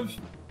drive.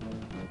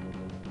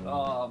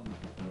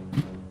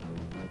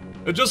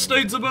 It just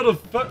needs a bit of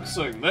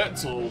fixing,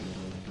 that's all.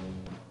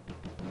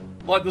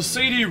 Like, the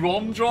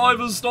CD-ROM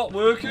drive is not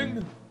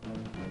working.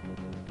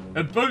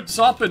 It boots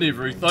up and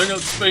everything,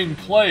 it's been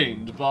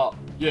cleaned, but,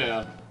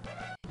 yeah.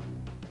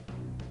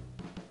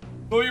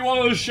 Thought you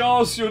wanted to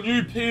show us your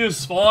new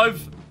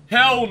PS5?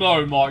 Hell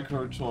no,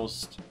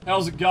 Microtwist.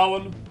 How's it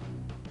going?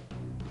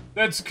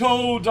 That's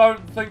cool,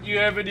 don't think you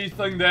have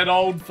anything that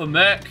old for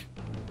Mac.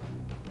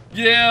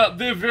 Yeah,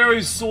 they're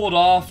very sought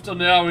after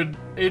now in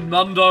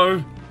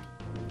Edmundo.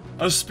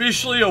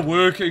 Especially a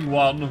working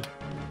one.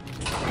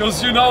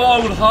 Because you know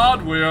old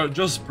hardware, it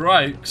just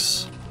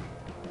breaks.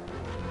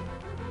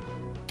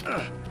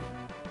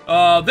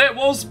 That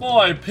was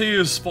my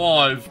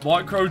PS5,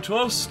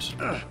 Microtwist.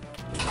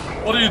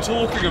 What are you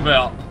talking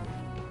about?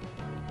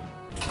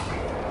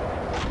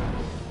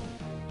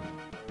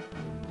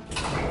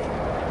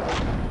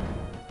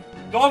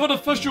 Do I have an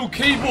official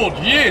keyboard?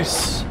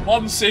 Yes!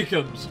 1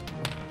 second.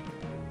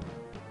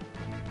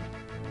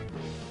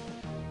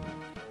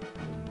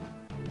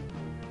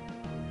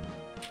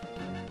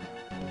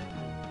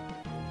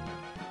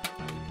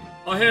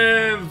 I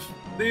have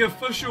the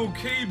official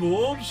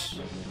keyboard.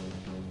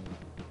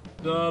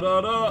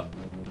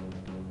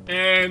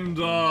 And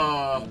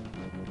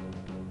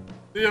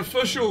the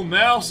official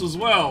mouse as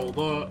well.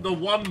 The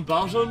 1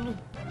 button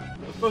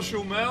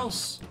official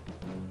mouse.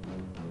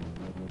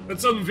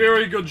 It's in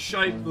very good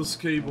shape, this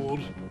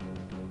keyboard.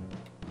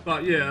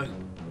 But yeah.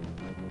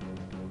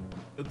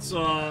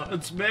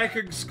 It's Mac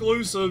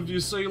exclusive. You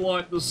see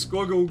like the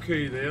squiggle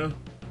key there.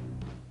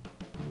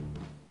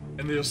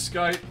 And the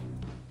escape.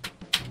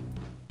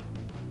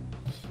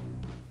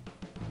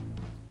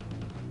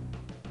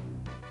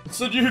 It's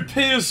the new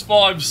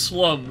PS5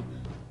 Slim.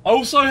 I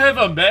also have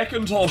a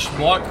Macintosh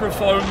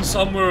microphone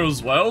somewhere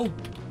as well.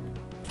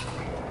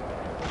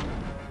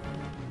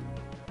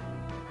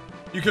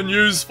 You can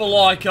use for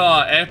like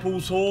Apple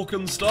Talk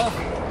and stuff.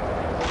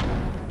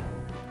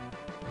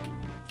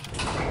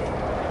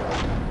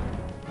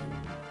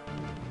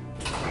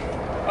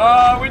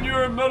 When you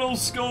were in middle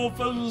school,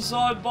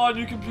 decided by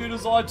new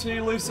computers, IT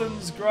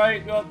lessons,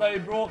 great. They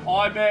brought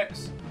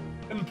iMacs.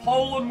 In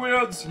Poland,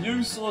 where it's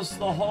useless,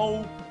 the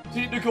whole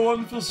technical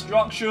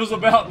infrastructure is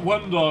about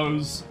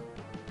Windows.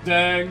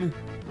 Dang.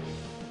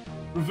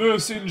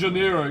 Reverse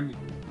engineering.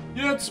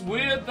 Yeah, it's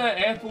weird that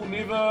Apple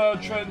never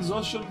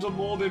transitioned to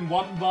more than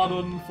one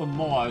button for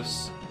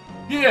mice.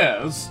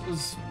 Yeah,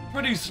 it's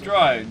pretty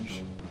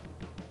strange.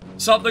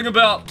 Something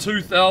about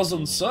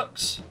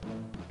 2006?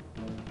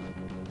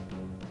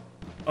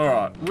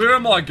 Alright, where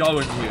am I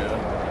going here?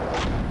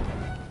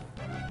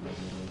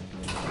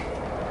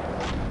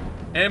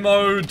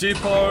 Ammo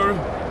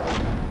depot.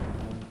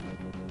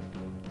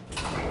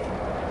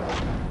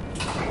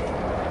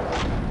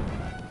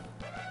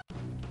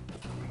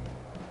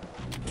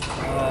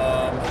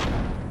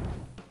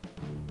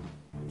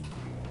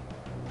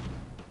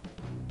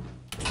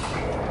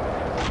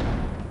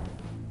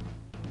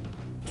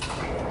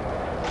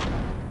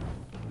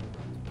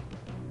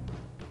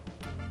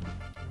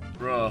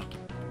 Bruh.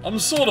 I'm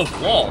sort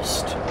of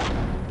lost.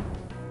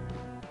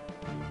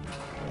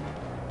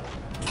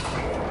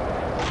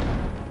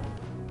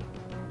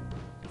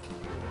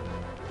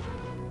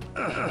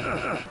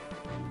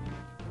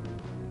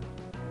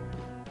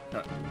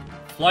 Okay.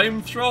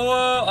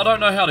 Flamethrower? I don't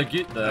know how to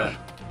get there.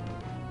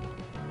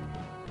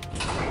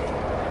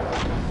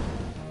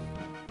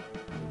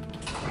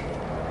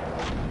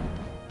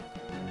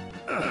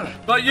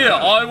 But yeah,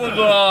 I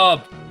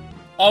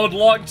would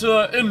like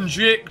to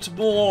inject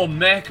more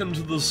Mac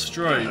into the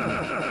stream.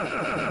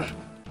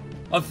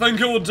 I think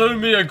it would do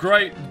me a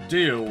great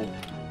deal.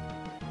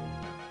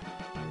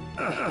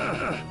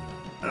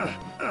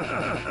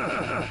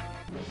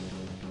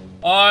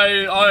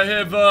 I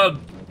have a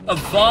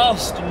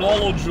vast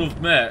knowledge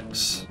of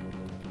Macs,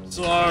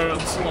 so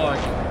it's like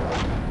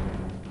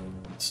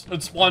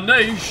it's my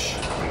niche.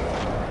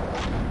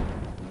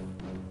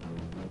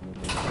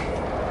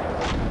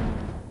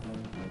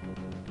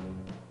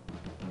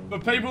 For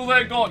people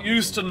that got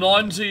used to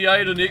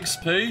 98 and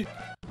XP,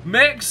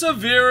 Macs are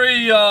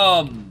very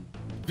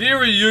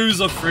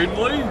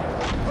user-friendly.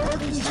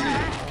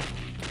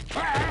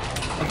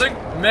 I think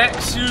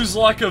Macs use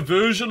like a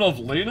version of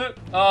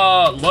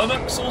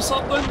Linux or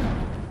something.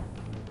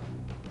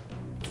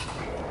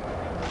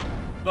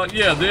 But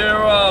yeah,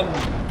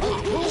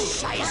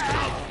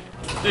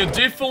 they're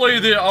definitely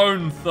their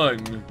own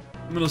thing.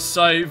 I'm gonna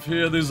save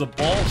here, there's a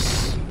boss.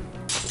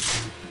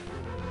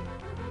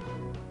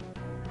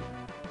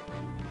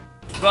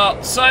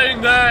 But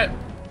saying that,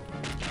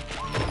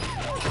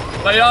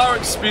 they are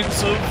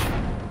expensive.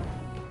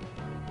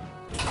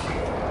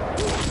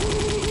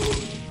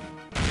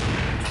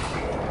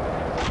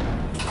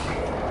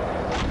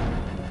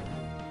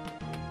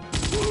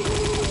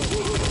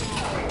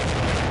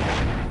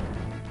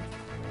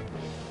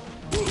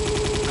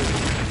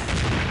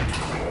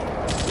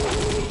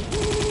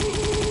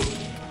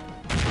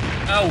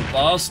 Ow,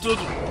 bastard.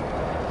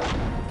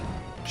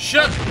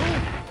 Shit!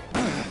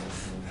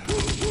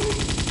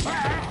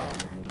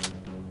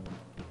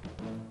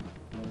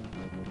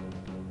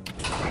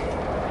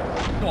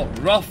 Got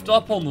roughed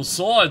up on the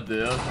side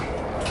there.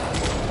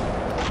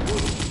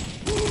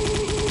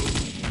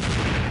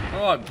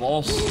 Alright,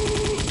 boss.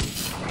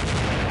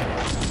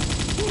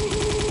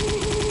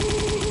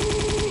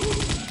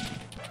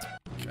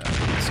 Okay,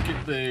 let's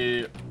get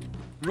the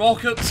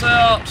rockets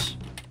out.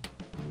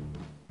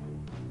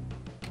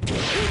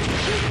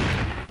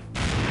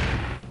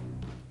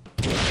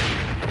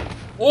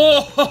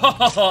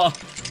 Oh,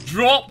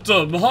 dropped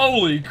him,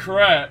 holy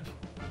crap.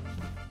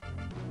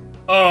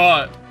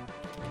 Alright.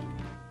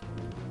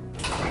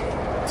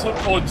 Tip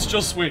points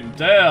just went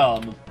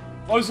down.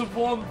 Most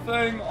important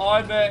thing,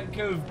 iMac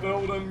have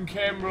built-in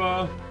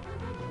camera.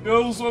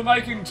 Girls were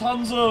making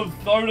tons of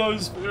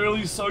photos for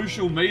early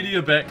social media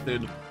back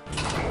then.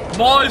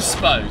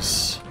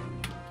 MySpace.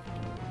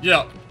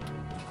 Yeah.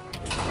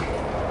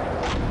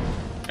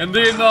 And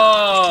then,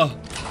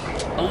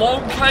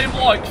 along came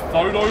like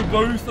photo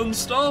booth and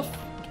stuff.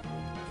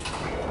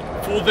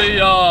 For the,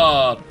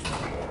 I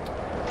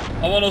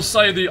want to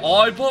say the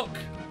iBook.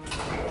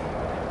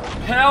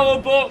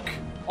 PowerBook.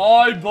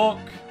 iBook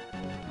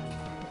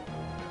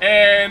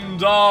and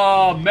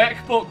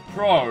MacBook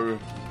Pro.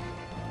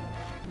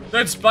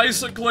 That's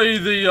basically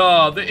the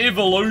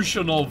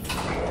evolution of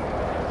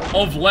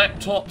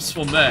laptops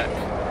for Mac.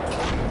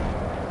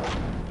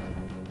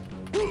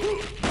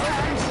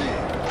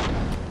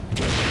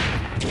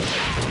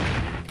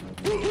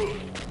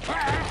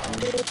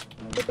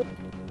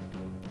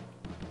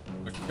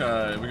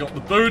 Okay, we got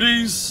the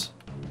booties.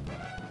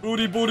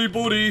 Booty, booty,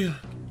 booty.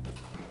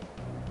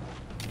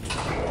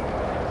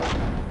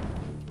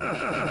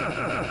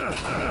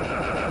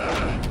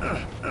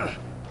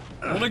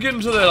 want to get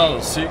into that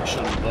other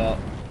section, but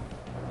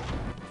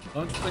I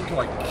don't think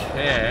I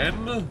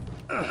can.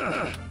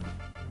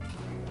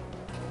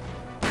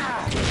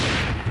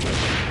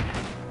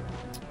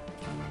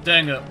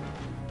 Dang it.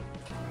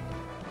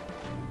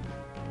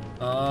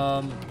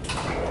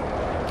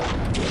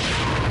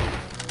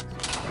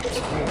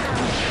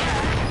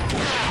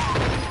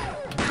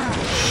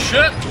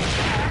 Shit!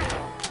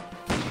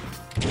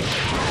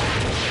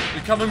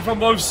 They're coming from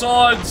both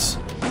sides.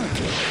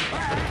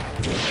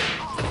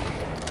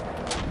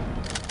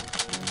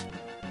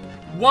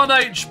 One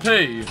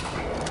HP.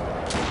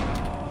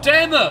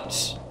 Damn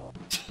it!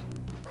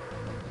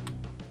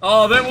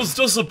 Oh, that was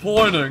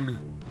disappointing.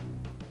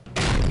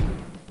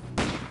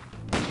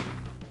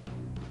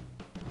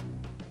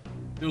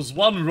 There was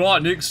one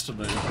right next to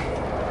me.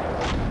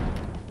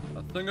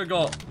 I think I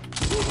got...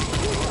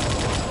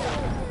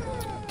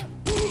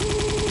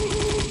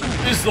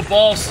 Here's the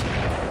boss.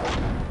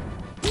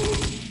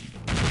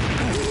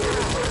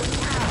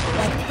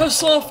 Oh,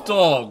 piss off,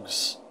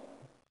 dogs.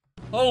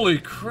 Holy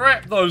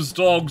crap, those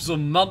dogs are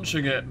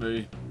munching at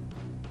me.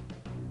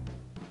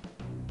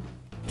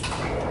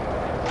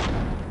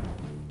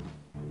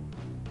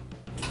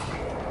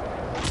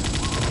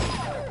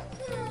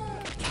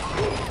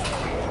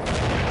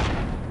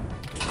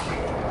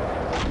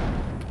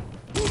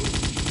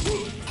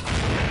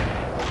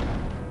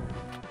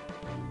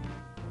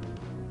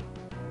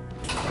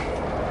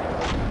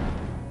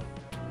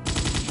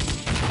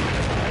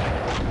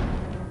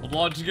 I'd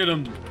like to get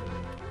him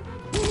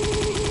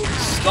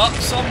stuck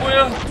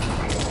somewhere.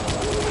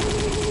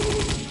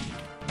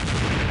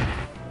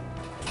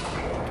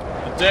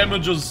 The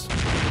damage is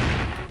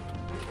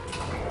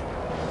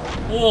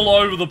all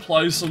over the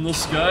place in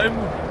this game.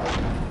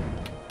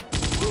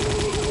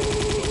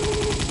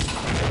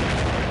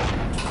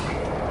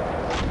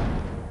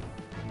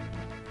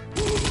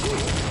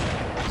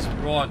 It's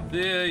right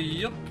there,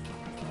 yep.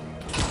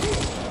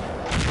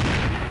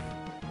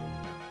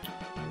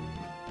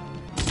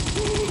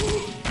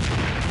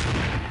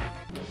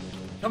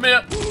 Come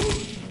here.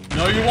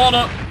 No, you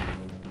wanna.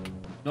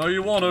 No,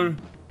 you wanna.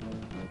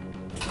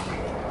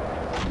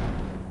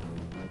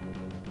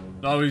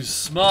 No, he's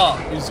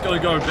smart. He's gonna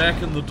go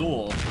back in the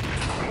door.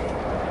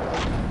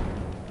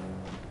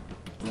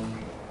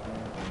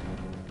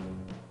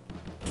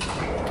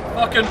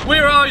 Fucking,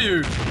 where are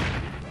you?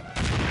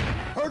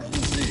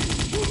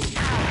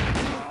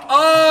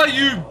 Ah,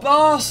 you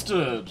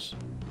bastard!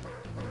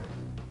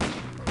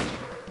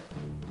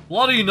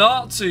 Bloody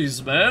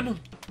Nazis, man.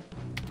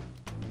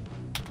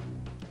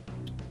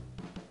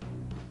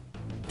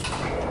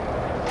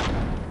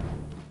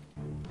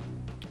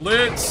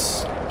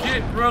 Let's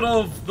get rid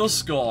of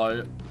this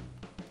guy.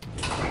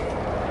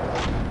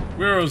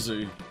 Where is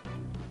he?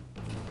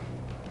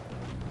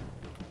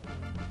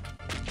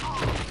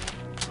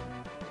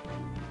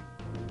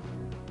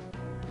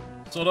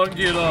 So don't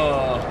get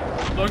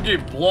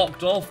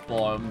blocked off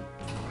by him.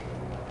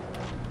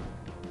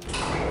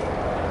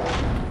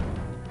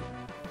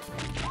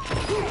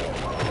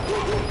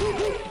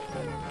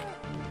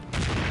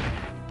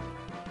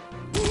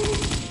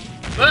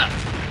 Ah!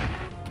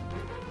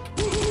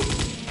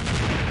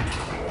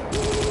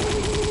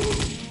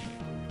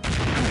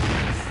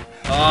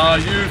 Ah,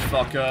 you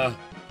fucker.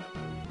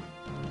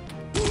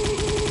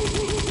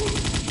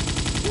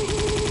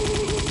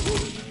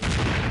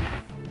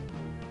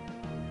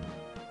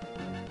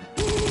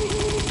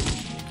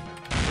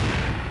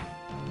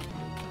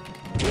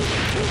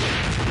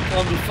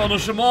 Time to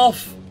finish him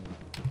off.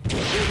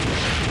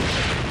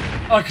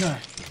 Okay.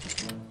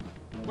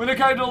 When it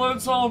came to learn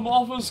some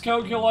Office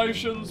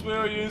calculations, we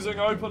were using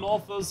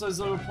OpenOffice as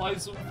a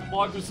replacement for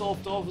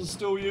Microsoft Office.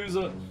 Still use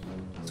it.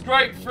 It's a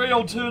great free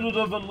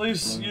alternative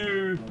unless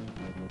you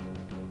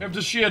have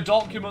to share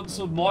documents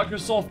with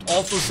Microsoft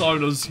Office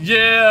owners.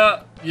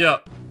 Yeah.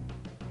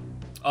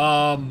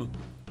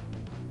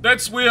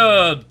 That's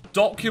where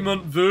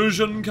document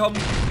conversion comes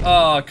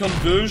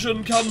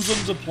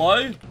into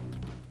play.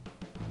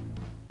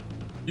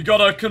 You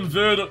gotta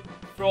convert it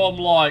from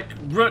like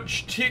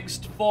rich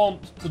text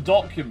font to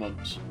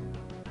document,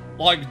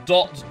 like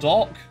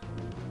 .doc.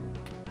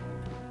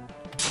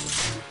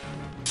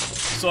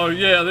 So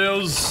yeah, there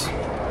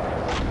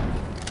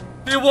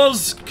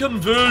was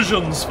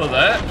conversions for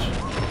that.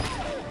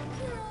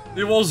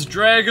 There was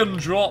drag and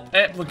drop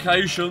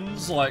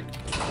applications, like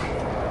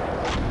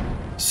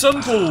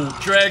simple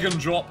drag and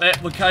drop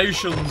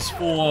applications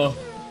for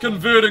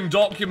converting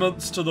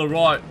documents to the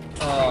right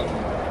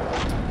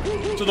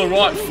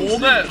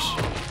format.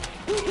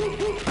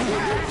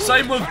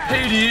 Same with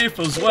PDF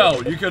as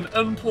well. You can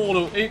import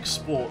or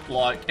export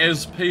like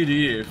as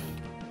PDF.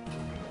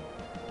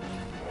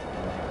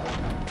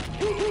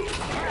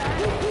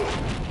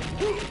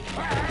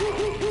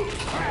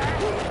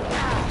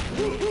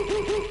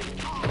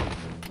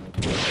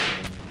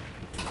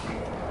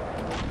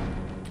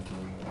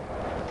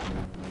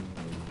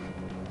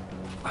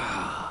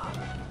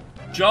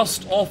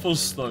 Just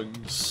Office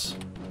things.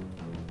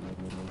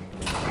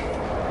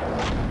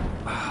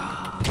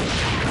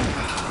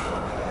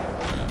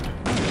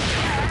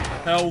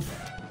 Health.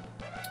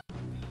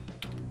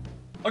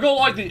 I got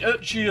like the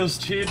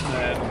itchiest head,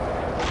 man.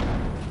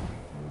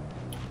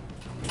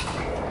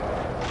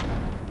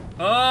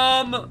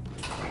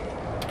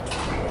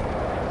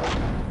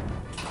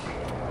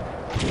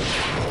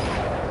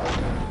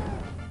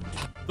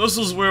 This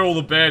is where all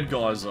the bad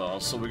guys are,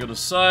 so we're gonna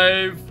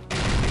save.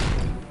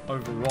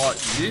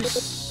 Overwrite,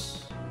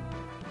 yes.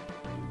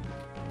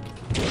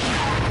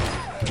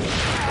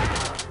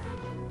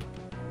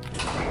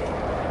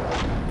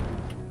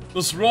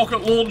 This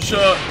rocket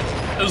launcher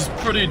is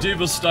pretty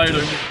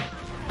devastating.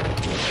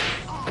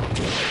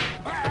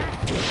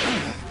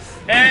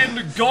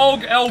 And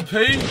GOG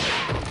LP,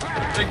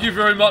 thank you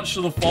very much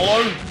for the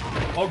follow.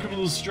 Welcome to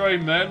the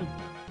stream, man.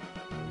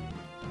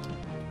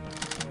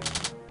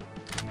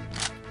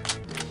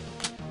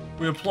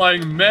 We're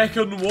playing Mac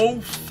and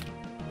Wolf.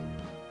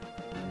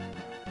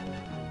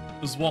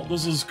 Is what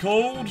this is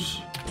called.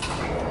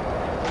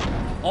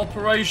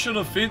 Operation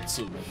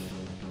Offensive.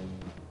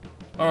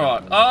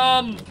 Alright,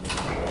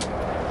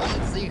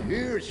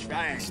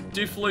 it's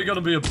definitely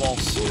gonna be a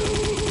boss.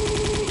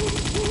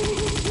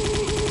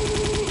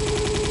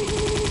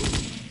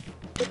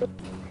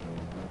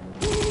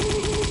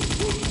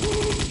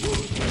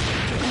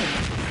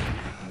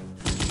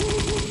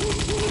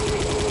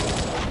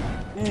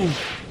 Ooh,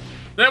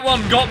 that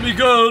one got me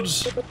good.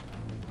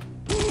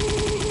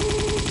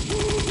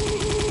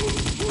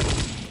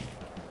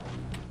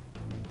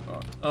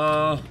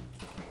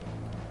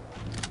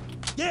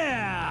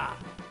 Yeah!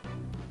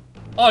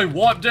 I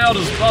wiped out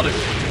his buddy.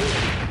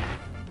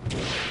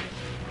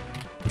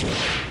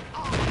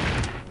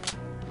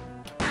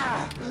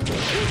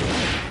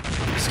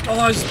 This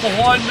guy's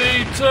behind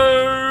me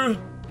too.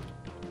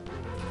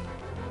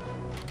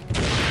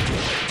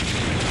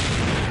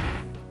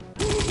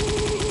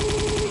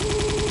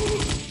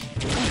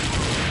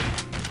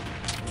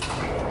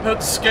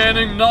 Hit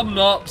scanning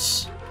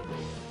numbnuts.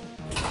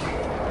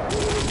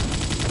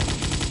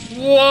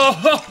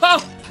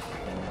 Whoa!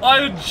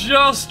 I had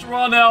just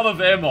run out of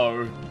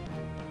ammo.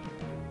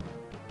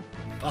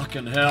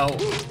 Fucking hell.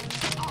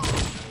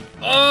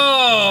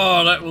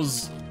 Oh, that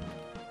was...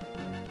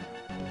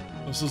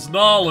 This is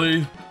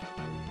gnarly.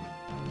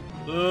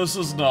 This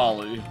is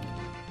gnarly.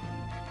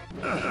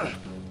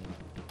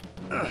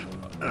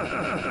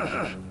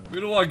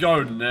 Where do I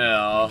go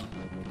now?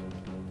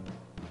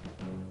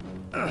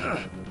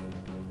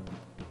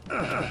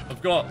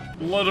 I've got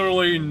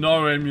literally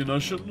no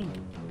ammunition.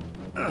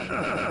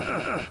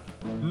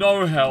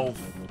 No health.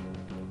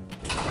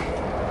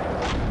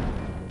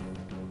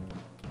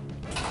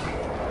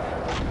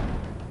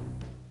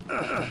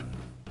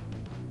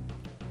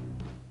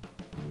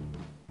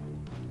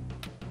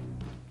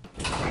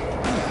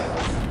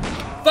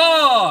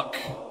 Fuck!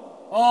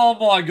 Oh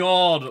my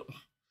god.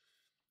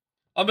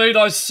 I mean,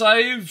 I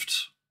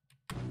saved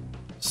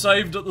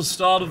at the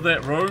start of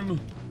that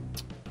room.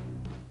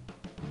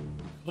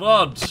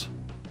 Crud.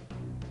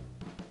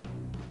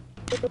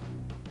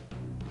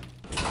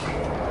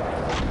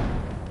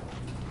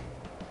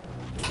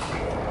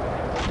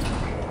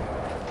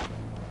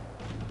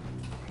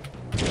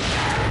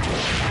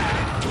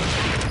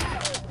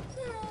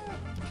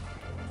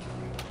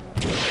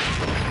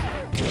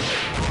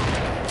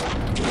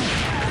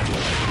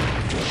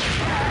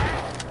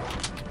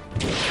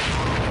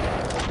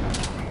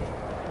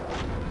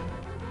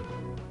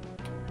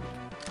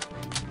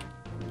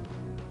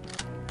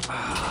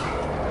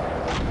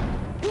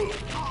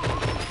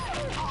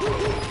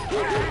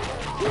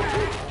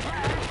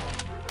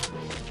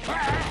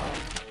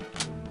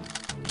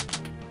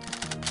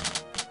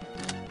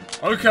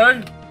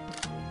 Okay.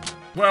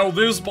 Well,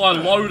 there's my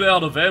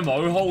loadout of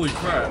ammo. Holy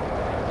crap.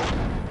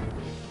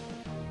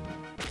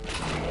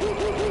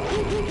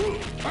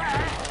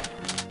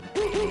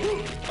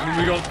 And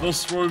we got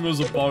this room as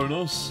a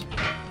bonus.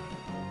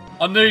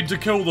 I need to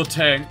kill the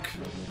tank.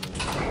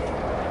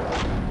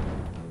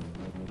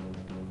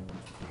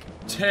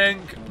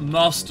 Tank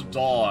must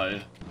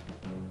die.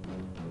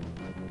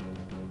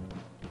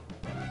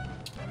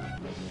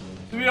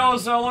 To be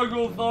honest, our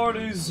local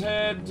authorities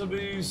had to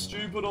be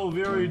stupid or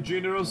very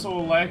generous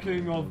or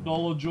lacking of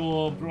knowledge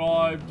or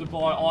bribed to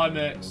buy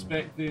IMAX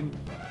back then.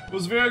 It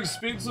was very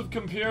expensive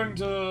comparing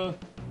to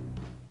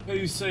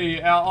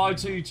PC. Our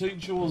IT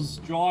teacher was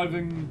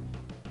driving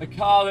a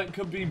car that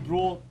could be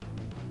brought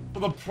for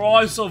the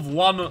price of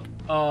one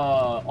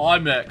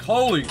iMac.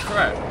 Holy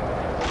crap.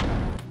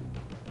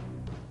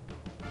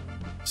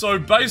 So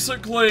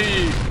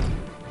basically,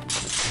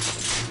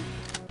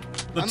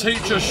 the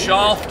teacher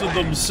shafted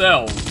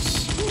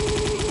themselves,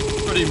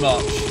 pretty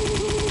much.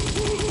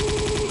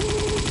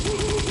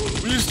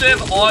 We used to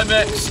have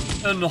iMacs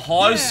in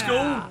high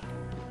school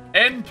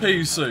and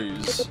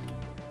PCs.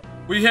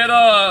 We had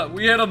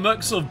a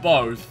mix of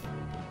both.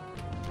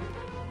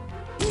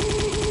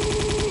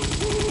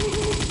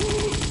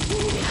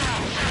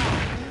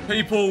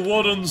 People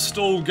would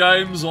install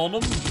games on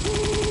them.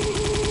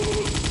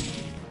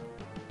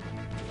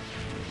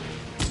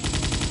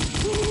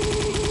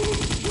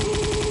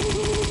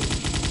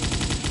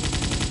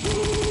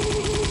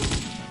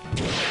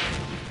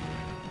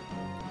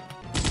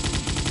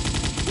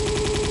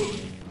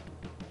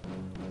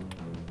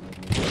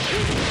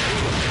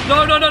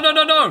 No, no, no, no,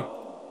 no, no!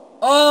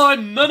 Oh, I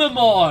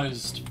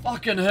minimized!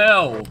 Fucking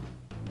hell.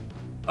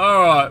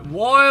 Alright,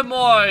 why am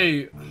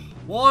I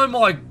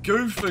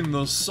goofing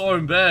this so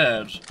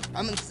bad?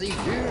 Kommen Sie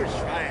her,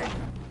 Schwein.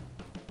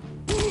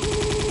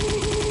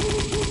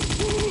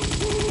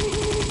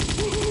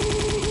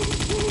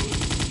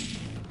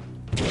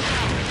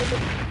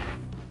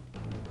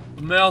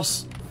 The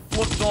mouse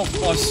flipped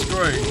off my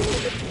screen.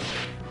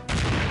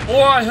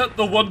 Or I hit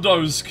the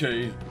Windows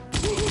key.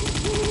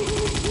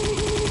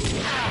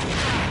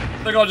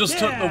 I think I just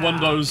took the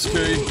Windows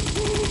key.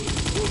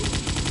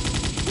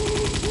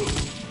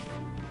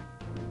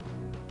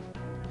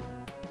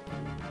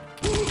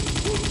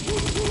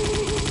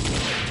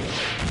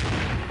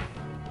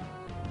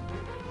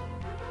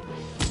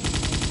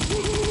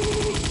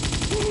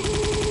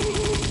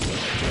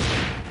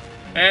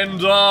 And,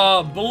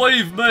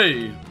 believe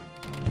me,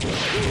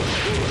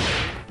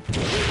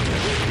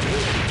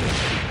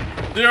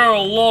 there are a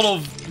lot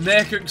of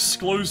Mac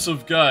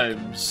exclusive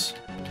games.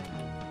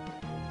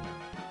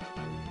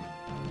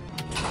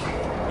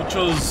 Which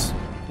is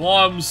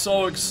why I'm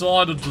so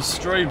excited to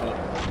stream it.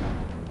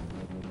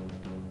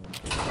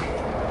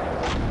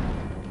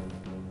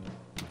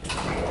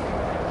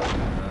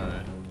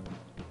 Okay.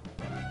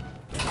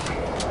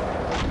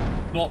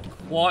 Not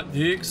quite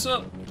the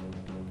exit.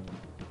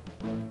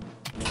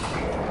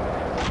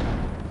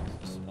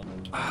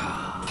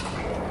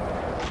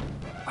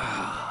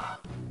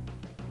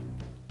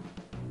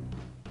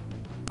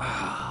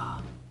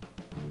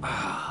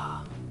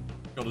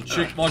 Gotta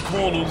check my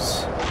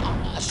corners.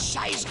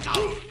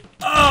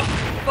 Ah,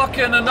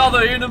 fucking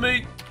another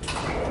enemy.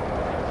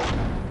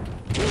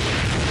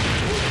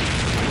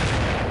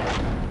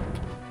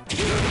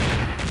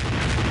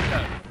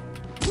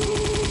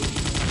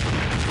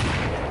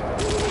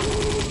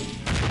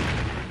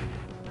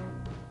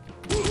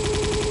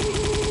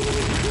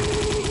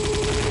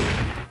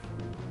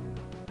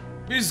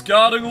 He's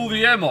guarding all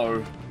the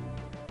ammo.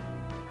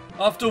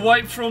 I have to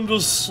wait for him to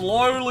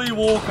slowly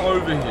walk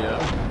over here.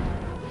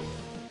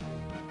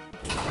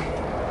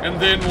 And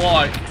then,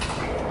 like,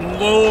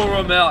 lure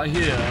him out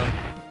here.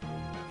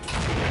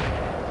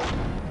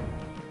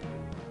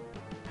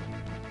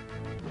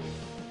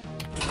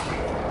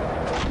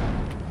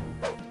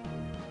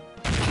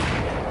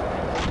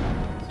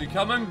 Is he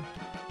coming?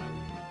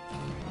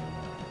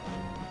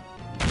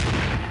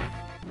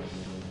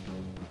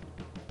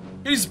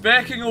 He's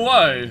backing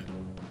away.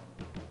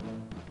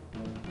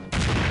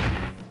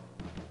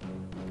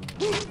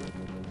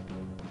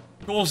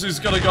 Of course he's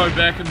gonna go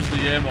back into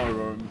the ammo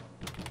room.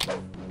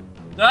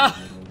 Ah!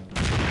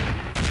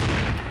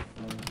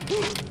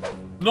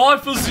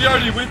 Knife is the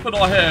only weapon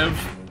I have.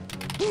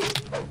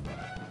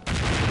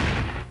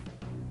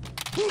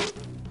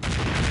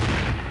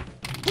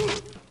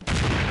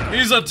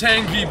 He's a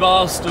tanky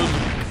bastard.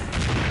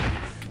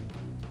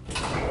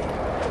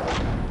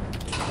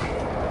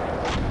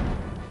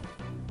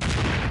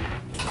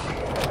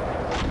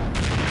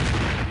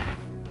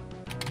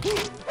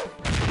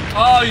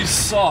 Oh, he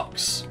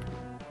sucks.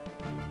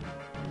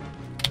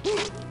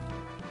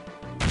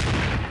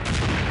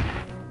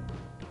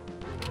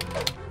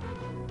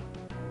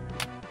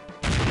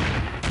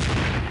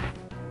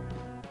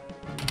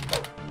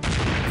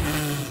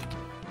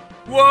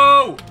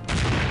 Whoa!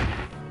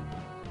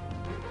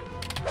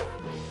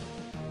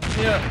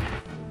 Yeah.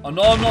 I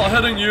know I'm not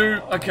hitting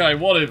you. Okay,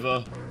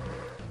 whatever.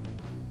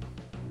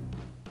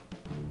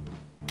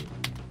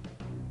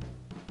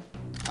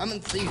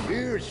 Kommen Sie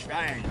her,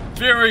 Schwein.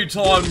 Very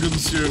time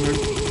consuming.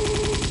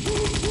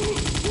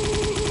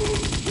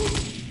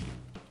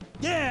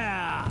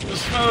 Yeah!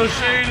 Just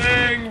finish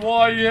eating.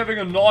 Why are you having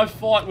a knife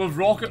fight with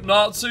rocket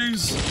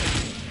Nazis?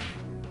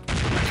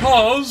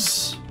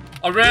 Because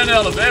I ran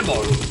out of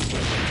ammo.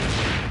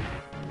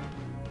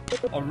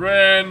 I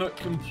ran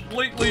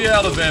completely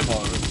out of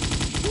ammo.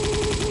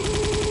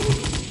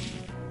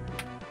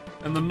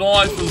 And the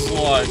knife is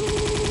like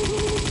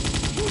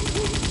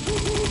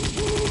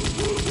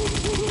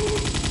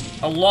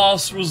a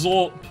last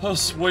resort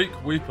piss weak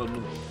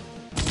weapon.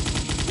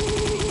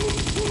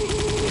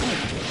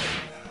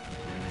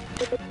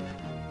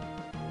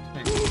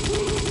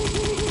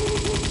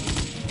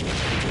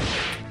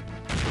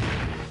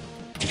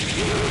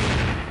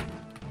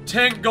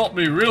 Tank got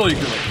me really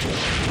good.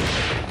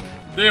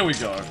 There we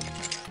go.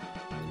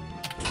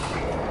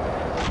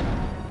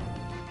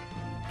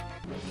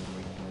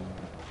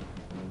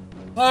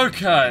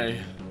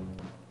 Okay.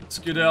 Let's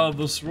get out of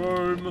this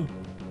room.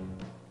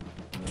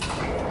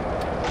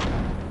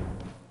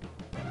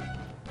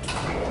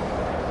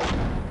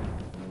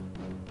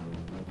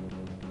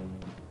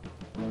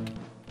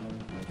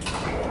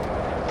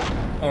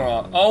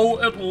 Alright,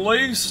 I'll at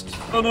least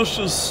finish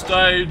this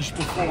stage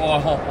before I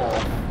hop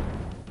off.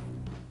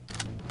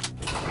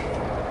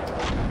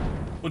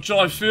 Which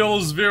I feel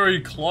is very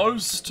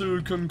close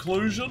to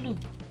conclusion.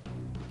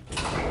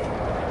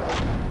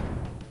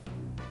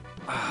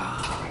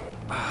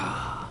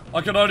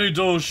 I can only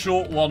do a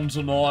short one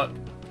tonight.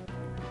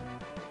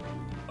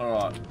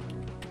 Alright.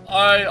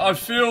 I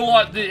feel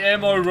like the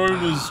ammo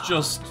room is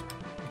just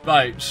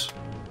bait.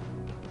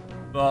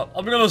 But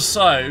I'm gonna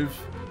save.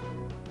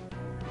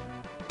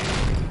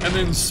 And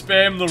then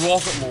spam the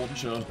rocket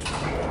launcher.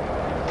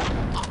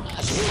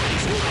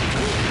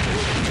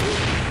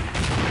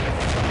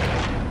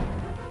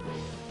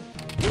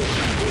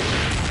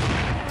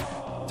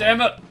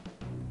 Damn it!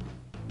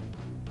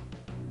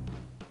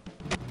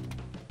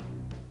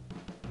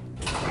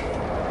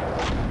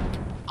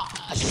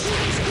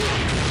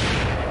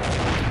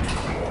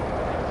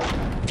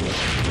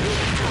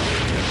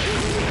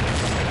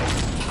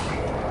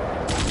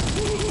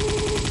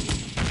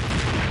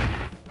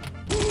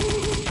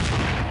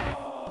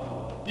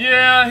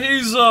 Yeah,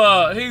 he's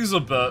a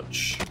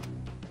bitch.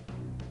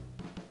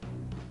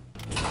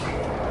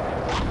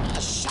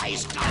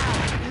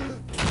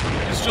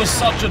 He's just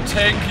such a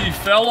tanky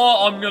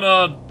fella, I'm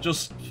gonna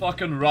just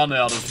fucking run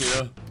out of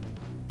here.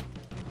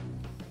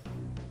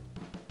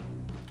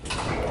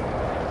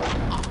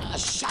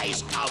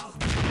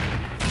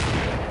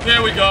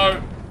 There we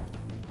go.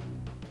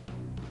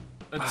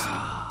 That's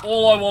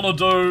all I want to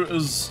do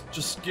is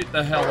just get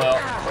the hell out.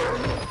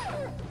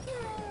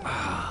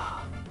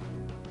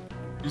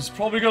 He's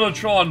probably gonna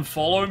try and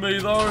follow me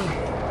though.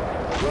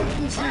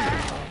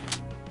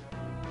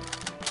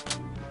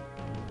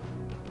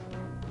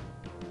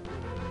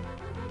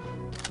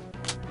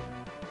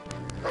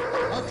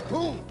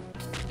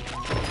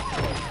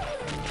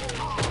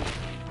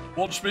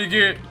 Watch me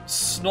get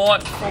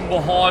sniped from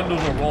behind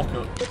with a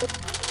rocket.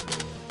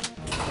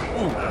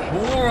 Ooh,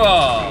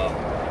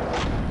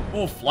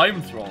 more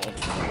flamethrower.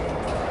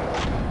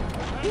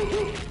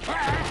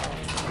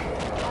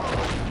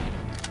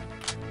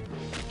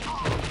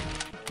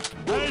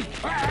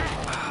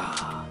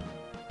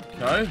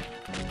 Okay.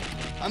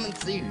 Come and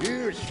see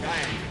here,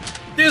 shine.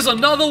 There's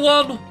another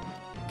one!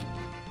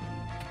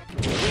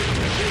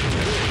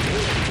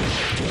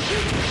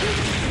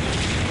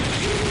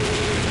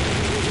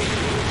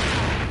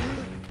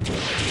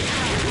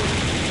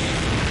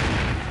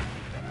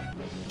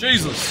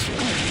 Jesus.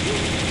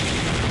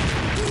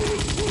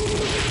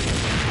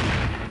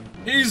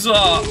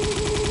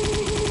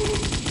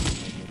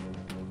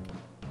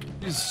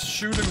 He's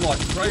shooting like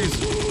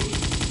crazy.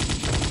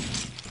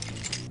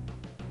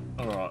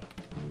 Alright.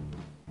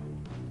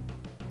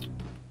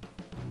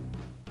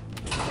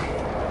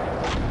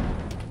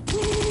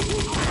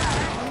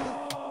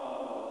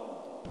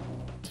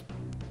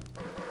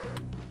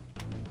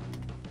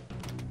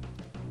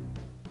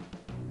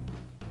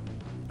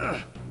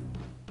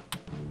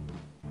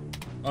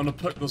 I'm gonna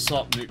pick this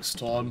up next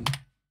time.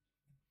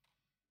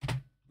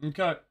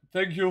 Okay,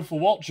 thank you for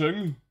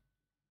watching.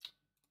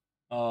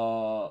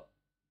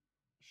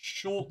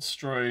 Short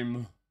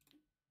stream,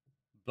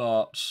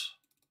 but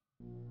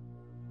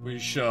we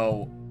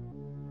shall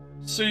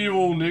see you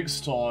all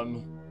next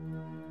time.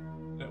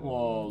 It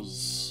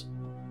was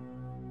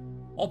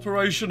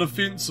Operation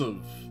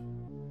Offensive,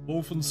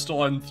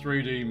 Wolfenstein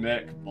 3D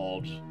Mac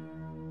mod.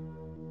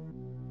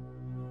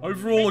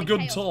 Overall a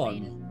good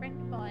time.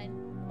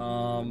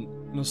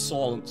 Gonna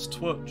silence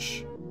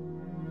Twitch.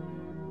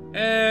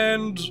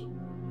 And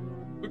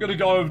we're gonna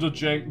go over to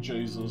Jank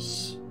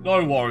Jesus.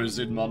 No worries,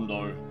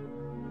 Edmundo.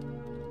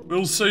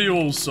 We'll see you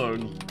all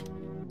soon.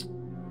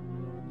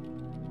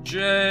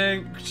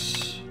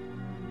 Janked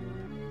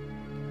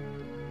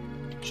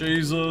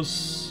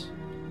Jesus.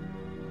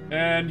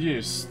 And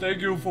yes,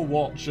 thank you for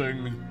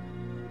watching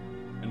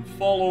and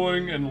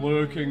following and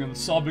lurking and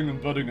subbing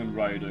and bidding and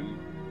raiding.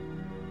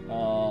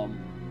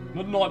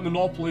 Midnight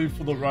Monopoly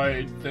for the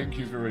raid, thank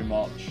you very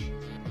much.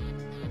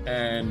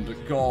 And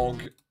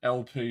GOG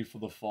LP for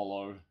the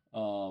follow.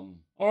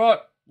 Alright,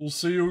 we'll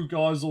see you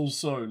guys all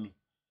soon.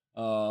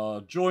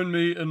 Join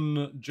me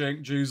in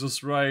Jank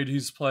Jesus raid.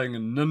 He's playing a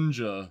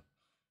Ninja.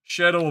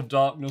 Shadow of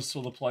Darkness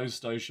for the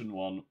PlayStation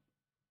 1.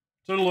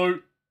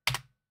 Toodaloo.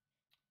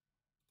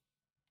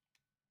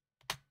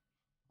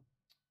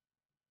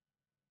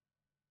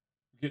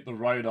 Get the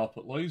raid up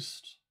at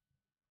least.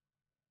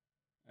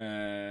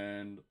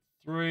 And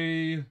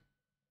 3,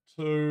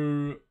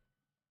 2,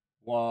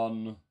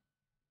 1.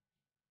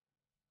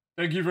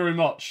 Thank you very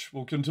much.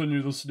 We'll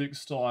continue this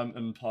next time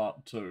in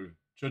part 2.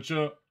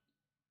 Cha-cha.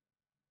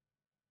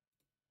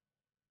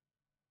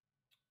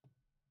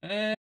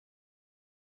 And